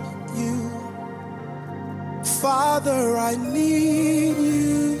without you. Father, I need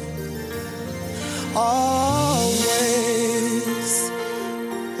you always.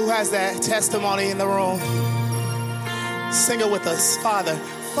 Who has that testimony in the room? Sing it with us. Father.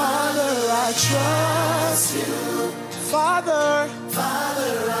 Father, I trust you. Father.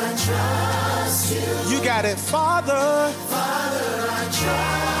 Father, I trust you. You got it. Father. Father, I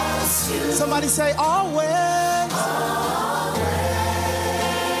trust you. Somebody say always. Always.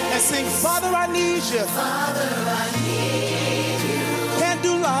 And sing, Father, I need you. Father, I need you. Can't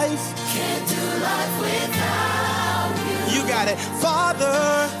do life. Can't do life without you. You got it.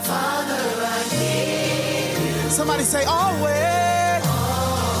 Father. Father, I need you. Somebody say always.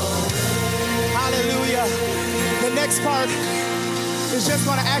 Always. Hallelujah. The next part is just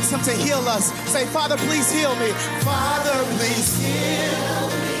going to ask him to heal us. Say, Father, please heal me. Father, please heal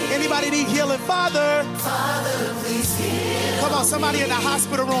me. Anybody need healing? Father. Father, please heal. Come on, somebody in the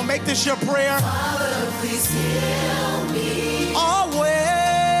hospital room, make this your prayer. Father, please heal me. Always.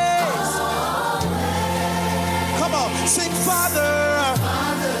 Always. Come on, sing Father.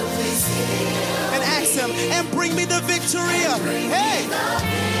 Father, please heal. And ask him, and bring me the victory. Hey.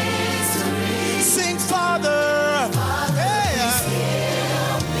 Sing Father. Father, hey.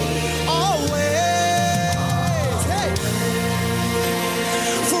 Always. Hey.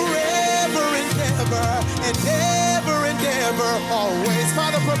 Forever and ever, always.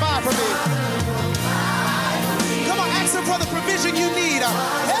 Father, provide for me. Come on, ask him for the provision you need.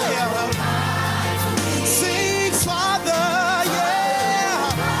 Hey. Sing Father, yeah.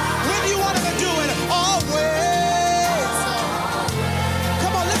 When you want him to do it, always.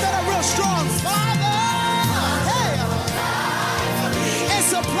 Come on, lift that up real strong. Father, hey. And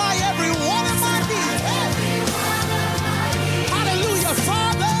supply every one of my needs. Hey. Hallelujah,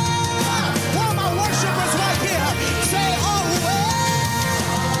 Father. One of my worshipers right here. Say always.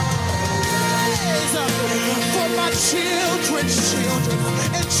 For my children's children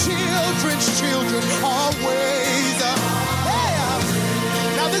and children's children, always. Hey.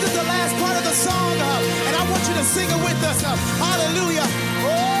 Now this is the last part of the song, and I want you to sing it with us. Hallelujah.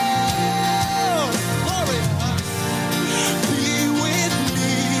 Oh, glory. Be with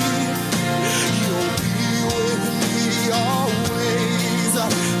me. You'll be with me always.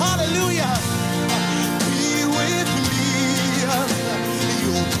 Hallelujah. Be with me.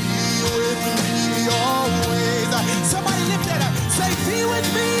 You'll be with me always. Somebody lift that up. Say, be with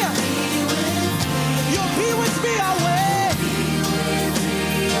me. You'll be with me always.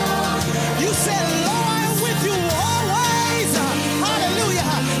 You said, Lord, I am with you always. Hallelujah.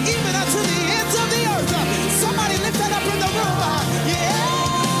 Even unto the ends of the earth. Somebody lift that up in the room.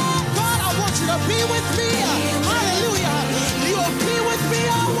 Yeah. God, I want you to be with me. Hallelujah. You'll be with me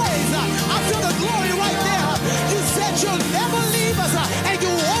always. I feel the glory right there. You said you'll never leave us and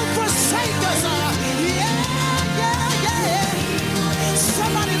you won't forsake us. Yeah.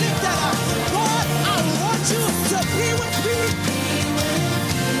 Somebody lift that up. God, I want you to be with me.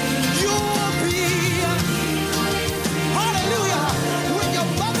 You'll be. Hallelujah. When your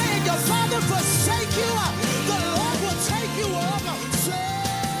mother and your father forsake you, the Lord will take you up.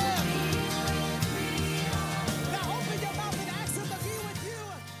 Now open your mouth and ask him to be with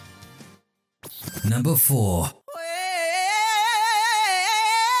you. Number 4.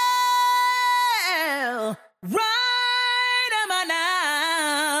 Well, right am I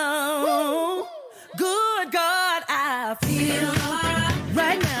now? Good God, I feel.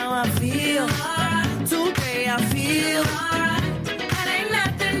 Right now I feel. Today I feel. And ain't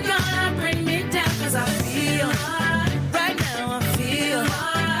nothing gonna bring me down, 'cause I feel. Right now I feel.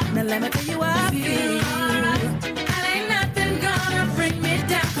 Now let me tell you I feel. And ain't nothing gonna bring me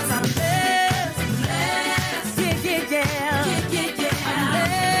down, 'cause I'm blessed. Yeah, yeah, yeah. I'm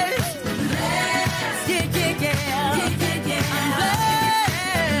blessed. Yeah, yeah, yeah. I'm blessed.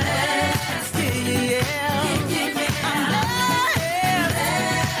 Yeah, yeah, yeah. I'm blessed.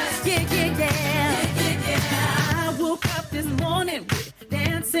 Yeah, yeah, yeah. I woke up this morning with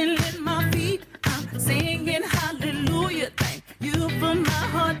dancing in my feet. I'm singing hallelujah. Thank you for my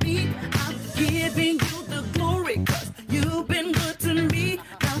heartbeat. I'm giving you the glory, 'cause you've been good to me.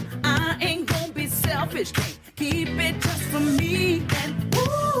 Now I ain't gonna be selfish. Can't keep it just for me. And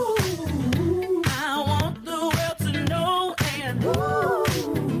ooh, I want the world to know. And ooh,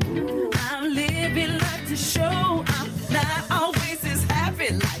 I'm living life to show. I'm not always as happy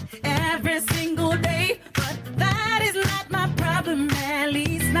like every single day, but that is not my problem, at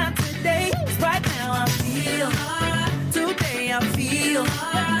least not today. 'Cause right now I feel. Today I feel.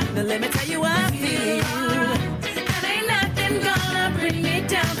 Now let me tell you I feel. And ain't nothing gonna bring me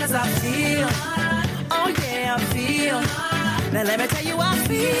down, 'cause I feel. Oh yeah, I feel. Now let me tell you I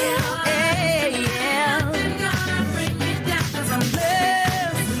feel. Hey, yeah. Nothing gonna bring me down, 'cause I'm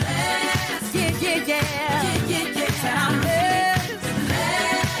blessed. Yeah, yeah, yeah. Said I'm blessed.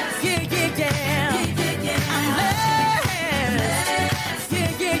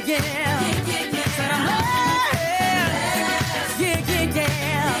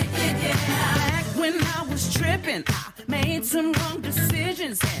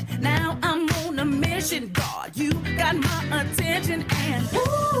 visions, and now I'm on a mission. God, you got my attention, and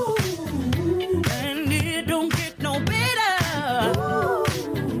ooh, and it don't get no better. Ooh,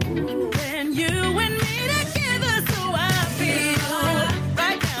 than you and me together. So I feel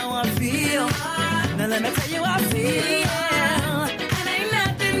right now. I feel. Now let me tell you, I feel, and ain't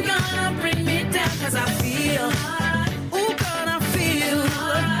nothing gonna bring me down, 'cause I feel. Ooh, God, I feel.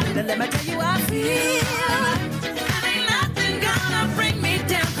 Now let me tell you, I feel. And ain't nothing gonna bring me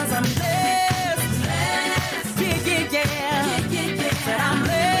down, 'cause I'm blessed. Yeah, yeah, yeah. Said I'm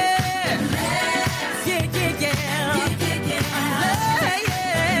blessed. Yeah, yeah, yeah. I'm blessed.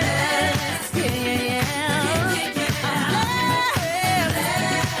 Yeah, yeah, yeah. I'm blessed.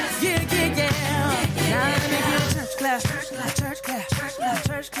 Yeah, yeah, yeah. Now let me get a church class. Church class. Church class. Church class.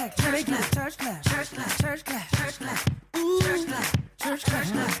 Church class. Church class. Church class. Church class. Church class. Church class. Church class. Church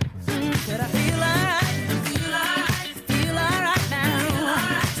class. Said I feel alright. Feel alright. Feel alright now.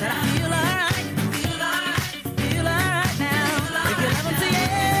 Said I feel alright. Feel alright. Feel alright now. If you love him, say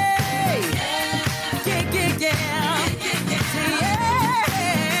yeah. Yeah, yeah, yeah. Say yeah.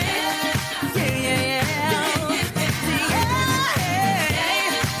 Yeah, yeah, yeah. Say yeah.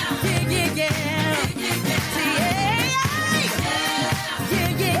 Yeah, yeah, yeah. Say yeah. Yeah,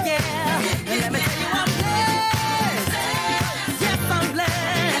 yeah, yeah. And let me tell you, I'm blessed. Yes, I'm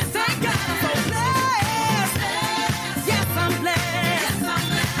blessed. Thank God I'm so blessed. Yes, I'm blessed.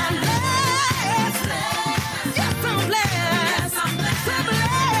 I'm blessed. Yes, I'm blessed. So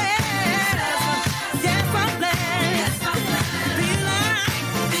blessed. Yes, I'm blessed. Feel alright.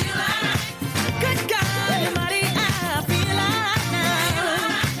 Good God Almighty, I feel alright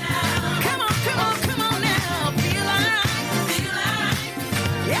now. Come on, come on, come on now. Feel alright.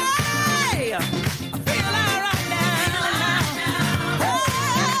 Yeah. I feel alright now.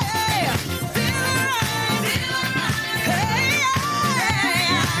 Hey, feel alright. Hey, I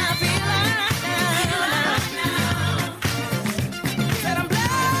feel alright now. Said I'm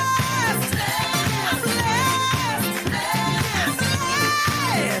blessed. I'm blessed. I'm blessed.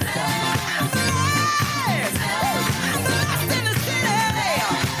 I'm blessed in the city.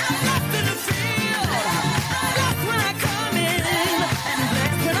 I'm blessed in the field. I'm blessed when I come in and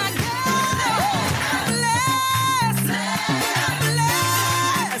blessed when I go. I'm blessed. I'm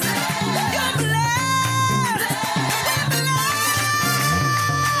blessed. You're blessed. We're blessed.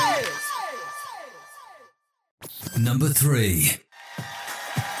 Number 3.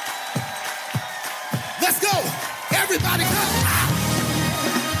 Let's go. Everybody come.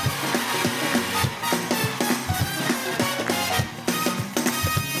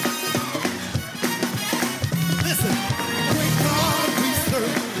 Listen. Great God we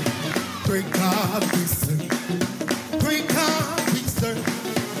serve. Great God we serve. Great God we serve.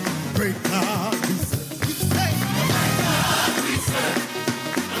 Great God we serve. You say. Great God we serve.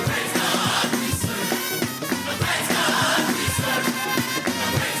 Great God we serve. Great God we serve.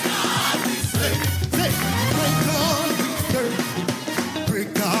 Great God we serve. Say, great God we serve.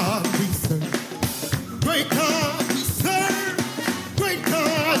 Great God we serve. Great God we serve. Great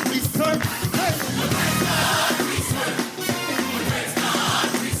God we serve. Hey. Great God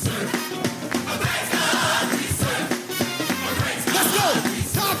we serve. Great God we serve. Great God we serve. Let's go.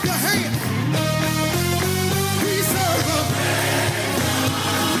 Clap your hands. We serve a great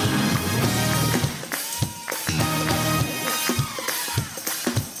God.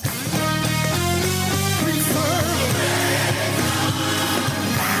 We serve a great God.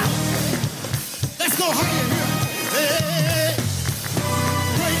 Let's go higher here. Hey.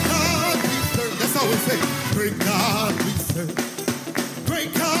 Great God we serve. That's all we say. Great God we serve.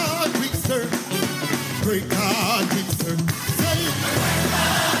 Great God we serve. Great God we serve. Say, great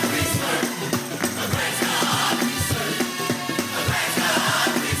God we serve. Great God we serve. Great God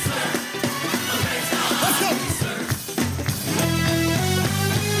we serve. Great God. Let's go.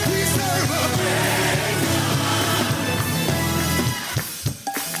 We serve a great God.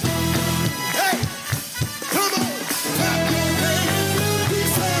 Hey, come on, clap your hands. We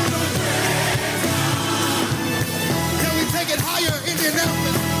serve a great God.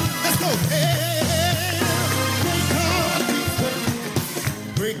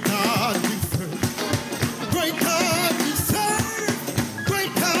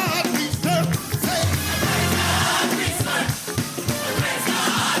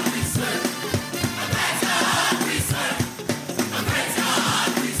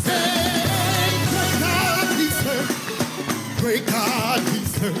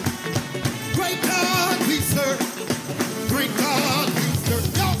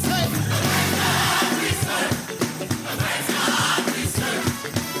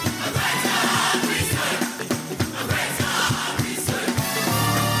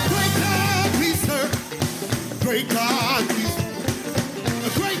 great God we serve. A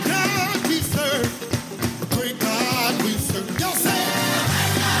great God we serve. A great God we serve. Y'all say it. Great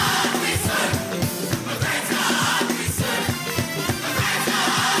God we serve. Great God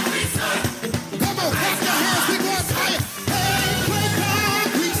we serve. Great God we serve. Say it. Great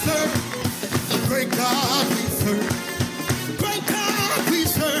God we serve. A great God we serve. A great God we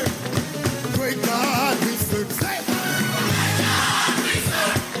serve. A great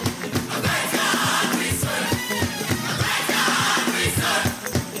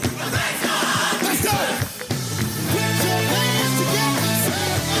God. Let's go. Put your hands together.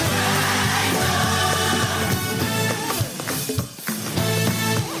 Say it.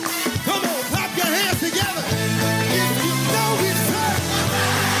 Come on, clap your hands together. If you know we serve.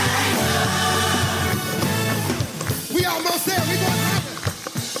 We almost there. We going to happen.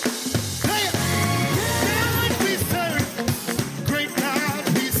 Say it. God we serve. Great God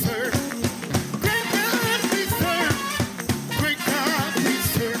we serve. Great God we serve. Great God we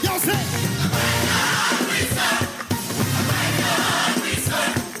serve. Y'all say it. Great God we serve. Great God we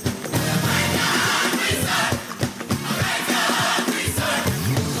serve. Great God we serve. Great God we serve.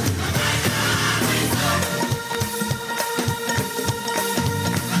 Great God we serve.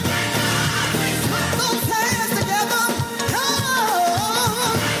 Put those hands together.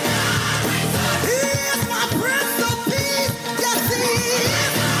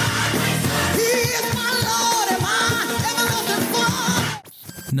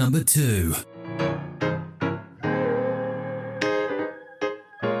 Number 2.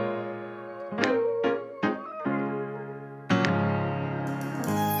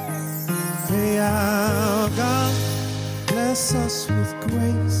 May our God bless us with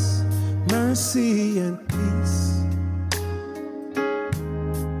grace, mercy, and peace.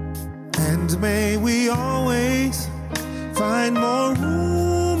 And may we always find more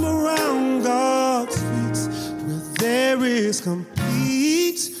room around God's feet where there is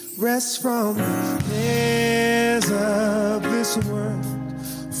complete rest from the cares of this world.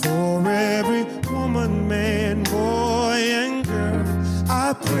 For every woman, man, boy, and girl,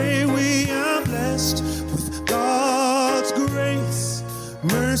 I pray we are blessed with God's grace,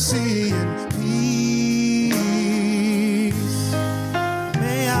 mercy, and peace.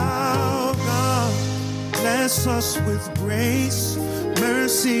 May our God bless us with grace,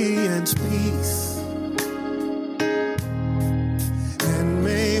 mercy, and peace. And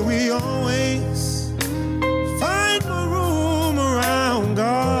may we always find more room around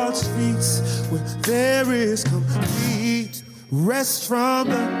God's feet where there is complete rest from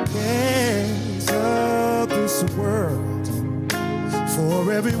the cares of this world.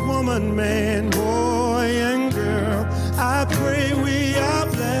 For every woman, man, boy, and girl, I pray we are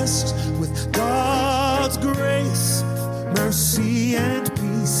blessed with God's grace, mercy, and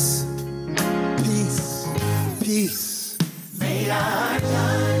peace. Peace, peace. May our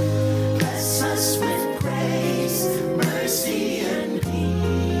God bless us with grace, mercy, and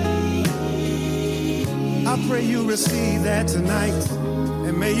peace. I pray you receive that tonight,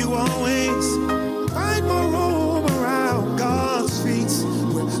 and may you always find more room around God's feet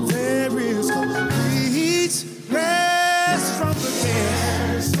where there is complete rest from the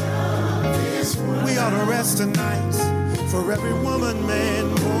cares. We ought to rest tonight for every woman, man,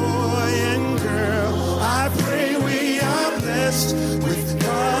 boy, and girl. I pray we are blessed with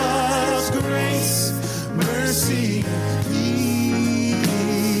God's grace, mercy, and peace.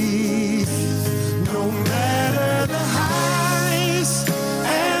 No matter the highs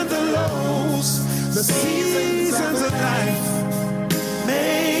and the lows, the seasons of life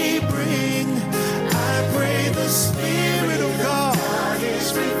may bring, I pray the Spirit of God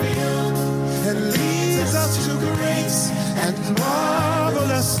is revealed and leads us to grace and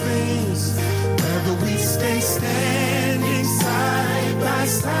marvelous things, whether we stay standing side by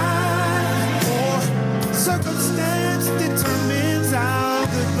side or circumstance determines our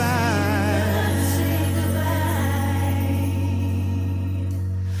goodbye.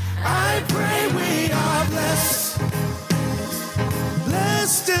 I pray we are blessed,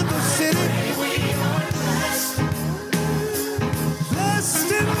 blessed in the city,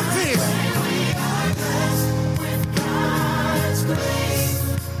 blessed in the field. Grace,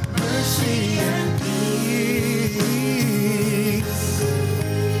 mercy, and peace.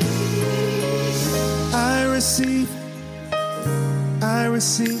 I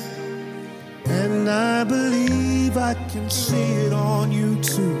receive, and I believe I can see it on you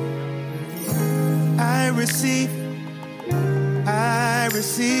too. I receive it,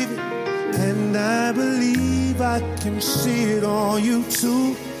 and I believe I can see it on you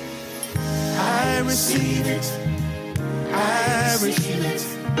too. I receive it,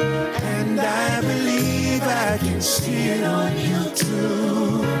 and I believe I can see it on you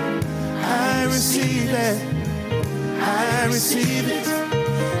too. I receive it. I receive it.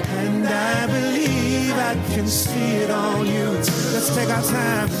 And I believe I can see it on you too. Let's take our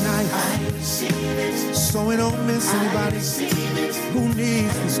time tonight. I receive it. So we don't miss anybody who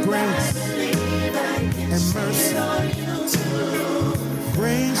needs His grace and mercy.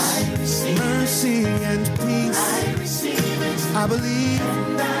 Grace, mercy, and peace. I believe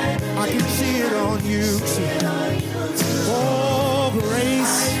I can see it on you. Oh,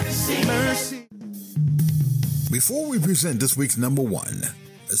 grace, mercy. Before we present this week's number one,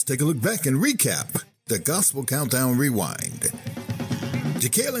 let's take a look back and recap the Gospel Countdown Rewind.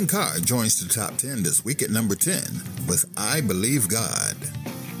 Jacqueline Carr joins the top 10 this week at number 10 with I Believe God.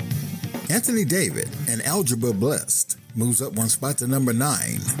 Anthony David and Algebra Blessed moves up one spot to number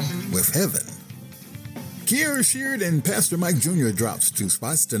 9 with Heaven. Kiara Sheard and Pastor Mike Jr. drops 2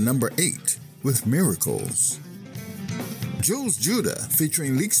 spots to number 8 with Miracles. Jules Judah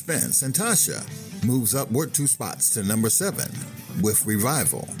featuring Leek Spence and Tasha moves upward 2 spots to number 7 with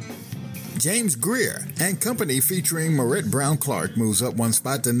Revival. James Greer and Company featuring Marette Brown Clark moves up 1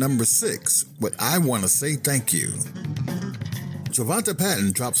 spot to number 6 with I Wanna Say Thank You. Javonta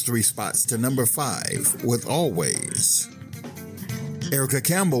Patton drops 3 spots to number 5 with Always. Erica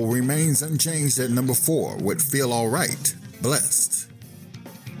Campbell remains unchanged at number 4 with Feel Alright, Blessed.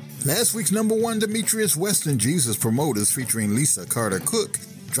 Last week's number 1, Demetrius Weston Jesus Promoters featuring Lisa Carter Cook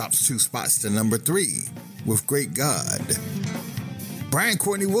drops 2 spots to number 3 with Great God. Brian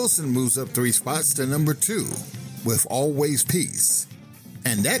Courtney Wilson moves up 3 spots to number 2 with Always Peace.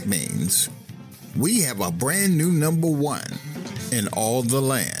 And that means we have a brand new number 1 in all the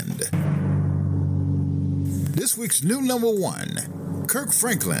land. This week's new number 1, Kirk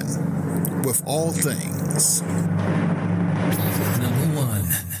Franklin with All Things. Number 1.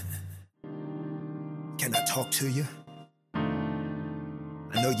 Can I talk to you?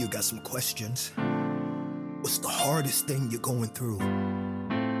 I know you got some questions. What's the hardest thing you're going through?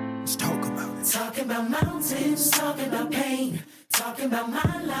 Let's talk about it. Talking about mountains, talking about pain, talking about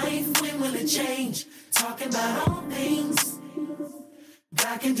my life, when will it change? Talking about all things,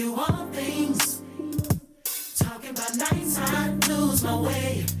 God can do all things. Talking about nights I lose my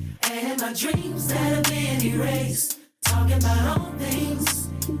way, and my dreams that have been erased. Talking about all things,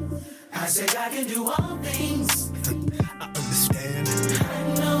 I said God can do all things. I understand.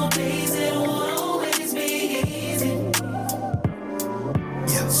 I know days it won't always be easy.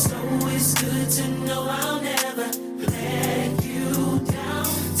 Yeah. So it's good to know I'll never let you down.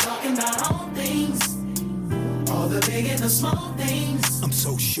 Talking about all things, all the big and the small things. I'm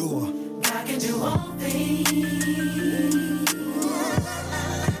so sure God can do all things.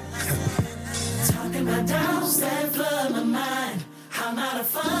 Talking about doubts that flood my mind. I'm out of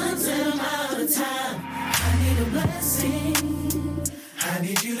funds and I'm out of time. I need a blessing. I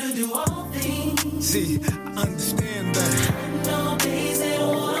need you to do all things. See, I understand that. I know days it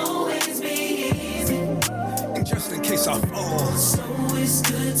won't always be easy. And just in case I fall, so it's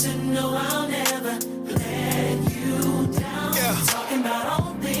good to know I'll never let you down. Yeah. Talking about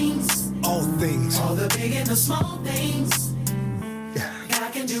all things, all things, all the big and the small things. Yeah.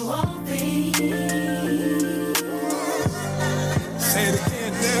 God can do all things. Say it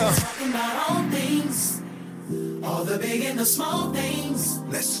again now. Talking about all things, all the big and the small things.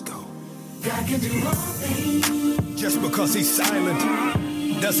 Let's go. God can do all things. Just because he's silent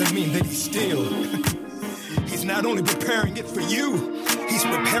doesn't mean that he's still. He's not only preparing it for you, he's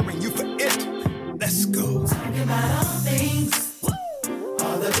preparing you for it. Let's go. Talking about all things,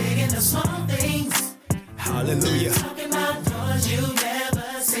 all the big and the small things. Hallelujah. Talking about doors you've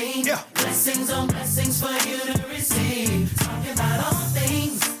never seen. Yeah. Blessings on blessings for you to receive. Talking about all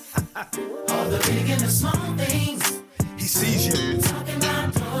things, all the big and the small things. He sees you. Talking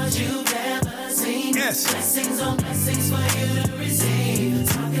about doors you've never seen. Yes. Blessings on blessings for you to receive.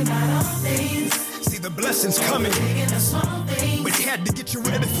 Talking about all things. See the blessings coming, Big and the small things. but he had to get you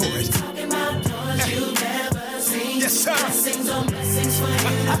ready for it. Talking about doors you've never seen. Yes, sir. Blessings on blessings for you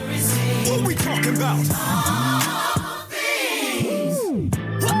to receive. What we talking about? All things.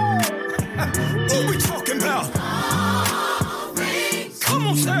 What we talking about? All things. Come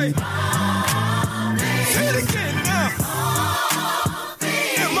on, say. All things. Say it again now. All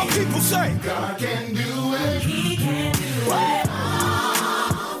things. And my people say. God can do it. He can do it.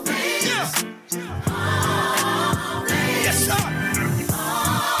 All things. Yeah. All things. Yes, sir.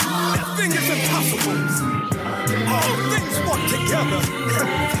 Nothing is impossible. All things work together.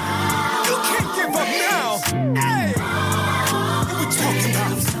 You can't give up now. Hey. What we talking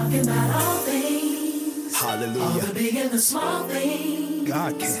about? Talking about all things. All Hallelujah. the big and the small things.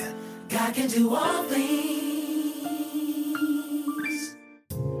 God can. God can do all things.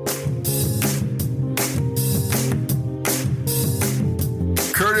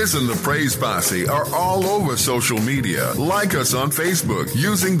 Curtis and the Praise Posse are all over social media. Like us on Facebook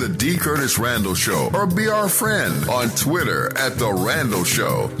using The D. Curtis Randle Show, or be our friend on Twitter at The Randle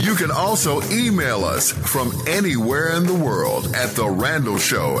Show. You can also email us from anywhere in the world at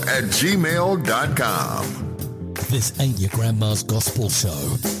therandleshow@gmail.com. This ain't your grandma's gospel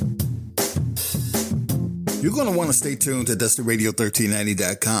show. You're going to want to stay tuned to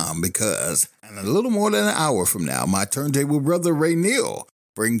DustyRadio1390.com because in a little more than an hour from now, my turntable brother Randle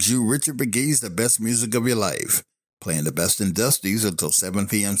brings you Richard McGee's The Best Music of Your Life, playing the best in Dusties until 7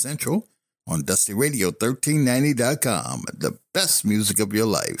 p.m. Central on DustyRadio1390.com, the best music of your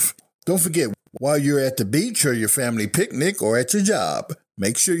life. Don't forget, while you're at the beach or your family picnic or at your job,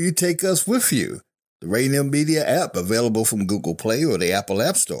 make sure you take us with you. The Randle Media app, available from Google Play or the Apple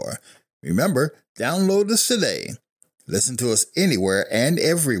App Store. Remember, download us today. Listen to us anywhere and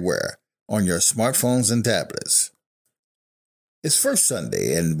everywhere on your smartphones and tablets. It's First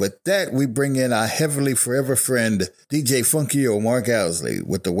Sunday, and with that, we bring in our heavily forever friend, DJ Funky O. Mark Owsley,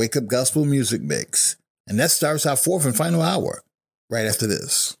 with the Wake Up Gospel Music Mix. And that starts our fourth and final hour, right after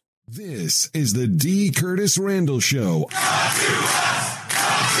this. This is the D. Curtis Randle Show.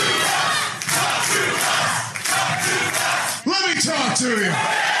 Let me talk to you.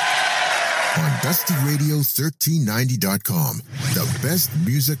 On DustyRadio1390.com, the best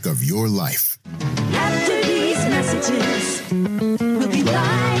music of your life. After these messages, we'll be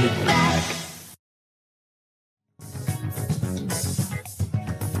right back.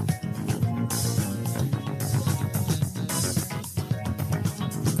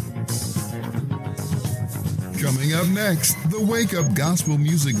 Coming up next, the Wake Up Gospel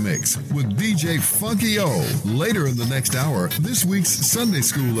Music Mix with DJ Funky O. Later in the next hour, this week's Sunday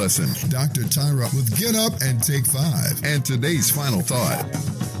School lesson, Dr. Tyra with Get Up and Take 5, and today's final thought.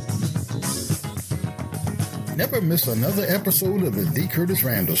 Never miss another episode of the D. Curtis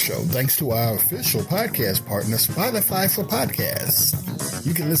Randle Show, thanks to our official podcast partner, Spotify for Podcasts.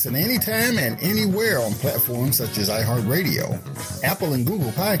 You can listen anytime and anywhere on platforms such as iHeartRadio, Apple and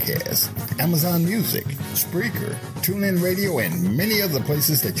Google Podcasts, Amazon Music, Spreaker, TuneIn Radio, and many other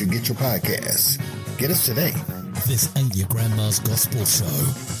places that you get your podcasts. Get us today. This ain't your grandma's gospel show.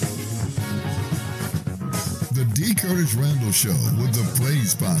 The D. Curtis Randle Show with the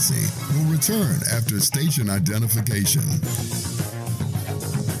Praise Posse will return after station identification.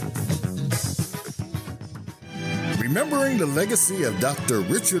 Remembering the legacy of Dr.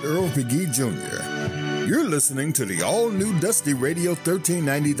 Richard Earl McGee Jr., you're listening to the all-new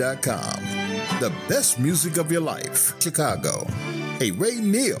DustyRadio1390.com, the best music of your life, Chicago, a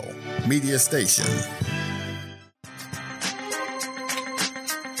Randle media station.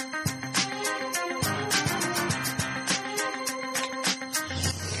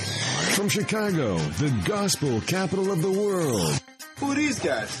 From Chicago, the gospel capital of the world. Who are these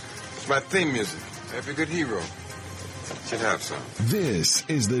guys? It's my theme music. Every good hero should have some. This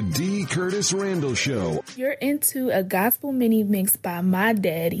is the D. Curtis Randle Show. You're into a gospel mini mix by my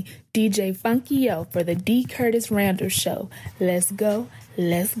daddy, DJ Funky O, for the D. Curtis Randle Show. Let's go,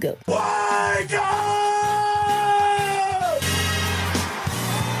 let's go. Wake up!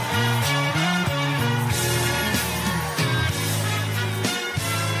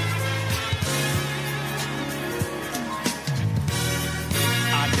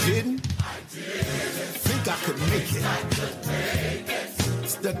 I could make it.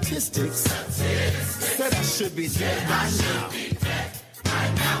 Statistics said I should be dead by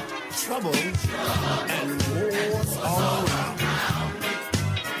now. Trouble and wars all around.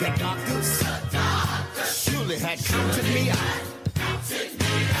 The doctors surely had counted me out.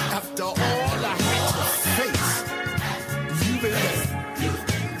 After all I had to face, you've been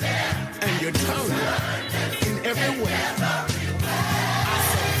there. And you're down in everywhere. I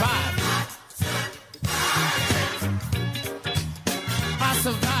survived.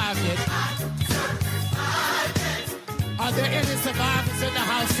 Survived it. Are there any survivors in the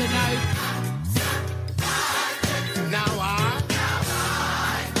house tonight? Now I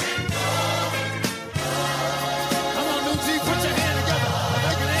can go. Come on, New G, put your hand together.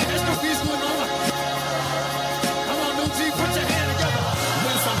 There's no peace going on. Come on, New G, put your hand together.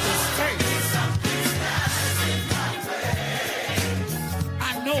 When something's crazy,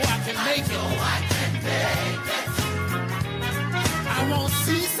 I know I can make it. I won't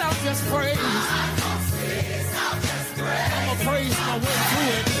cease, I'll just praise. I'ma praise my way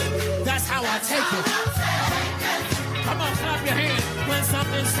through it. That's how I take it. Come on, clap your hands when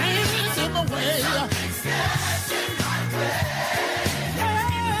something stands in my way. Yeah.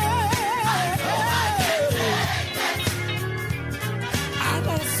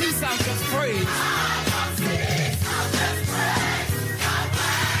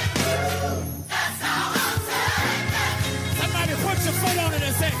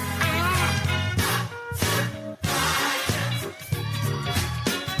 and say,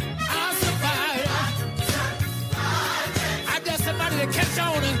 I'll survive. I dare somebody to catch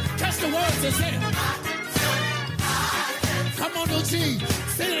on and catch the words and say, come on, New G,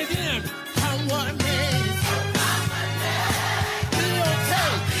 say it again. Come one day. Be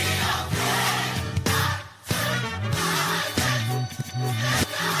okay.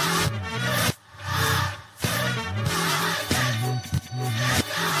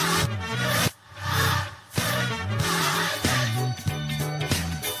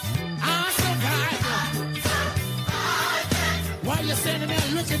 While you're standing there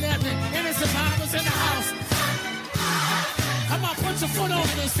looking at me, any survivors in the house? Come on, put your foot on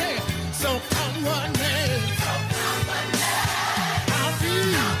it and say it. So come one day, I'll be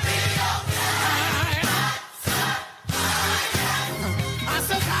alright. I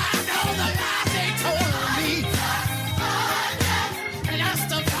survived all the lies they told me, and I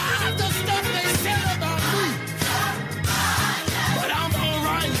survived the stuff they said about me. But I'm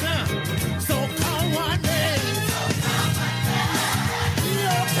alright now. So come one day.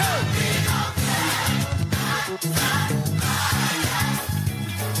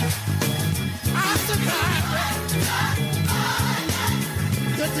 I survived.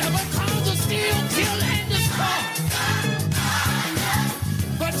 The devil comes to steal, kill, and destroy.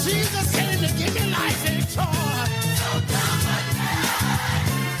 But Jesus came to give me life and joy.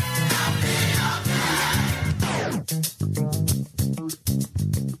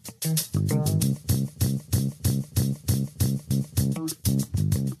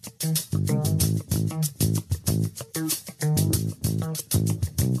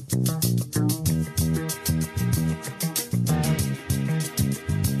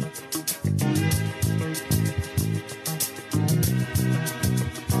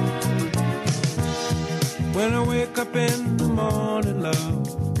 When I wake up in the morning, love,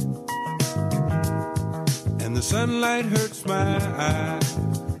 and the sunlight hurts my eyes,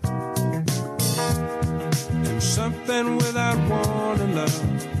 and something without warning, love,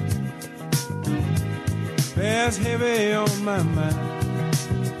 bears heavy on my mind.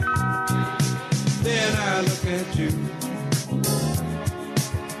 Then I look at you,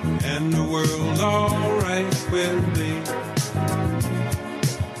 and the world's alright with me.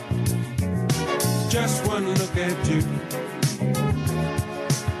 Just one look at you,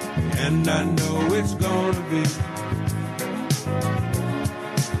 and I know it's gonna be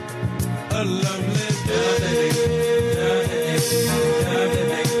a lovely day.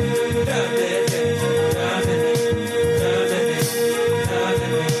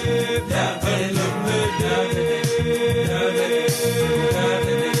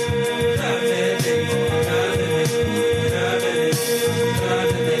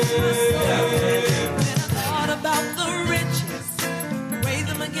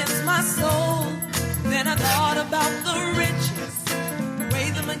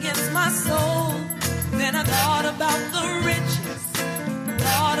 My soul. Then I thought about the riches.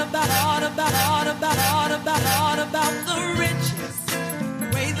 Thought about the riches.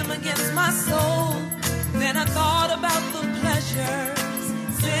 Weigh them against my soul. Then I thought about the pleasures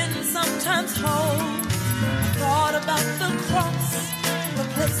sin sometimes holds. Thought about the cross, the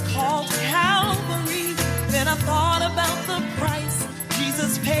place called Calvary. Then I thought about the price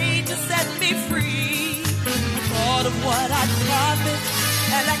Jesus paid to set me free. I thought of what I'd profit,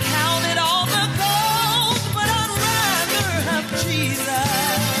 and I counted all the gold, but I'd rather have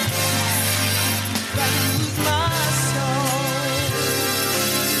Jesus than lose my soul.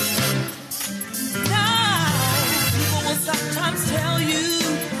 Now, people will sometimes tell you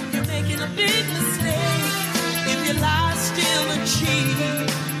you're making a big mistake if you lie, steal, and cheat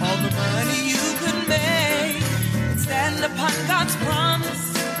all the money you could make. Stand upon God's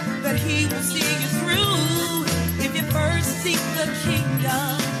promise that He will see you through. If you first seek the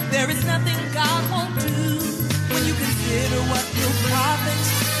kingdom, there is nothing God won't do. When you consider what you'll profit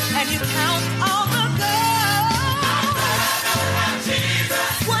and you count all the gold, I'd rather have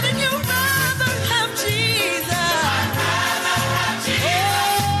Jesus. Wouldn't you rather have Jesus? I'd rather have Jesus.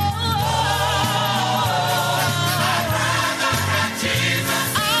 I'd rather have Jesus.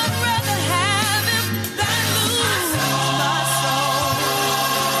 I'd rather have Him than lose my soul.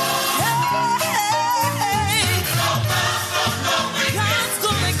 God's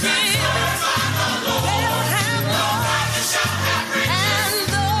gonna give it. They don't have no, and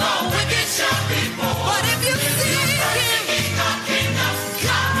the wicked shall be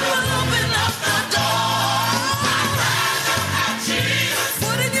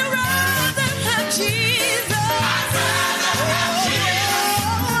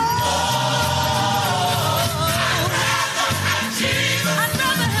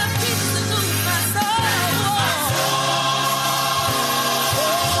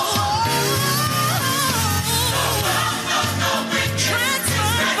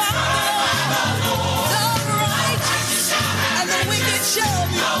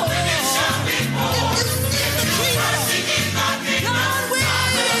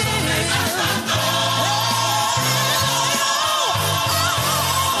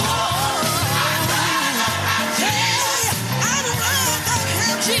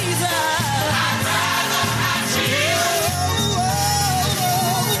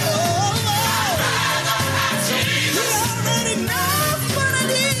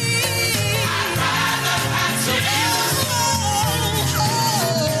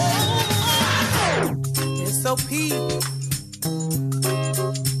SOP.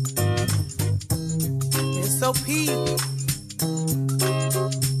 SOP.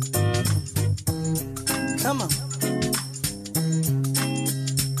 Come on.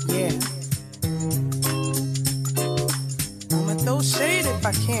 Yeah. I'ma throw shade if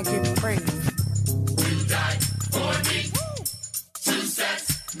I can't give praise. You died for me to set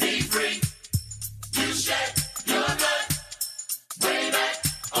me free. You shed your blood way back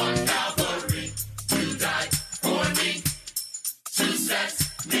on Calvary. You died for me to set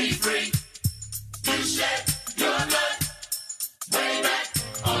me free. You shed your blood way back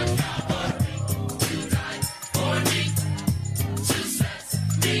on Calvary. You died for me to set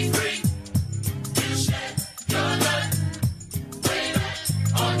me free. You shed your blood way back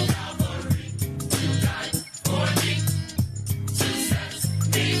on Calvary.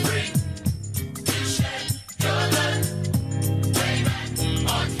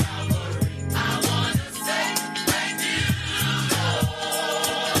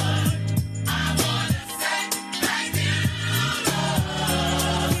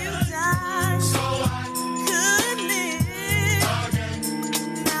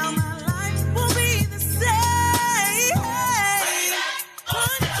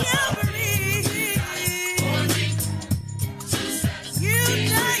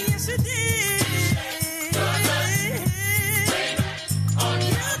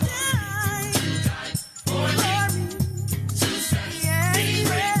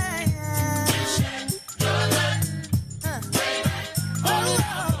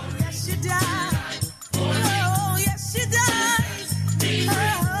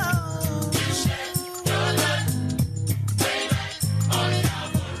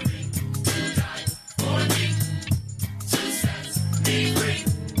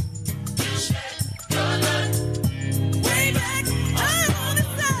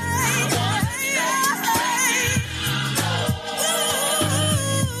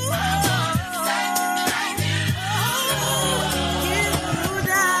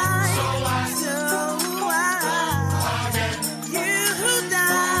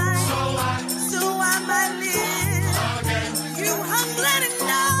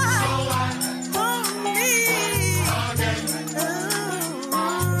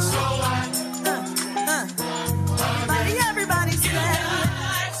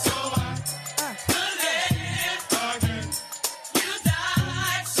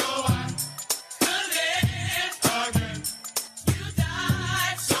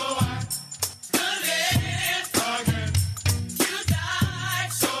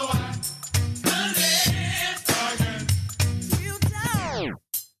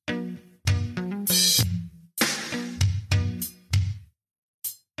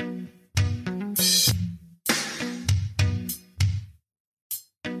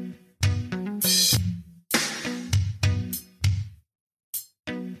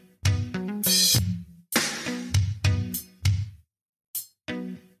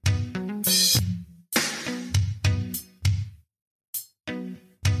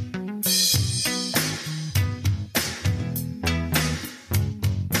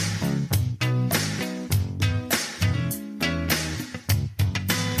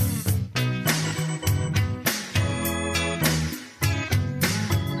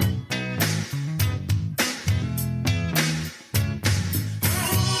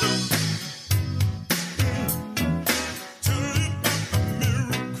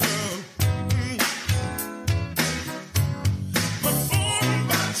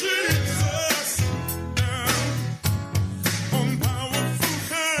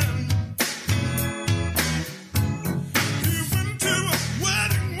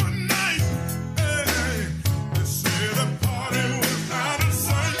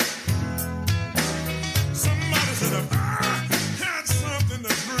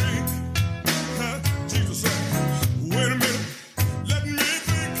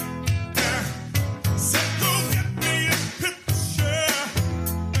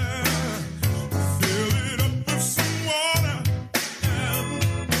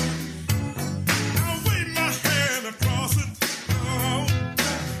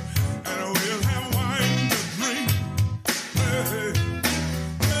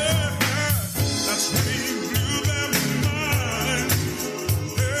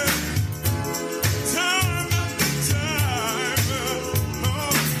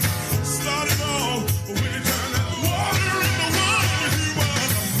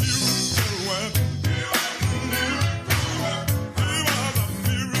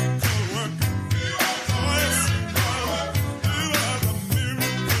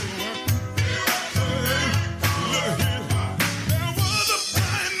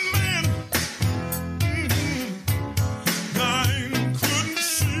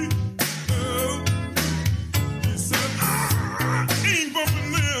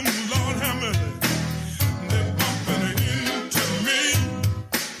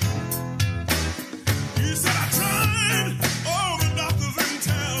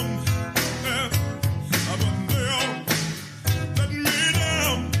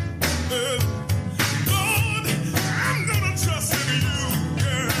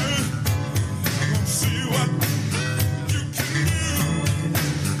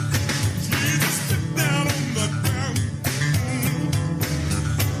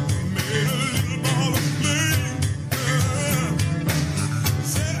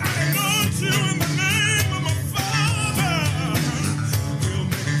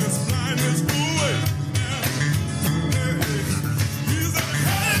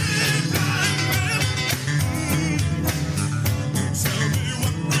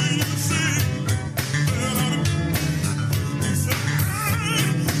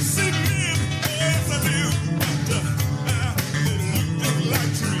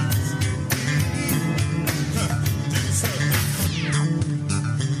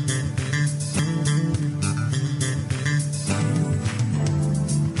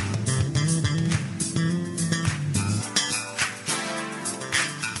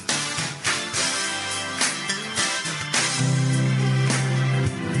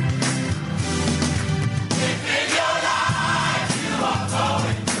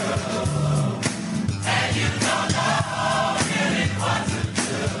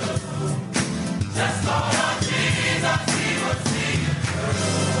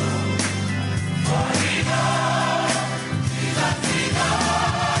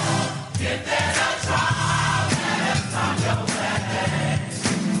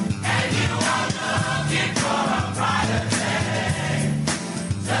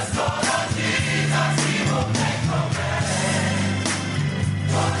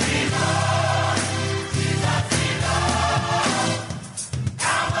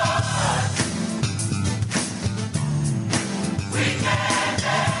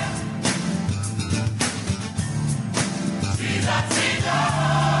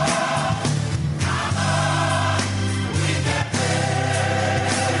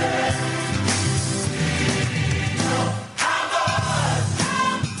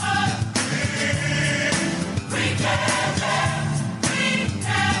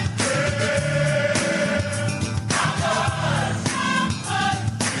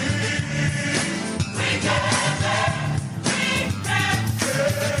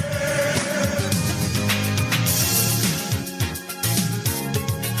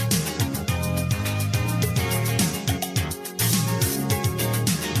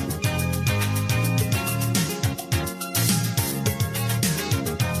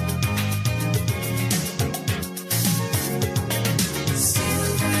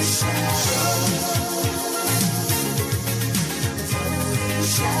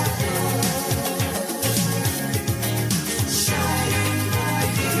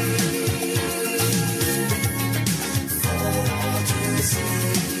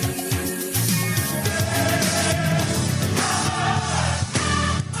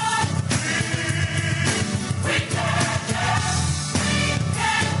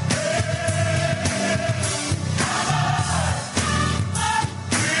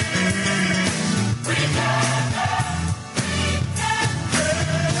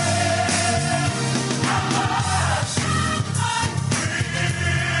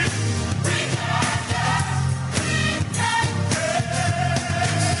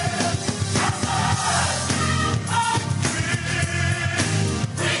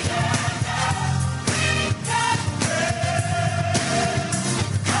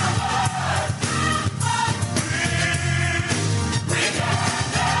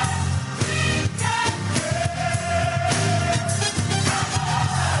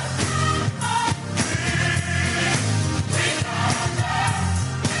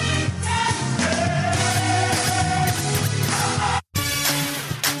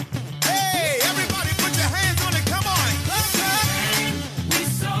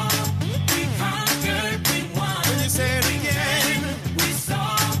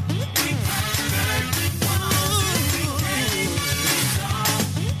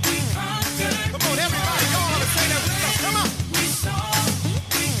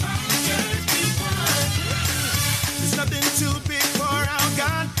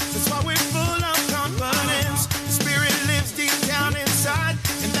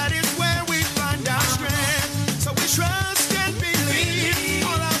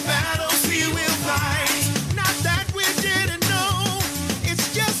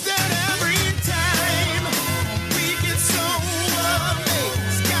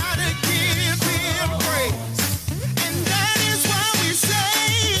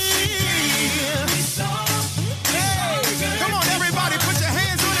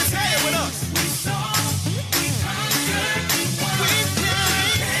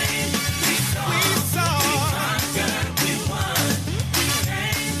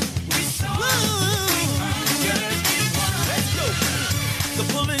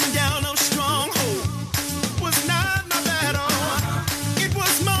 pulling down a stronghold was not my battle. It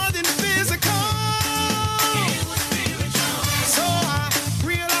was more than physical. So I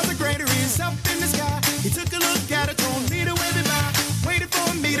realized the greater is up in the sky. He took a look at it, told me to wave it by. Waited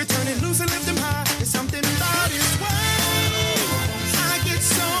for me to turn it loose and lift him high. There's something about his way. I get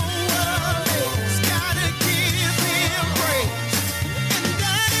so amazed. Gotta give him praise. And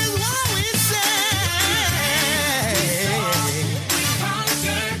that is what we say. We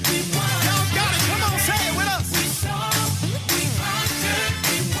conquered, we won. Y'all got it. Come on, say it with us. We saw, we conquered,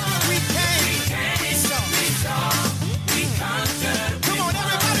 we won. We came, we saw, we conquered. Come on,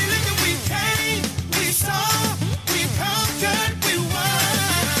 everybody, look at we came, we saw, we conquered, we won.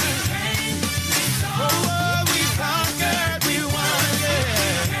 Oh, we conquered, we won.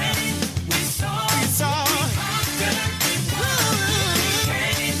 Yeah. We saw, we conquered, we won.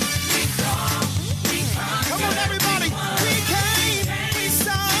 We conquered. Come on, everybody. We came, we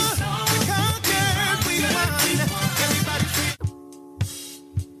saw, we conquered, we won. Everybody.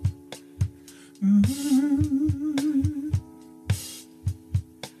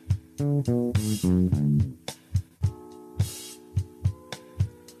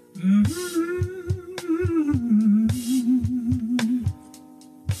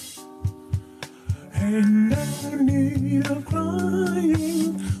 Ain't no need of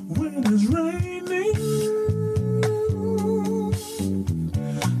crying when it's raining,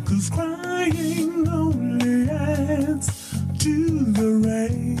 'cause crying only adds to the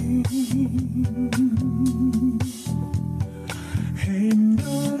rain. Ain't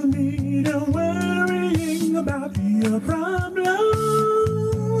no need of worrying about your problems,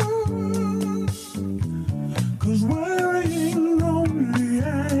 'cause worrying only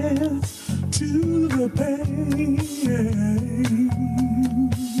adds to the pain.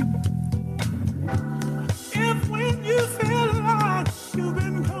 If when you feel like you've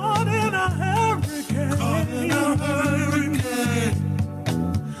been caught in a hurricane,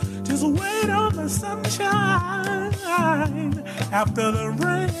 just wait on the sunshine after the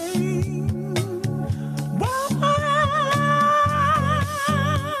rain. Well,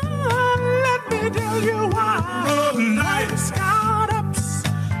 let me tell you why. Life's got ups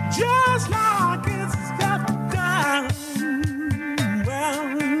just like it's got downs. Well,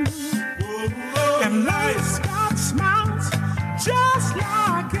 and life's got smiles just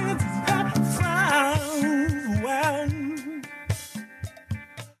like it's got frowns. Well,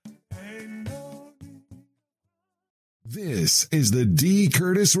 This is the D.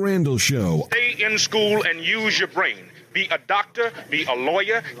 Curtis Randle Show. Stay in school and use your brain. Be a doctor, be a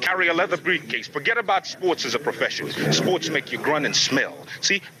lawyer, carry a leather briefcase. Forget about sports as a profession. Sports make you grunt and smell.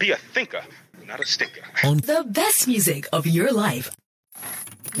 See, be a thinker, not a stinker. On the best music of your life.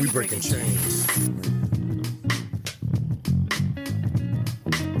 We breaking chains.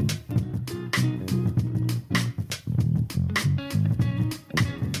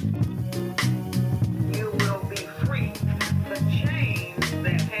 You will be free. The chains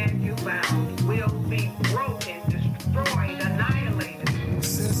that had you bound will be broken, destroyed, annihilated.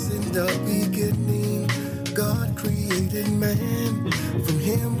 Since in the beginning, God created man. From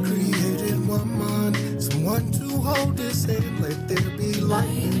him created woman, someone to hold his hand. Let there be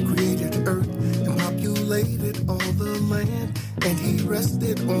light. Created earth and populated all the land. And he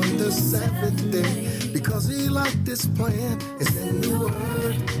rested on the seventh day because he liked this plan. It's in the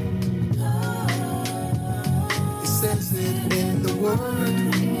word. It says it in the word.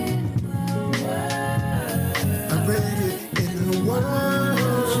 I read it in the word.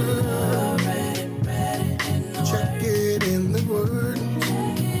 Check it in the word.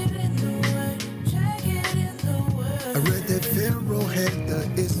 I read that Pharaoh had the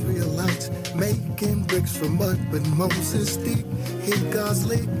Israelites making bricks from mud, but Moses' stick hit God's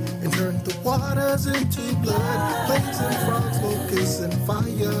leg and turned the waters into blood. Plagues and frogs, locusts and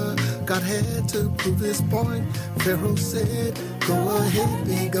fire. God had to prove his point. Pharaoh said, go ahead,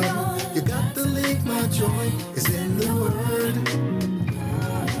 be gone. You got to leave my joint. It's in the word.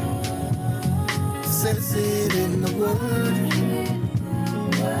 Says it in the word.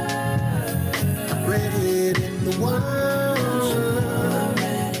 I read it in the word.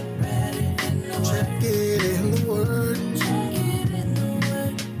 Check it in the word.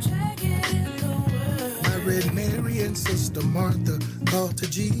 I read Mary and Sister Martha called to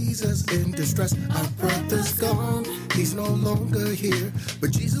Jesus in distress. Our brother's gone, he's no longer here.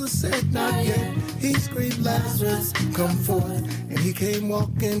 But Jesus said, not yet. He screamed, Lazarus, come forth. And he came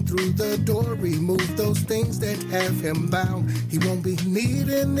walking through the door. Remove those things that have him bound. He won't be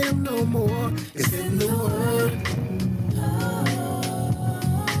needing them no more. It's in the word.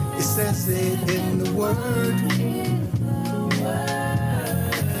 It says it in the word.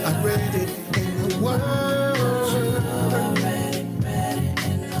 I read it in the Word.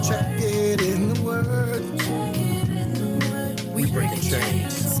 Check it in the Word. We break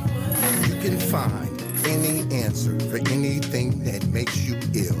chains. You can find any answer for anything that makes you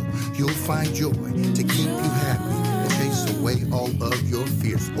ill. You'll find joy to keep you happy and chase away all of your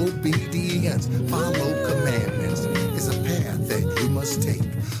fears. Obedience, follow commandments is a path that you must take.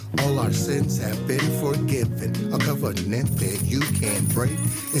 All our sins have been forgiven. A covenant that you can't break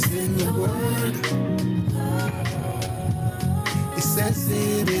is in the Word. It says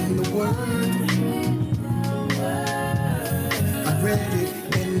it in the Word. I read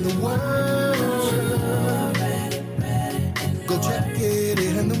it in the Word. Go check it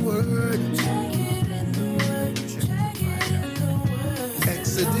in the Word.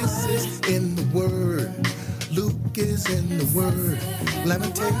 Exodus is in the Word. Luke is in the Word.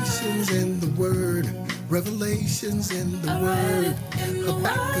 Lamentations in the Word. Revelations in the Word.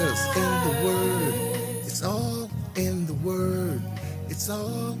 Habakkuk's in the Word. It's all in the Word. It's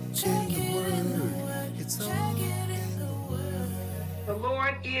all in the Word. It's all in the Word. The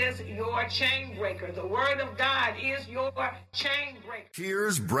Lord is your chain breaker. The word of God is your chain breaker.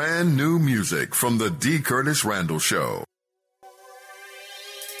 Here's brand new music from the D. Curtis Randle Show.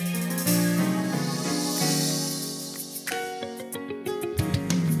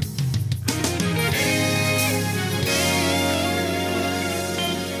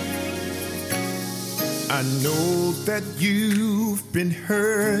 I know that you've been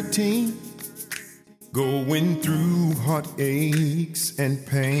hurting, going through heartaches and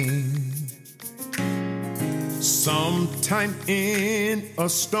pain. Sometime in a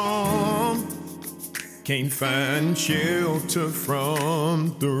storm, can't find shelter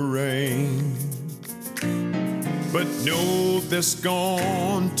from the rain. But know there's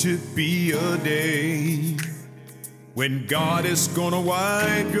going to be a day when God is gonna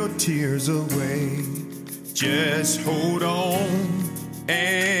wipe your tears away. Just hold on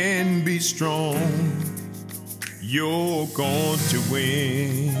and be strong. You're going to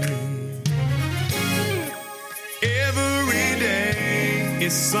win. Every day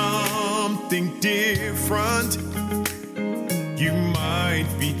is something different. You might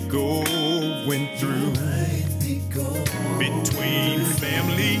be going through. Between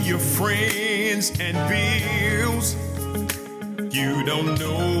family, your friends, and bills, you don't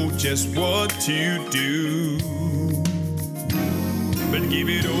know just what to do. But give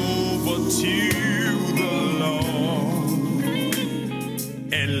it over to the Lord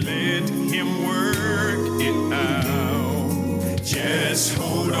and let Him work it out. Just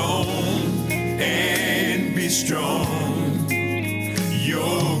hold on and be strong.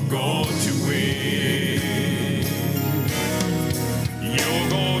 You're going to win. You're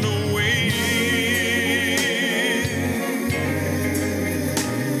gonna win.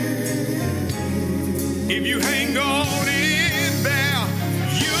 If you hang on in there,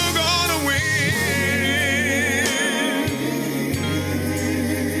 you're gonna win.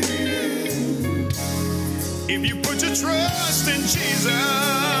 If you put your trust in Jesus,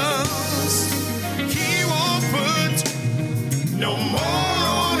 He won't put no more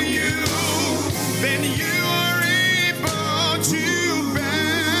on you than you are able to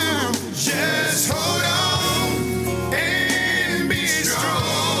bear. Just hold on and be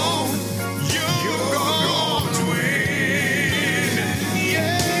strong. You're going to win.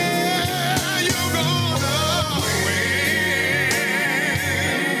 Yeah, you're gonna win.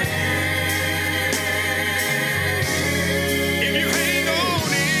 If you hang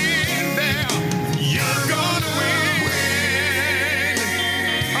on in there, you're gonna win.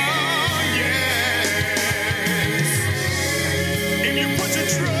 Oh, yes. If you put your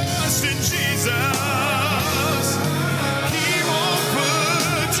trust in Jesus, He won't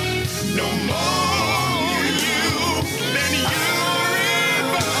put no more on you than you're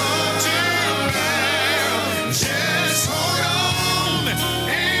able to bear. Just hold on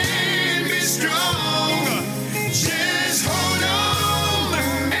and be strong. Just hold on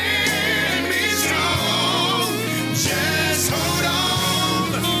and be strong. Just hold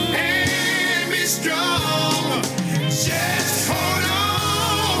on and be strong. Just hold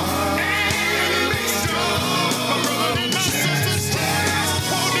on and be strong. Brother, my sister, just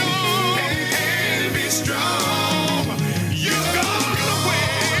hold on and be strong. You're gonna win.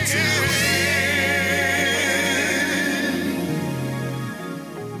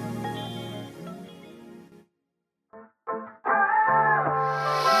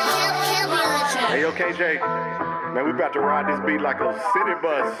 Hey, yo, KJ. Man, we about to ride this beat like a city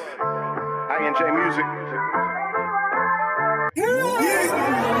bus. INJ Music.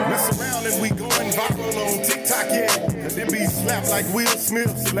 Mess around and we going viral on TikTok, yeah. And then be slapped like Will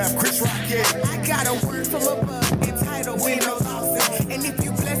Smith, slap Chris Rock, yeah. I got a word from above entitled Win No Losses. And if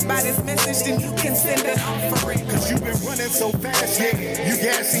you blessed by this message, then you can send an offering. Cause you been running so fast, yeah. You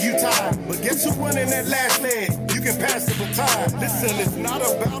gas and you tired. But guess who running that last leg? You can pass the baton. Listen, it's not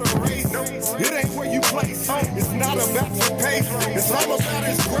about a race. No, it ain't where you place. It's not about your pace. It's all about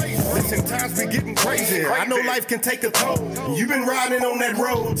His grace. Listen, times be getting crazy. I know life can take a toll. You've been riding on that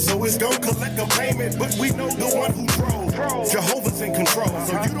road, so it's gonna collect a payment. But we know the one who drove. Jehovah's in control,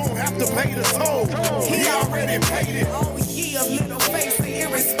 so you don't have to pay the toll. He already paid it. Oh, ye of little faith and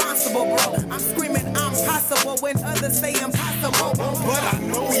irresponsible, bro. I'm screaming I'm possible when others say impossible. But I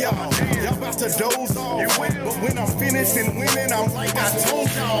know y'all about to doze off. But when I'm finished and winning, I'm like I told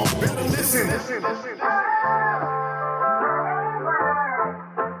y'all. Better listen.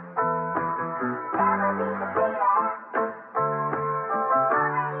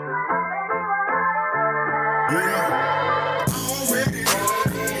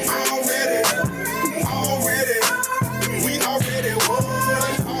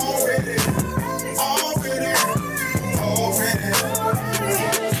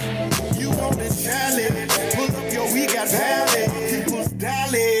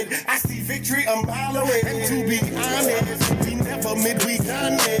 Victory, I'm following. And to be honest, we never midweek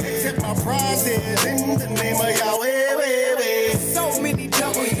honest. Accept my prizes in the name of Yahweh. So many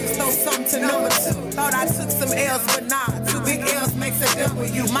W's, throw some to number 2. Thought I took some L's, but nah, 2 big L's makes a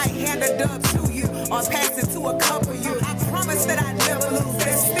W. Might hand a dub to you, or pass it to a couple you. I promise that I never lose,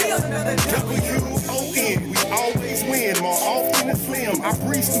 there's still another W-O-N, we always win, more often than slim. I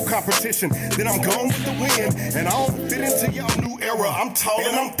breeze through competition, then I'm gone with the wind. And I don't fit into y'all new era, I'm tall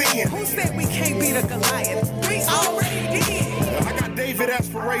and I'm thin. Who said we can't beat a Goliath? We already did. I got David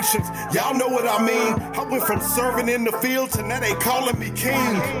aspirations, y'all know what I mean. I went from serving in the field to now they calling me king.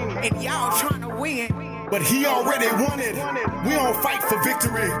 And y'all trying to win. But he already won it. We don't fight for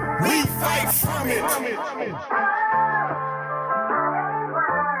victory, we fight from it.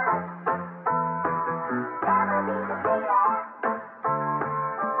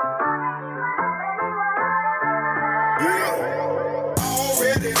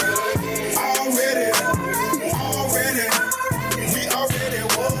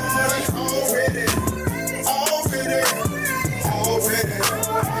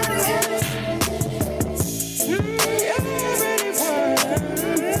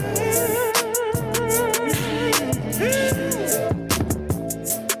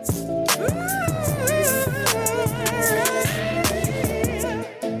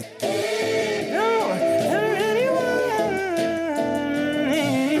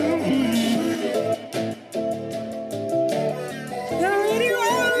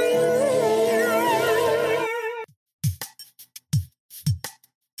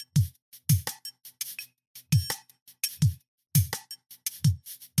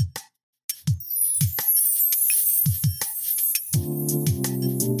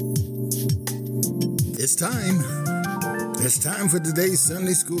 It's time for today's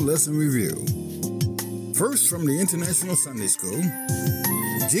Sunday School Lesson Review. First, from the International Sunday School,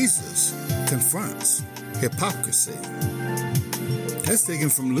 Jesus confronts hypocrisy. That's taken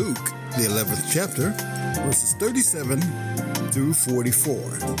from Luke, the 11th chapter, verses 37 through 44.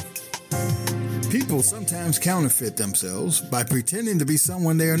 People sometimes counterfeit themselves by pretending to be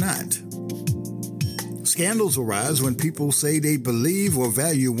someone they are not. Scandals arise when people say they believe or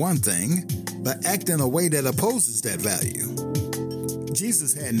value one thing, but act in a way that opposes that value.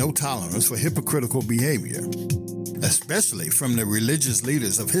 Jesus had no tolerance for hypocritical behavior, especially from the religious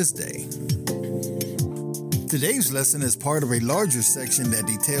leaders of his day. Today's lesson is part of a larger section that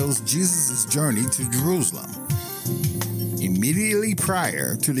details Jesus' journey to Jerusalem. Immediately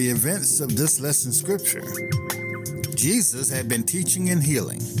prior to the events of this lesson scripture, Jesus had been teaching and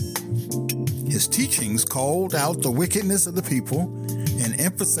healing. His teachings called out the wickedness of the people and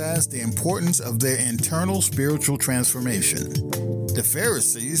emphasized the importance of their internal spiritual transformation. The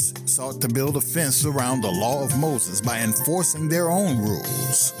Pharisees sought to build a fence around the law of Moses by enforcing their own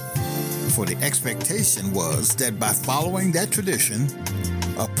rules. For the expectation was that by following that tradition,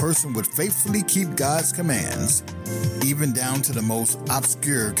 a person would faithfully keep God's commands, even down to the most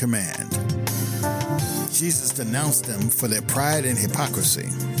obscure command. Jesus denounced them for their pride and hypocrisy.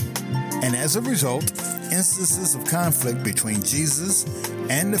 And as a result, instances of conflict between Jesus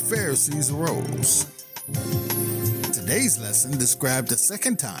and the Pharisees arose. Today's lesson described the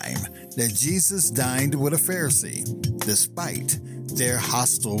second time that Jesus dined with a Pharisee, despite their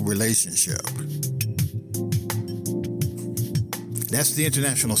hostile relationship. That's the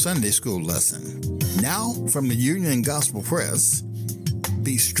International Sunday School lesson. Now, from the Union Gospel Press,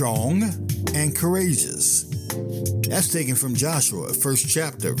 Be strong and courageous. That's taken from Joshua, first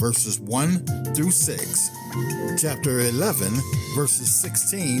chapter, verses 1 through 6, chapter 11, verses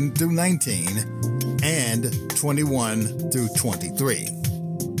 16 through 19, and 21 through 23.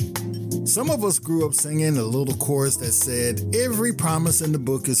 Some of us grew up singing a little chorus that said, "Every promise in the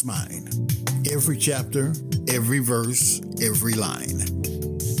book is mine. Every chapter, every verse, every line."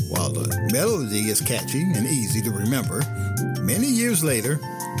 While the melody is catchy and easy to remember, many years later,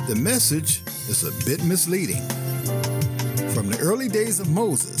 the message is a bit misleading. From the early days of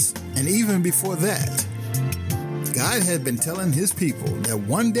Moses, and even before that, God had been telling his people that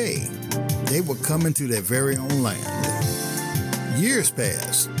one day they would come into their very own land. Years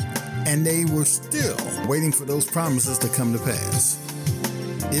passed, and they were still waiting for those promises to come to pass.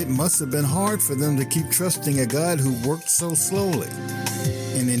 It must have been hard for them to keep trusting a God who worked so slowly.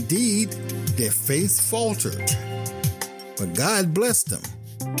 And indeed, their faith faltered. But God blessed them,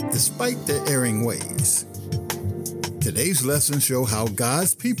 despite their erring ways. Today's lessons show how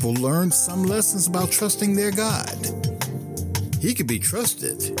God's people learned some lessons about trusting their God. He could be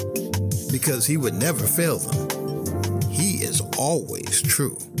trusted because he would never fail them. He is always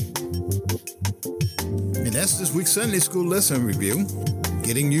true. And that's this week's Sunday School lesson review,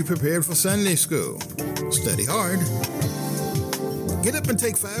 getting you prepared for Sunday school. Study hard. Get Up and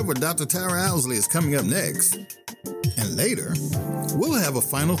Take 5 with Dr. Tyra Owsley is coming up next. And later, we'll have a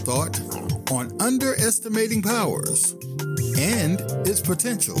final thought on underestimating powers and its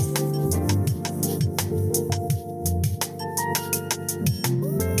potential.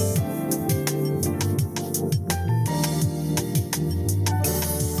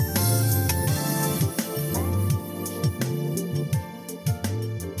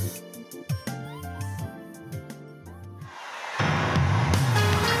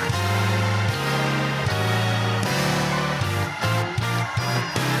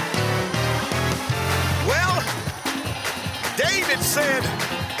 Said,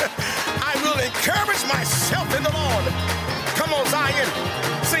 I will encourage myself in the Lord. Come on, Zion,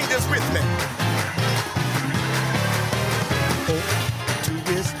 sing this with me. Hold to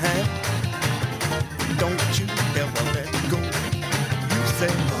his hand, don't you ever let go. You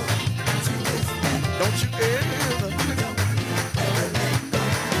say, don't you ever let go.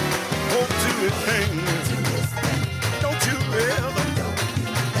 Hold to his hand, don't you ever. Don't you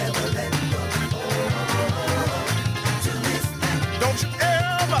ever let go.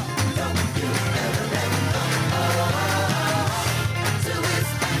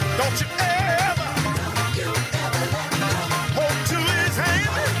 Don't you ever.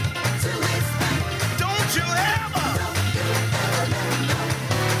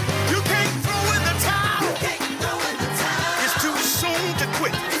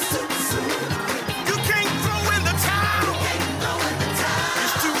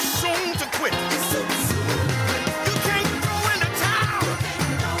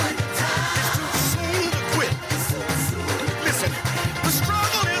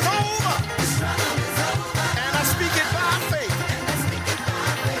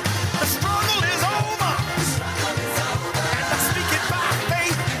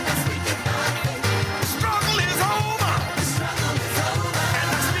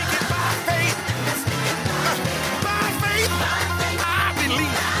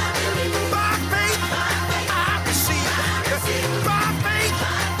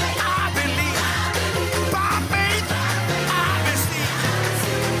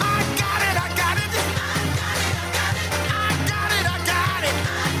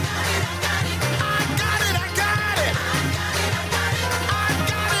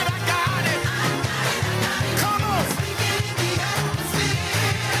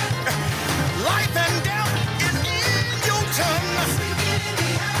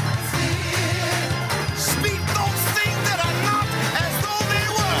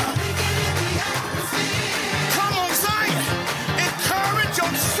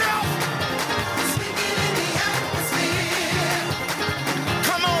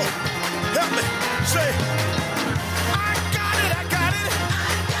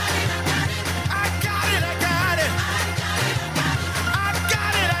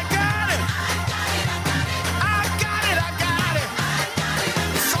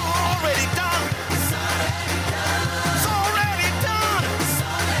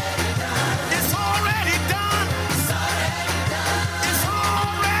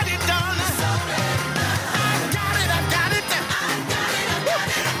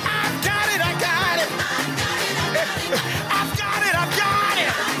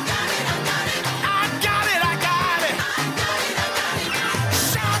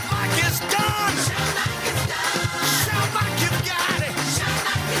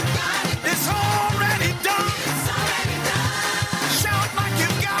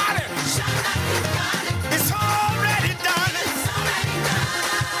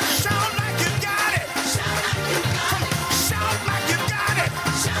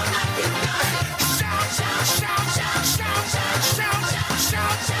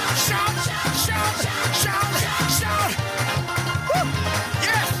 Shout, shout, shout, shout. Woo.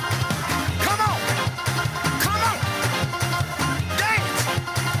 Yes. Come on. Come on. Dance.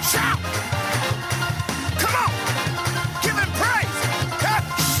 Shout. Come on. Give him praise.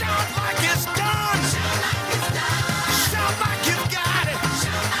 Shout like it's done. Shout like you've got it.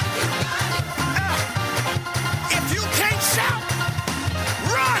 If you can't shout,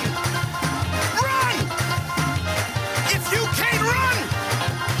 run. Run. If you can't run,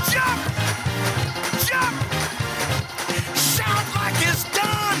 jump. Jump. Shout like it's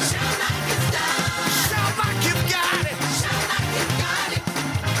done. Shout like you've got it.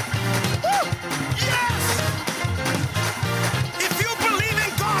 Woo. Yes. If you believe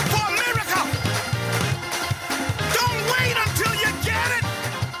in God for a miracle, don't wait until you get it.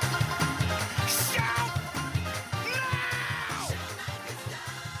 Shout now.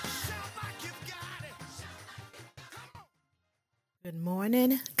 Shout like you've got it. Good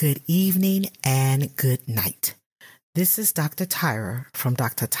morning, good evening, and good night. This is Dr. Tyra from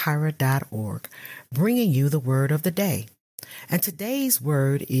drtyra.org, bringing you the word of the day. And today's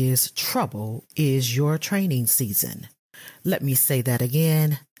word is trouble is your training season. Let me say that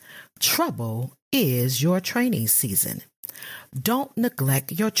again. Trouble is your training season. Don't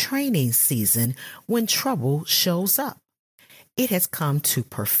neglect your training season when trouble shows up. It has come to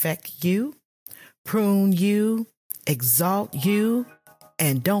perfect you, prune you, exalt you,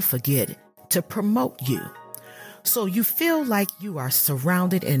 and don't forget to promote you. So you feel like you are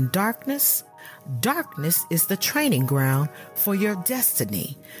surrounded in darkness? Darkness is the training ground for your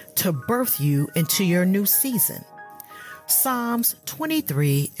destiny to birth you into your new season. Psalms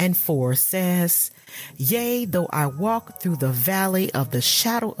 23:4 says, "Yea, though I walk through the valley of the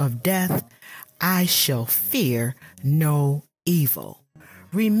shadow of death, I shall fear no evil."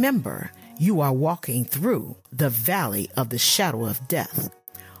 Remember, you are walking through the valley of the shadow of death,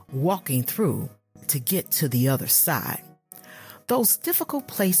 walking through to get to the other side. Those difficult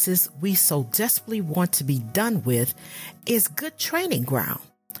places we so desperately want to be done with is good training ground.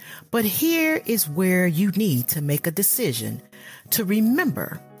 But here is where you need to make a decision to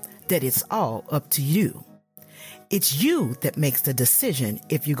remember that it's all up to you. It's you that makes the decision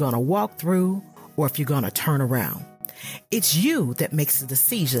if you're going to walk through or if you're going to turn around. It's you that makes the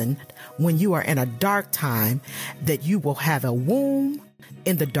decision when you are in a dark time that you will have a womb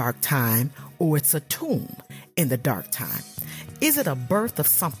in the dark time or it's a tomb in the dark time. Is it a birth of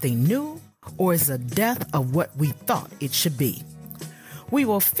something new or is it a death of what we thought it should be? We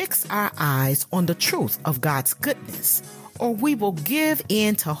will fix our eyes on the truth of God's goodness or we will give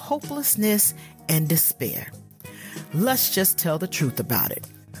in to hopelessness and despair. Let's just tell the truth about it.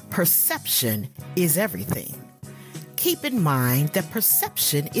 Perception is everything. Keep in mind that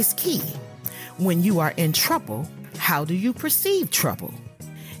perception is key. When you are in trouble, how do you perceive trouble?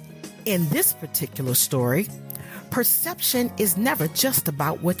 In this particular story, perception is never just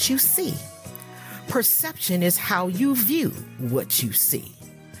about what you see. Perception is how you view what you see.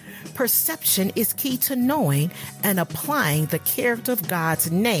 Perception is key to knowing and applying the character of God's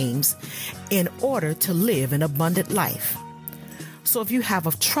names in order to live an abundant life. So if you have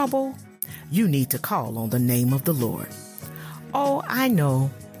of trouble, you need to call on the name of the Lord. Oh, I know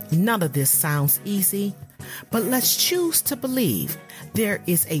none of this sounds easy, but let's choose to believe there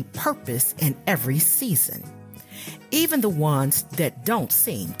is a purpose in every season, even the ones that don't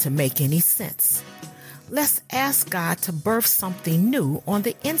seem to make any sense. Let's ask God to birth something new on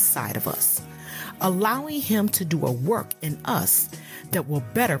the inside of us, allowing Him to do a work in us that will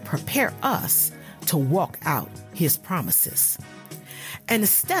better prepare us to walk out His promises. And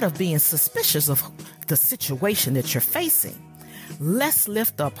instead of being suspicious of the situation that you're facing, let's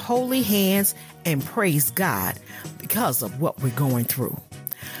lift up holy hands and praise God because of what we're going through.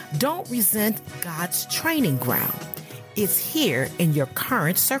 Don't resent God's training ground. It's here in your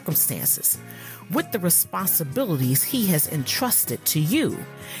current circumstances, with the responsibilities He has entrusted to you,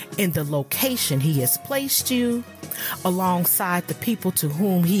 in the location He has placed you, alongside the people to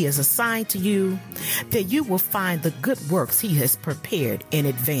whom He has assigned to you, that you will find the good works He has prepared in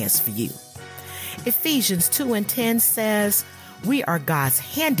advance for you. Ephesians 2:10 says, "We are God's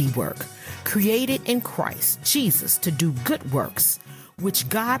handiwork, created in Christ Jesus to do good works, which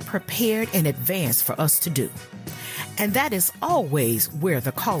God prepared in advance for us to do." And that is always where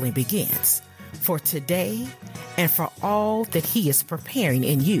the calling begins, for today and for all that He is preparing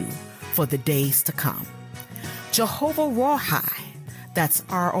in you for the days to come. Jehovah Rohi, that's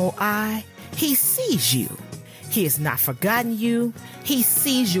R-O-I, He sees you. He has not forgotten you. He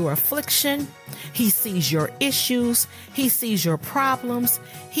sees your affliction. He sees your issues. He sees your problems.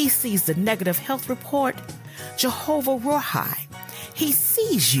 He sees the negative health report. Jehovah Rohi, He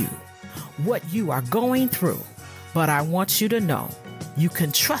sees you, what you are going through. But I want you to know you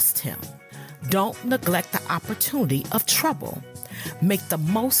can trust him. Don't neglect the opportunity of trouble. Make the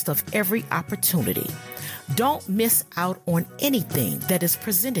most of every opportunity. Don't miss out on anything that is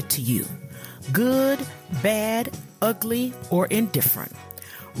presented to you, good, bad, ugly, or indifferent.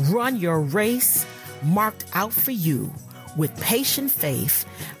 Run your race marked out for you with patient faith,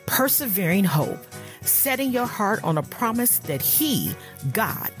 persevering hope, setting your heart on a promise that he,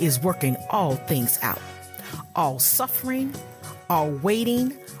 God, is working all things out. All suffering, all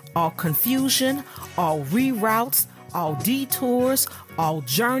waiting, all confusion, all reroutes, all detours, all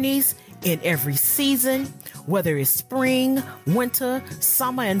journeys in every season, whether it's spring, winter,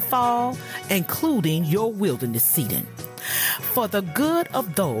 summer, and fall, including your wilderness season. For the good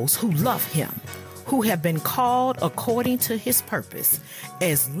of those who love him, who have been called according to his purpose,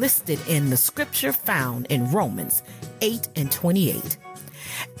 as listed in the scripture found in Romans 8:28.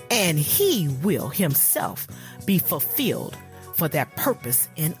 And he will himself be fulfilled for that purpose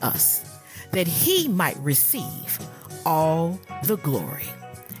in us, that he might receive all the glory.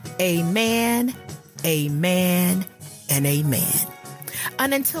 Amen, amen, and amen.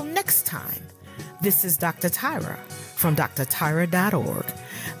 And until next time, this is Dr. Tyra from drtyra.org,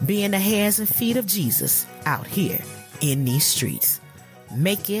 being the hands and feet of Jesus out here in these streets.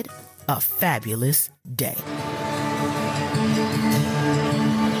 Make it a fabulous day.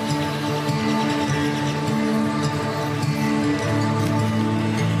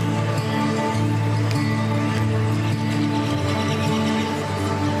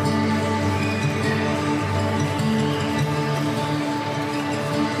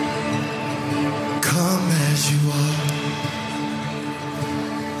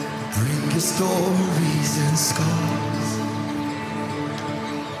 Stories and scars.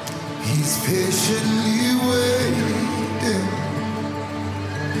 He's patiently waiting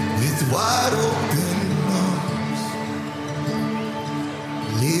with wide open arms.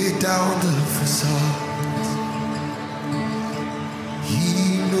 Lay down the facade. He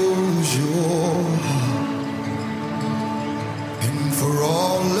knows your heart, and for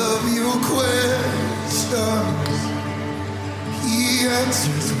all of your questions, he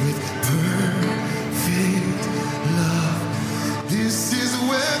answers with perfect love. This is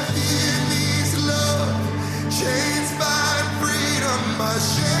where fear meets love. Chains find freedom, my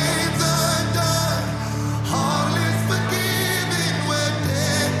chains undone. All is forgiven where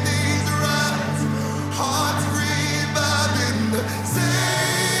dead things rise. Hearts revived in the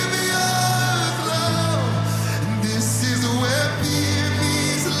Savior's love. This is where fear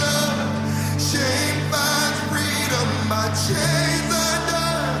meets love. Shame finds freedom, my chains undone.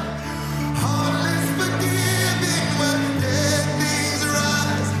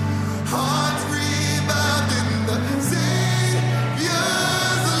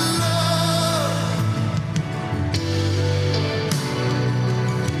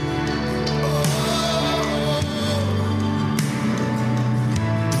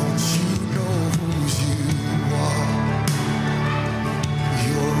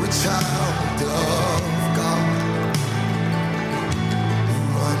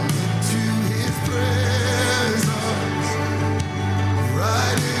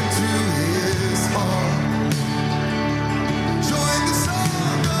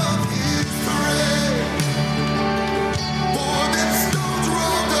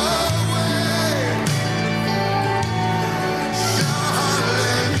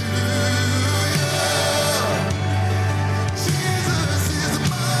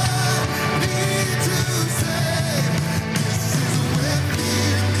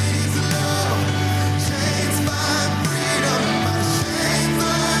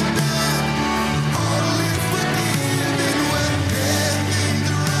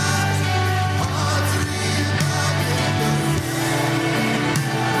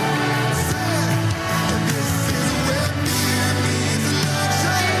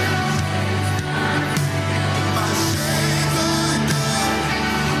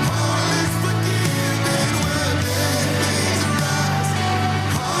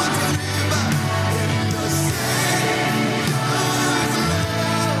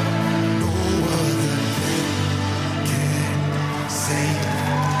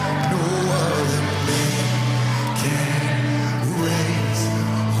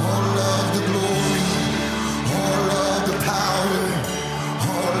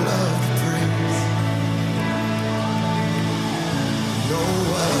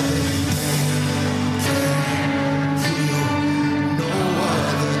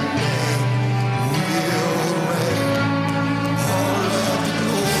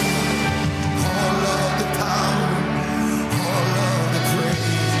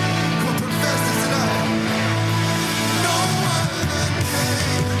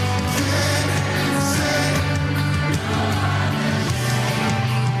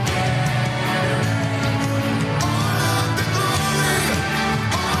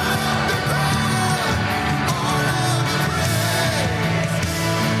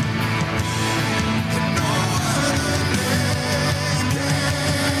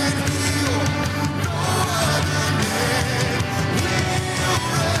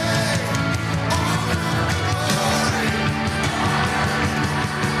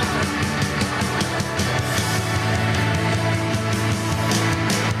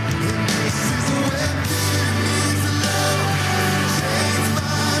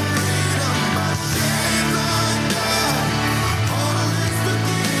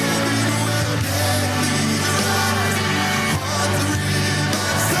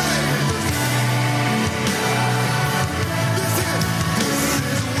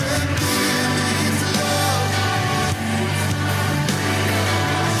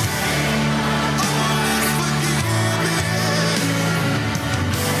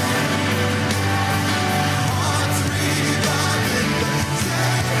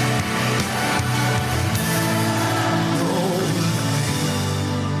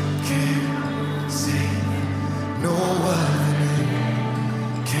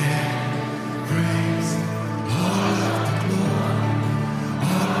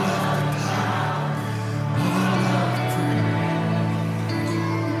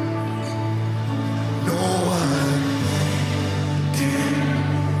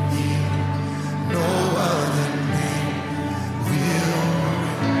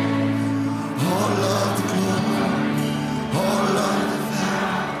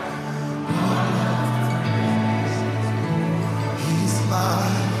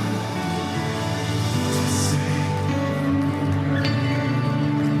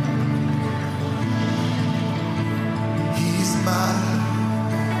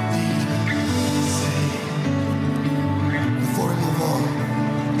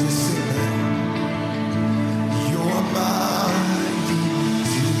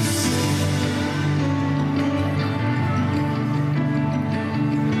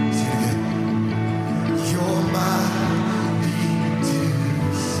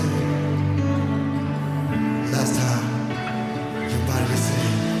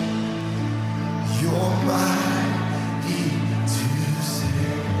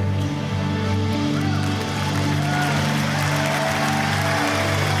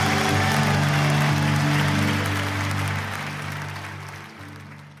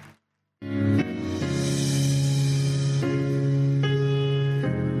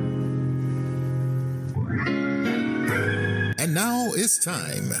 And now it's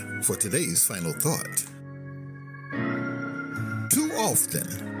time for today's final thought. Too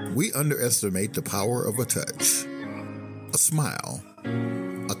often, we underestimate the power of a touch, a smile,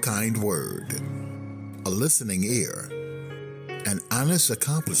 a kind word, a listening ear, an honest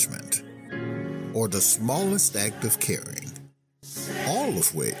accomplishment, or the smallest act of caring, all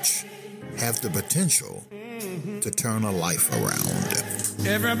of which have the potential to turn a life around.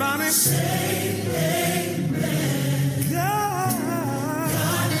 Everybody say amen. God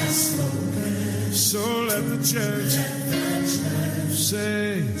has spoken. So let the church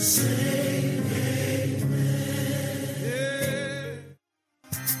say amen.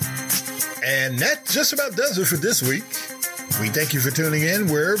 And that just about does it for this week. We thank you for tuning in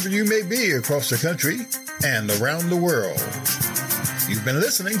wherever you may be across the country and around the world. You've been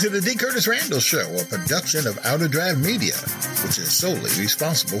listening to the D. Curtis Randle Show, a production of Outer Drive Media, which is solely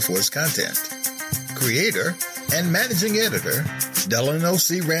responsible for its content. Creator and managing editor, Delano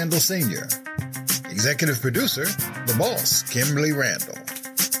C. Randle Sr. Executive producer, the boss, Kimberly Randle.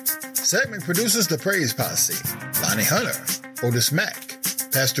 Segment producers, the Praise Posse, Lonnie Hunter, Otis Mack,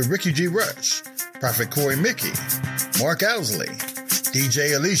 Pastor Ricky G. Rush, Prophet Corey Mickey, Mark Owsley,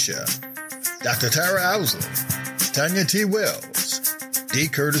 DJ Alicia, Dr. Tyra Owsley, Tanya T. Wells, D.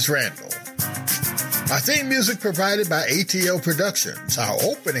 Curtis Randle. Our theme music provided by ATL Productions. Our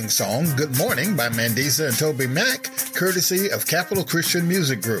opening song, Good Morning, by Mandisa and Toby Mack, courtesy of Capital Christian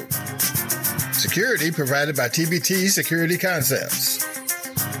Music Group. Security provided by TBT Security Concepts.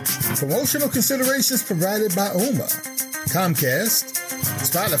 Promotional considerations provided by UMA, Comcast,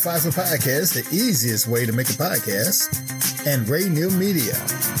 Spotify for podcasts, the easiest way to make a podcast, and Ray New Media.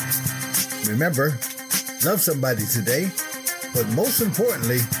 Remember, love somebody today, but most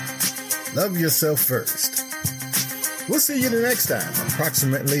importantly, love yourself first. We'll see you the next time,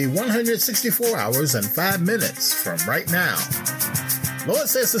 approximately 164 hours and 5 minutes from right now. Lord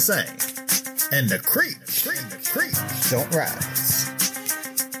says the same, and the creeps don't rise.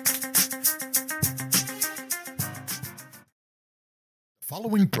 The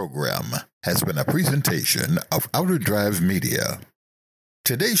following program has been a presentation of Outer Drive Media.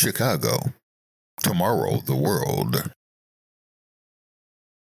 Today, Chicago. Tomorrow, the world.